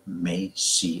people may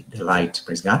see the light.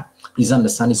 Praise God. Please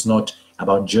understand, it's not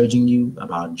about judging you,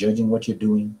 about judging what you're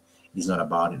doing. It's not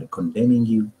about condemning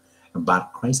you.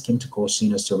 But Christ came to call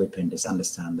sinners to repentance.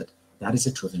 Understand that that is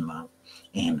the truth in love.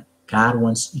 And God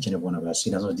wants each and every one of us.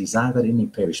 He does not desire that any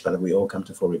perish, but that we all come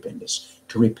to full repentance,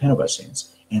 to repent of our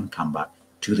sins and come back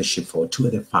to the sheepfold, to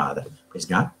the Father. Praise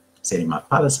God. Said, in my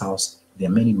Father's house, there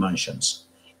are many mansions.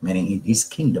 Meaning in his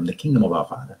kingdom, the kingdom of our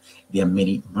Father, there are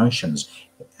many mansions.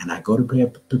 And I go to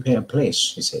prepare a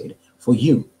place, he said, for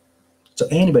you. So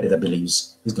anybody that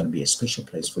believes, there's going to be a special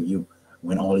place for you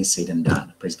when all is said and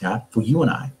done. Praise God. For you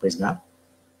and I. Praise God.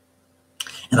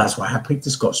 And that's why I preach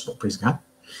this gospel. Praise God.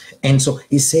 And so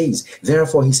he says,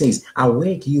 therefore he says,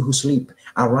 awake you who sleep,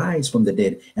 arise from the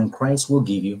dead, and Christ will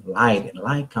give you light. And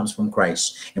light comes from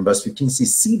Christ. In verse 15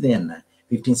 says, see then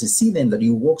that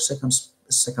you walk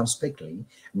circumspectly,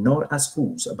 not as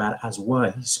fools, but as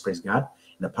wise. Praise God.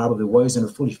 In the parable of the wise and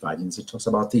the foolish virgins, it talks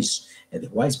about this. The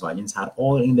wise virgins had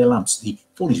oil in their lamps. The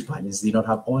foolish virgins did not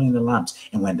have oil in their lamps.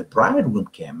 And when the bridegroom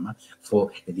came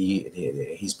for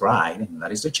his bride, and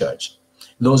that is the church,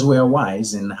 those who were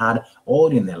wise and had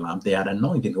oil in their lamp, they had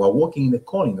anointed, who were walking in the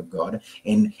calling of God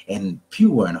and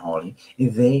pure and holy,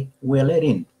 they were let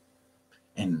in.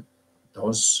 And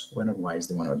those who were not wise,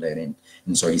 they were not let in.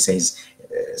 And so he says,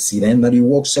 see then that you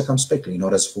walk circumspectly,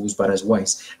 not as fools, but as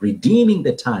wise, redeeming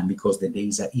the time, because the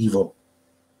days are evil.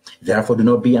 Therefore, do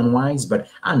not be unwise, but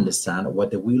understand what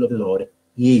the will of the Lord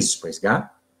is. Praise God.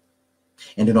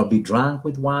 And do not be drunk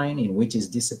with wine, in which is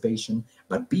dissipation,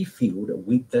 but be filled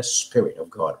with the Spirit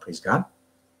of God. Praise God.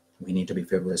 We need to be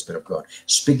filled with the Spirit of God,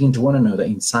 speaking to one another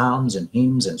in psalms and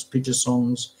hymns and spiritual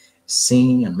songs,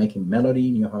 singing and making melody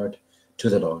in your heart to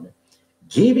the Lord,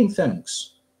 giving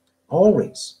thanks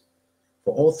always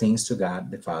for all things to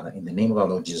God the Father, in the name of our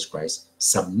Lord Jesus Christ,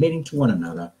 submitting to one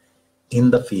another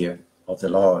in the fear of the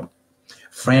Lord.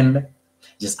 Friend,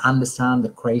 just understand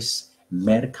that Christ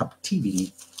made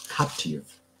captivity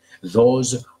captive,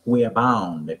 those who were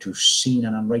bound to sin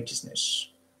and unrighteousness.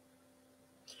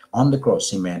 On the cross,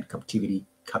 he made captivity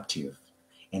captive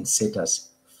and set us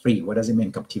free. What does it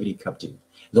mean, captivity captive?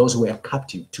 Those who were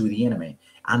captive to the enemy,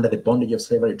 under the bondage of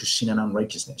slavery to sin and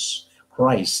unrighteousness.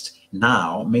 Christ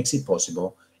now makes it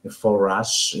possible for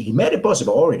us. He made it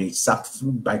possible already. It's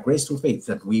by grace through faith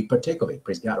that we partake of it.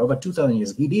 Praise God. Over 2,000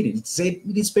 years, he did it. He said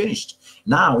it is finished.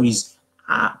 Now it's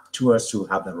up to us to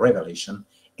have the revelation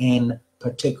and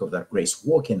partake of that grace,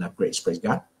 walk in that grace, praise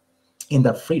God, in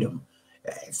that freedom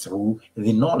through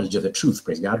the knowledge of the truth,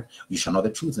 praise God. You shall know the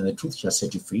truth, and the truth shall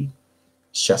set you free.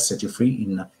 Shall set you free.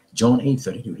 In John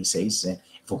 8:32, he says,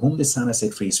 for whom the Son has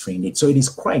set free is free indeed. So it is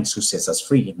Christ who sets us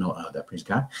free, no other, praise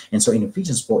God. And so in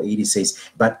Ephesians 4:8, it says,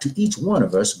 but to each one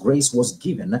of us grace was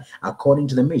given according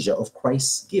to the measure of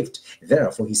Christ's gift.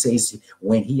 Therefore, he says,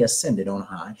 when he ascended on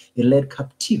high, he led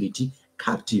captivity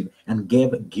captive and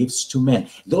gave gifts to men.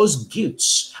 Those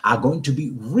gifts are going to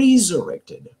be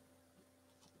resurrected.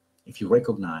 If you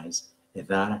recognize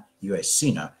that you're a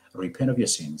sinner, repent of your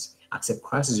sins, accept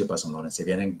Christ as your personal Lord and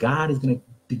Savior, and then God is going to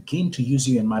begin to use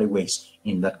you in mighty ways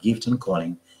in that gift and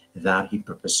calling that he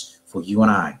purposed for you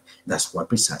and I. That's what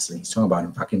precisely he's talking about.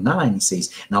 In fact, in 9, he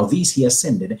says, now this he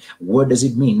ascended. What does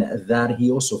it mean that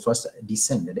he also first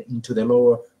descended into the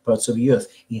lower parts of the earth?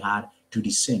 He had to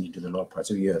descend into the lower parts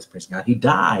of the earth. Praise God. He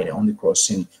died on the cross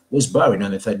and was buried.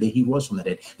 On the third day, he rose from the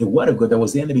dead. The word of God that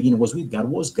was there in the beginning was with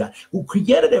God, who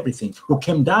created everything, who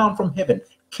came down from heaven,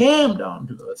 came down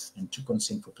to earth and took on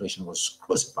sinful flesh and was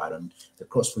crucified on the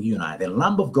cross for you and I. The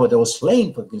Lamb of God that was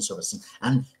slain for the sins of our sin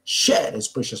and shed his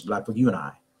precious blood for you and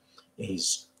I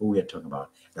is who we are talking about.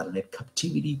 That led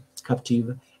captivity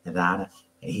captive, and that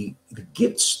the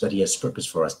gifts that he has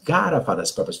purposed for us, God our Father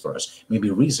has purposed for us, may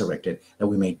be resurrected, that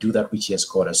we may do that which he has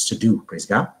called us to do. Praise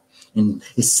God. And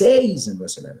it says in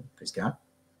verse 11, praise God,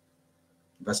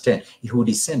 verse 10, he who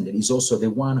descended is also the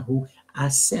one who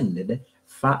ascended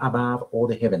far above all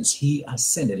the heavens. He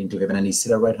ascended into heaven and he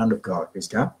sat at the right hand of God, praise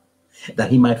God,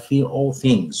 that he might fill all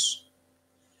things.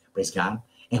 Praise God.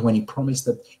 And when he promised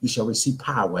that you shall receive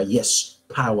power, yes,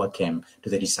 power came to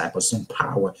the disciples, and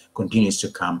power continues to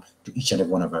come to each and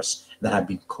every one of us that have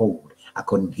been called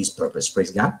according to his purpose.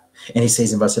 Praise God. And he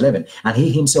says in verse 11, and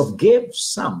he himself gave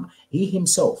some, he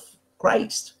himself,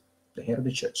 Christ, the head of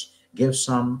the church, gave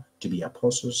some to be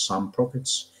apostles, some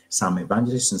prophets, some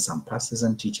evangelists, and some pastors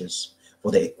and teachers,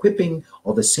 for the equipping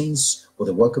of the saints, for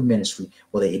the work of ministry,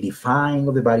 for the edifying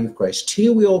of the body of Christ,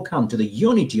 till we all come to the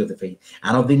unity of the faith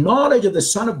and of the knowledge of the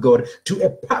Son of God, to a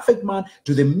perfect man,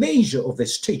 to the measure of the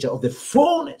stature of the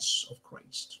fullness of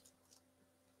Christ.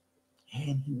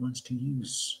 And he wants to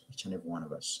use each and every one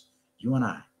of us, you and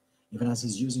I, even as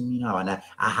he's using me now. And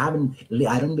I don't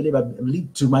believe I've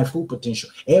lived to my full potential.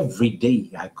 Every day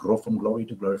I grow from glory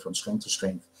to glory, from strength to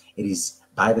strength. It is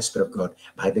by the Spirit of God,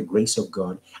 by the grace of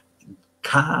God.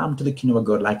 Come to the kingdom of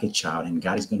God like a child, and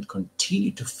God is going to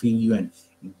continue to fill you and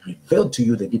reveal to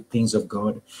you the deep things of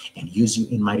God and use you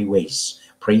in mighty ways.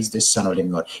 Praise the Son of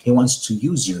living God. He wants to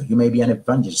use you. You may be an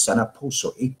evangelist, an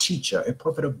apostle, a teacher, a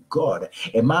prophet of God,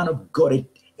 a man of God,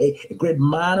 a great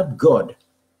man of God,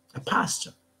 a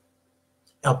pastor,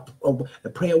 a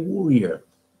prayer warrior,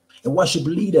 a worship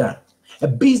leader, a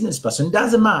business person.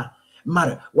 Doesn't matter.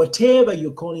 Whatever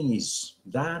your calling is,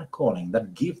 that calling,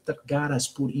 that gift that God has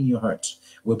put in your heart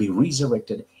will be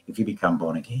resurrected if you become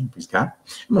born again. Praise God.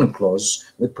 I'm going to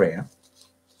close with prayer.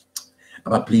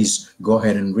 But please go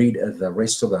ahead and read the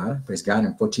rest of that. Praise God.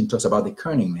 And 14 talks about the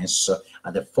cunningness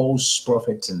and the false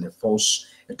prophets and the false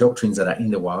doctrines that are in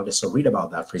the world. So read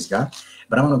about that. Praise God.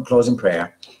 But I'm going to close in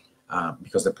prayer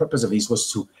because the purpose of this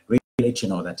was to really let you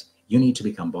know that you need to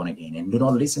become born again. And do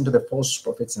not listen to the false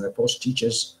prophets and the false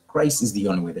teachers. Christ is the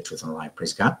only way, the truth, and life.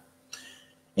 Praise God.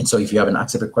 And so if you haven't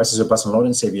accepted Christ as your personal Lord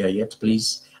and Savior yet,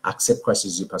 please accept Christ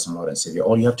as your personal Lord and Savior.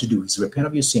 All you have to do is repent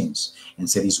of your sins and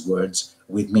say these words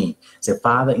with me. Say,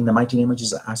 Father, in the mighty name of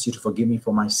Jesus, I ask you to forgive me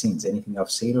for my sins. Anything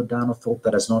I've said or done or thought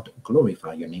that does not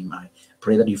glorify your name, I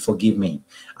pray that you forgive me.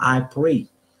 I pray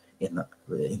in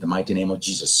the mighty name of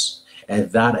Jesus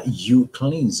that you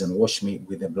cleanse and wash me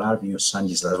with the blood of your Son,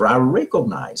 Jesus. I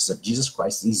recognize that Jesus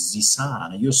Christ is the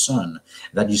Son, your Son,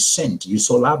 that you sent. You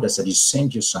so loved us that you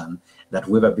sent your Son, that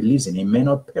whoever believes in him may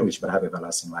not perish but have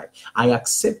everlasting life. I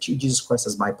accept you, Jesus Christ,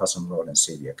 as my personal Lord and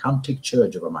Savior. Come take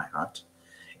charge over my heart.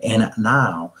 And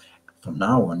now, from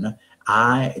now on,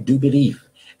 I do believe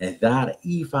that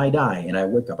if I die and I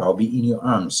wake up, I'll be in your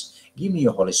arms. Give me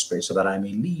your Holy Spirit so that I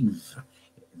may live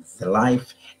the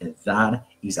life that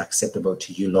is acceptable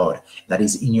to you, Lord, that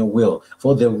is in your will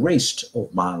for the rest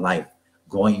of my life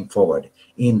going forward,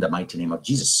 in the mighty name of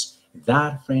Jesus.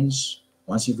 That, friends,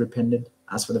 once you've repented,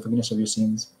 ask for the forgiveness of your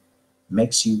sins,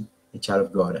 makes you a child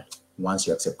of God once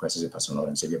you accept Christ as your personal Lord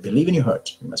and Savior. Believe in your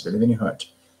heart. You must believe in your heart.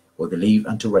 Or believe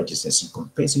unto righteousness. You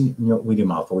confess with your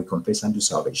mouth, or we confess unto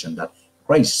salvation, that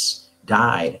Christ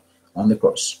died on the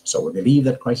cross. So we believe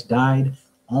that Christ died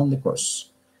on the cross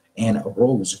and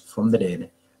rose from the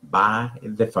dead by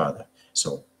the Father.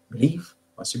 So believe.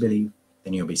 Once you believe,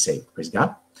 then you'll be saved. Praise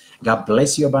God. God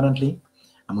bless you abundantly.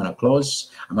 I'm going to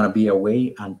close. I'm going to be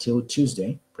away until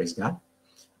Tuesday. Praise God.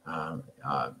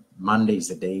 Monday is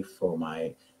the day for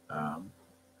my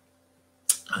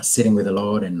sitting with the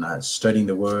Lord and studying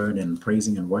the Word and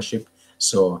praising and worship.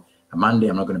 So Monday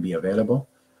I'm not going to be available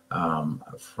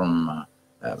from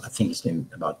I think it's been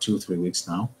about 2 or 3 weeks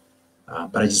now.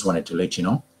 But I just wanted to let you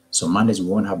know. So Mondays we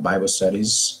won't have Bible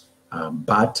studies,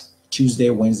 but Tuesday,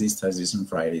 Wednesdays, Thursdays, and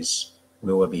Fridays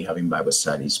we will be having Bible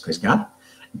studies. Praise God.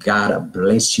 God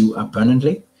bless you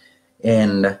abundantly,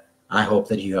 and I hope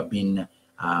that you have been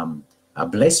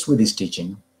blessed with this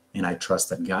teaching. And I trust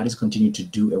that God is continuing to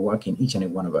do a work in each and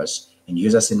every one of us and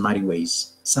use us in mighty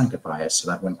ways, sanctify us,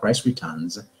 so that when Christ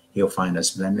returns, he'll find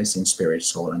us blameless in spirit,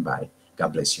 soul, and body.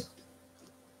 God bless you.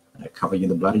 And I cover you in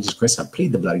the blood of Jesus Christ. I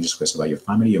plead the blood of Jesus Christ about your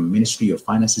family, your ministry, your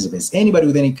finances. If there's anybody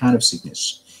with any kind of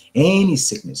sickness, any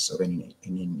sickness of any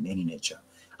nature,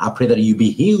 I pray that you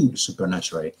be healed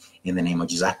supernaturally in the name of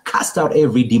Jesus. I cast out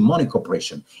every demonic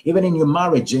oppression, even in your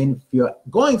marriage. And if you're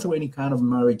going through any kind of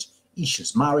marriage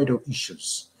issues, marital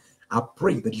issues, I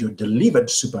pray that you're delivered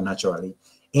supernaturally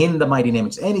in the mighty name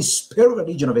of Jesus. Any spirit of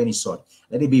religion of any sort,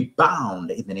 let it be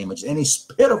bound in the name of Jesus. Any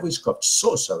spirit of witchcraft,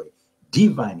 sorcery,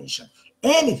 divination,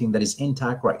 anything that is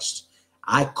anti-Christ,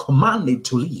 I command it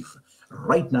to leave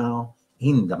right now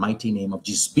in the mighty name of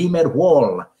Jesus. Be made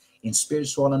whole in spirit,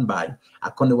 soul, and body.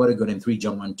 According to the word of God in 3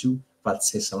 John 1:2, 1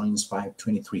 Thessalonians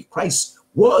 5:23. Christ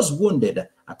was wounded,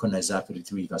 according to Isaiah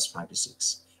 53, verse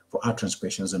 5-6. For our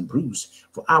transgressions and bruised,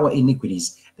 for our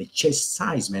iniquities, the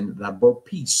chastisement that brought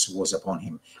peace was upon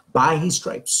him. By his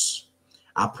stripes,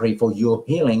 I pray for your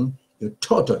healing, your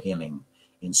total healing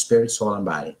in spirit, soul, and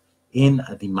body. In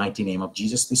the mighty name of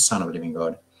Jesus, the Son of the living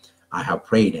God. I have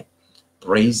prayed.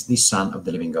 Praise the Son of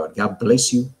the living God. God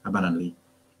bless you abundantly,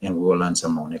 and we will learn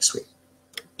some more next week.